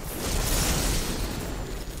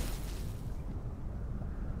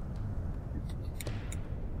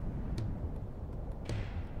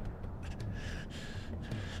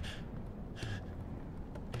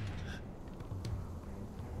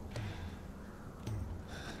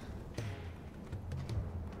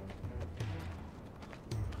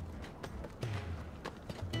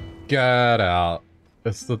 Get out.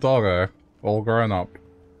 It's the doggo. All grown up.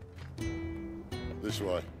 This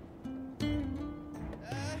way.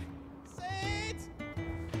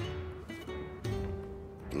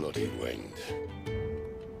 Bloody wind.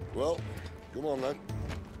 Well, come on then.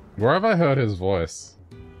 Where have I heard his voice?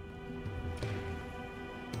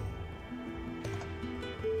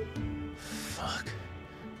 Fuck.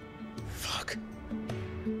 Fuck.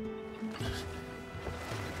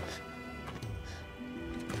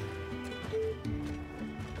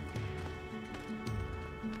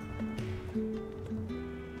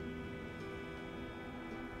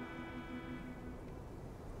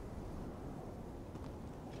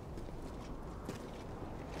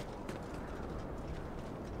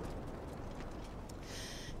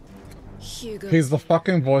 Hugo. He's the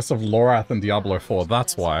fucking voice of Lorath in Diablo 4,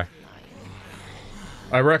 that's why.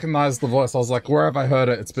 I recognized the voice, I was like, where have I heard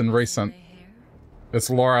it? It's been recent. It's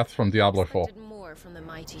Lorath from Diablo 4. More from the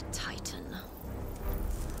mighty Titan.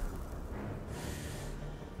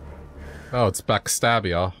 Oh, it's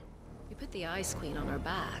Backstabia. You put the Ice Queen on her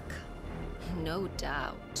back. No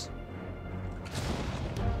doubt.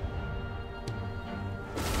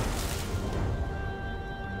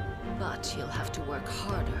 But you'll have to work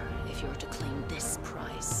harder if you're to claim this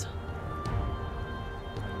prize.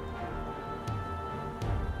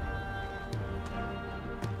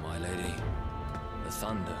 My lady, the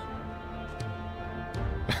thunder.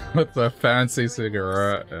 With the fancy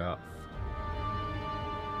cigarette, yeah.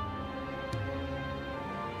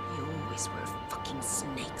 You always were a fucking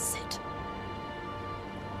snake, Sid.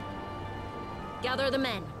 Gather the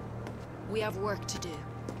men. We have work to do.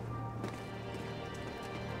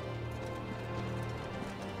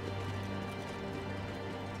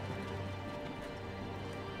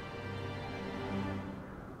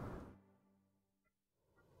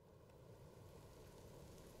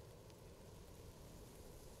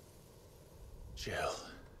 Jill.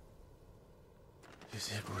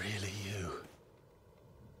 Is it really you?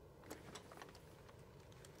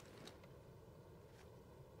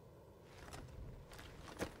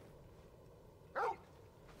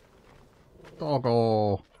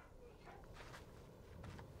 Doggo.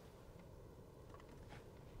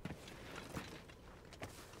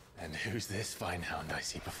 And who's this fine hound I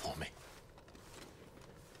see before me?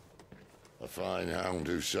 A fine hound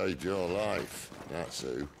who saved your life, that's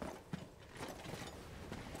who.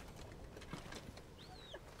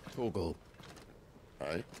 Torgal.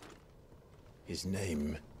 Aye? His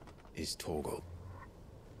name is Torgal.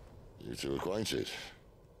 You two acquainted?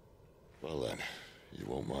 Well then, you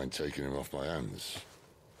won't mind taking him off my hands.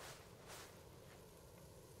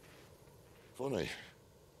 Funny.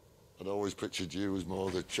 I'd always pictured you as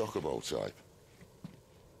more the chocobo type.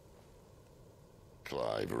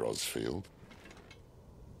 Clive Rosfield.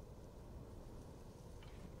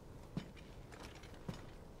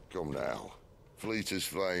 Come now. Fleet as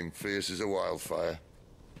flame, fierce as a wildfire.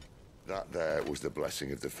 That there was the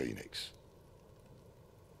blessing of the Phoenix.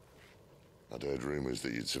 I'd heard rumors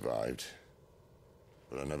that you'd survived,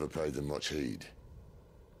 but I never paid them much heed.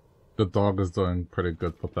 The dog is doing pretty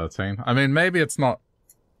good for 13. I mean, maybe it's not...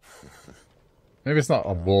 Maybe it's not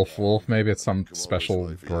a wolf, maybe it's some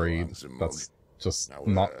special breed that's just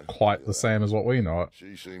not quite the same as what we know it.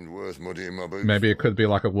 She seemed worth muddying my boots. Maybe it could be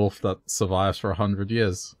like a wolf that survives for 100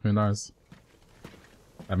 years. Who knows?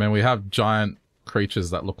 I mean, we have giant creatures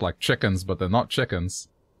that look like chickens, but they're not chickens.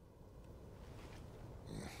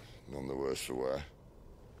 none the worse for wear.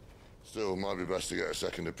 Still, might be best to get a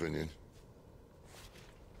second opinion.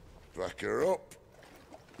 Back her up.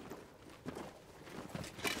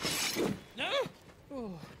 No?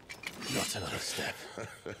 Oh. Not another step.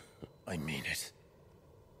 I mean it.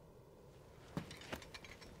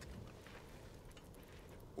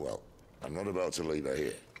 Well, I'm not about to leave her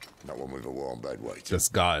here. Not one with a warm bed waiting. This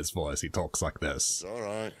guy's voice, he talks like this. It's all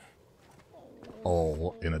right.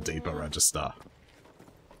 All in a deeper register.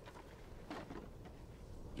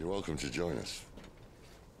 You're welcome to join us.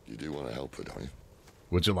 You do want to help her, don't you?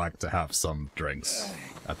 Would you like to have some drinks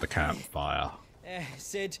at the campfire?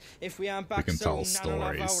 Sid, if we aren't We back can soon, tell none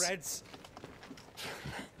of our stories. heads.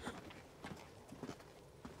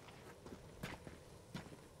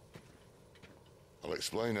 I'll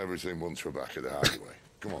explain everything once we're back at the highway.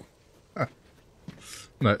 Come on.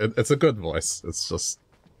 No, it's a good voice. It's just,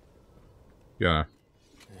 you know,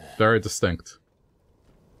 very distinct.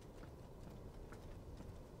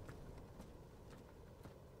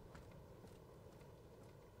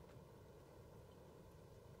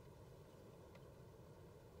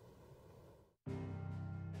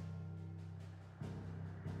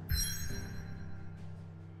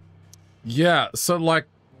 Yeah, so like,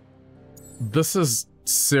 this is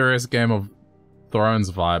serious Game of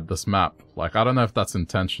Thrones vibe, this map. Like, I don't know if that's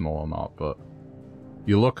intentional or not, but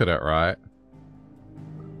you look at it, right?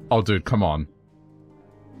 Oh, dude, come on.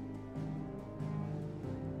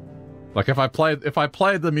 Like, if I played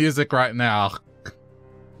the music right now...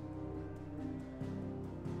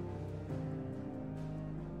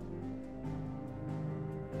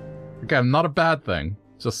 Again, not a bad thing.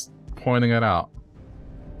 Just pointing it out.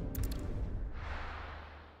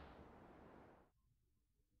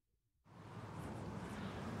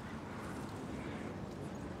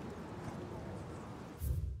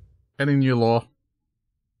 Any new lore?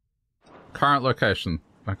 Current location.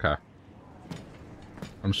 Okay.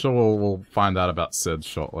 I'm sure we'll find out about Sid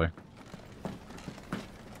shortly.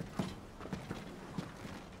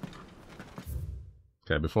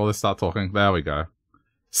 Okay, before they start talking, there we go.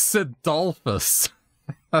 Sidolphus!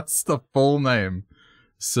 That's the full name.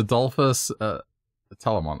 Sidolphus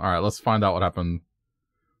Telamon. Alright, let's find out what happened.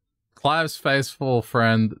 Clive's faithful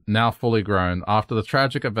friend, now fully grown. After the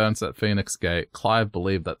tragic events at Phoenix Gate, Clive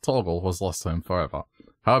believed that Torgal was lost to him forever.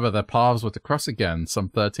 However, their paths were to cross again some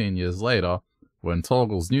 13 years later, when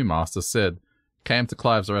Torgal's new master, Sid, came to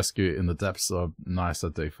Clive's rescue in the depths of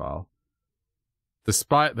Nysa Defile.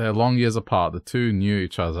 Despite their long years apart, the two knew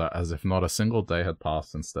each other as if not a single day had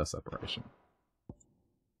passed since their separation.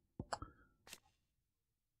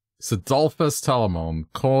 Sidolphus Telamon,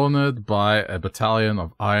 cornered by a battalion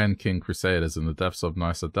of Iron King Crusaders in the depths of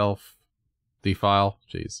Nysa Defile.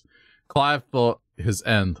 Jeez. Clive thought his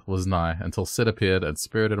end was nigh until Sid appeared and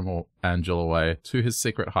spirited Angel away to his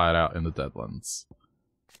secret hideout in the Deadlands.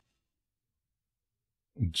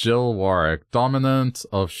 Jill Warwick, dominant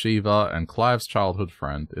of Shiva and Clive's childhood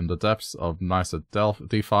friend, in the depths of Nysa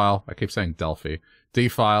Defile. I keep saying Delphi.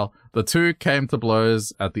 Defile. The two came to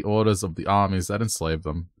blows at the orders of the armies that enslaved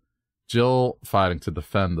them. Jill fighting to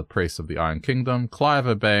defend the priests of the Iron Kingdom, Clive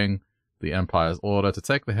obeying the Empire's order to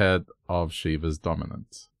take the head of Shiva's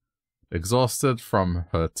dominant. Exhausted from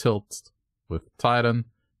her tilt with Titan,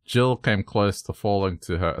 Jill came close to falling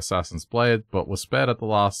to her assassin's blade, but was spared at the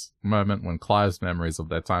last moment when Clive's memories of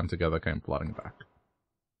their time together came flooding back.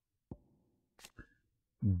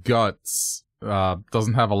 Guts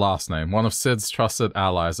doesn't have a last name. One of Sid's trusted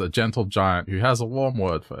allies, a gentle giant who has a warm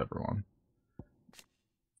word for everyone.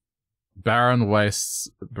 Barren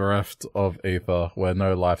wastes bereft of ether where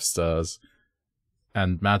no life stirs,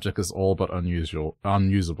 and magic is all but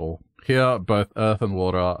unusable. Here, both earth and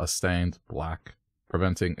water are stained black,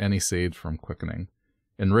 preventing any seed from quickening.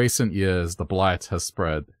 In recent years, the blight has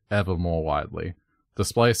spread ever more widely,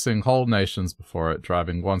 displacing whole nations before it,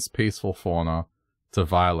 driving once peaceful fauna to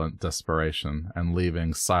violent desperation, and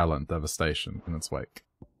leaving silent devastation in its wake.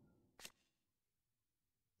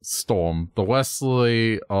 Storm, the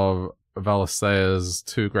westerly of Valisea's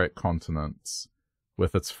two great continents,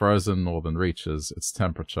 with its frozen northern reaches, its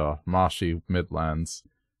temperature, marshy midlands,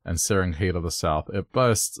 and searing heat of the south, it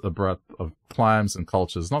boasts a breadth of climes and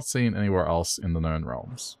cultures not seen anywhere else in the known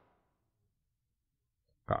realms.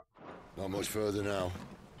 Okay. Not much further now.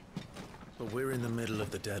 But we're in the middle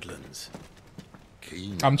of the Deadlands.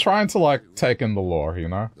 I'm trying to, like, take in the lore, you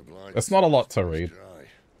know? It's not a lot to read.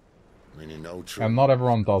 And not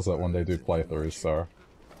everyone does it when they do playthroughs, so...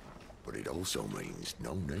 But it also means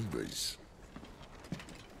no neighbors.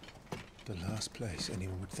 The last place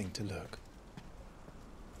anyone would think to look.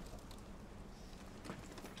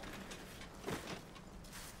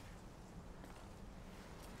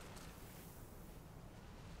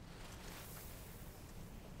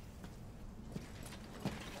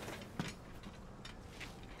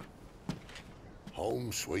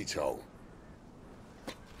 Home sweet home.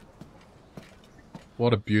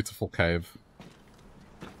 What a beautiful cave.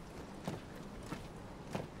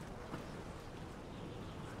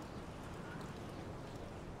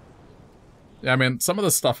 Yeah, I mean, some of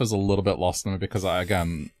the stuff is a little bit lost on me because,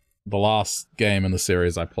 again, the last game in the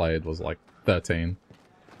series I played was like 13.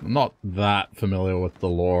 I'm not that familiar with the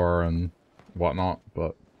lore and whatnot,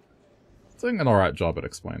 but it's doing an alright job at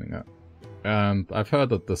explaining it. And I've heard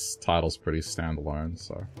that this title's pretty standalone,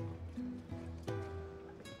 so...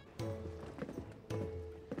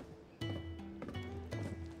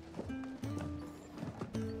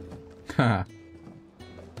 Haha.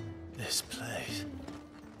 This place.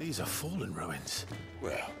 These are fallen ruins.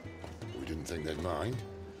 Well, we didn't think they'd mind.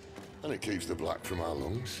 And it keeps the black from our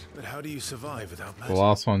lungs. But how do you survive without The magic?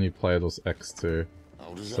 last one you played was X2.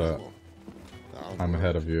 How does that So, look? I'm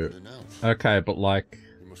ahead of you. Okay, but like...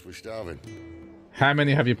 You must be starving. How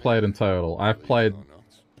many have you played in total? I've played...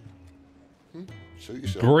 Suit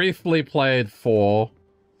yourself. Briefly played 4,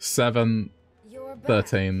 7,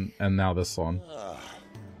 13, and now this one.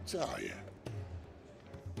 Talia.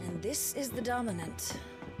 And this is the dominant.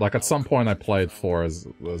 Like, at some point I played 4 as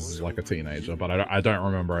like a teenager, but I don't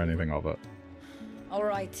remember anything of it. All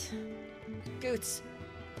right. Goots,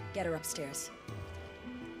 get her upstairs.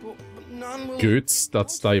 Well, none will... Goots?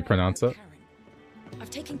 That's how you pronounce it? I've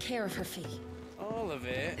taken care of her fee. All of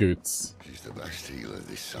it? Goots. She's the best healer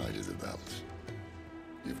this side of the belt.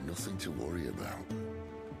 You've nothing to worry about.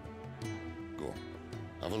 Go on.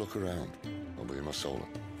 Have a look around. I'll be in my solar.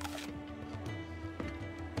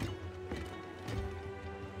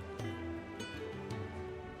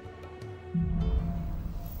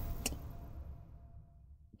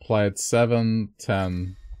 Played 7,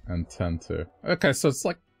 10, and 10-2. Okay, so it's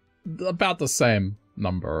like about the same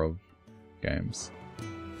number of games.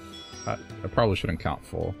 I probably shouldn't count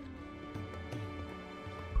 4.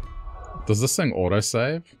 Does this thing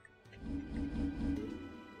autosave?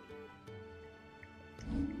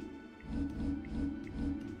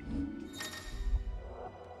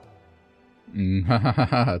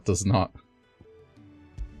 It does not.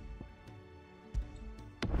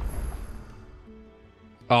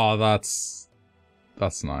 Oh, that's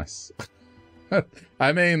nice.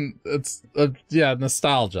 I mean, it's yeah,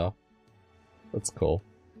 nostalgia. That's cool.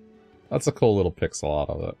 That's a cool little pixel art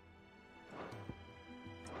of it.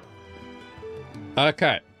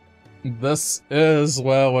 Okay, this is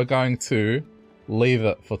where we're going to leave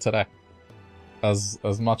it for today. As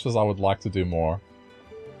much as I would like to do more,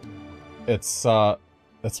 it's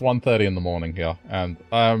 1:30 in the morning here, and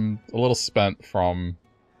I'm a little spent from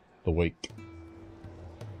the week.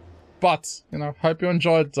 But, you know, hope you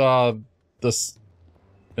enjoyed this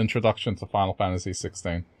introduction to Final Fantasy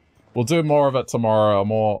XVI. We'll do more of it tomorrow, a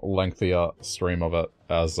more lengthier stream of it,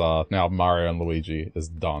 as now Mario and Luigi is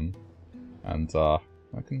done. And I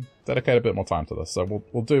can dedicate a bit more time to this, so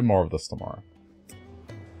we'll do more of this tomorrow.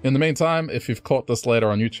 In the meantime, if you've caught this later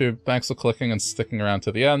on YouTube, thanks for clicking and sticking around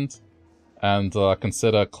to the end. And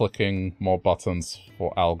consider clicking more buttons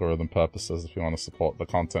for algorithm purposes if you want to support the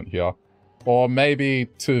content here. Or maybe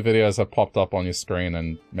 2 videos have popped up on your screen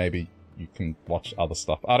and maybe you can watch other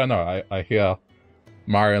stuff. I don't know, I hear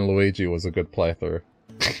Mario and Luigi was a good playthrough.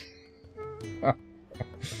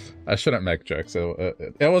 I shouldn't make jokes,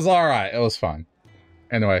 it was alright, it was fun.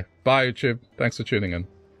 Anyway, bye YouTube, thanks for tuning in.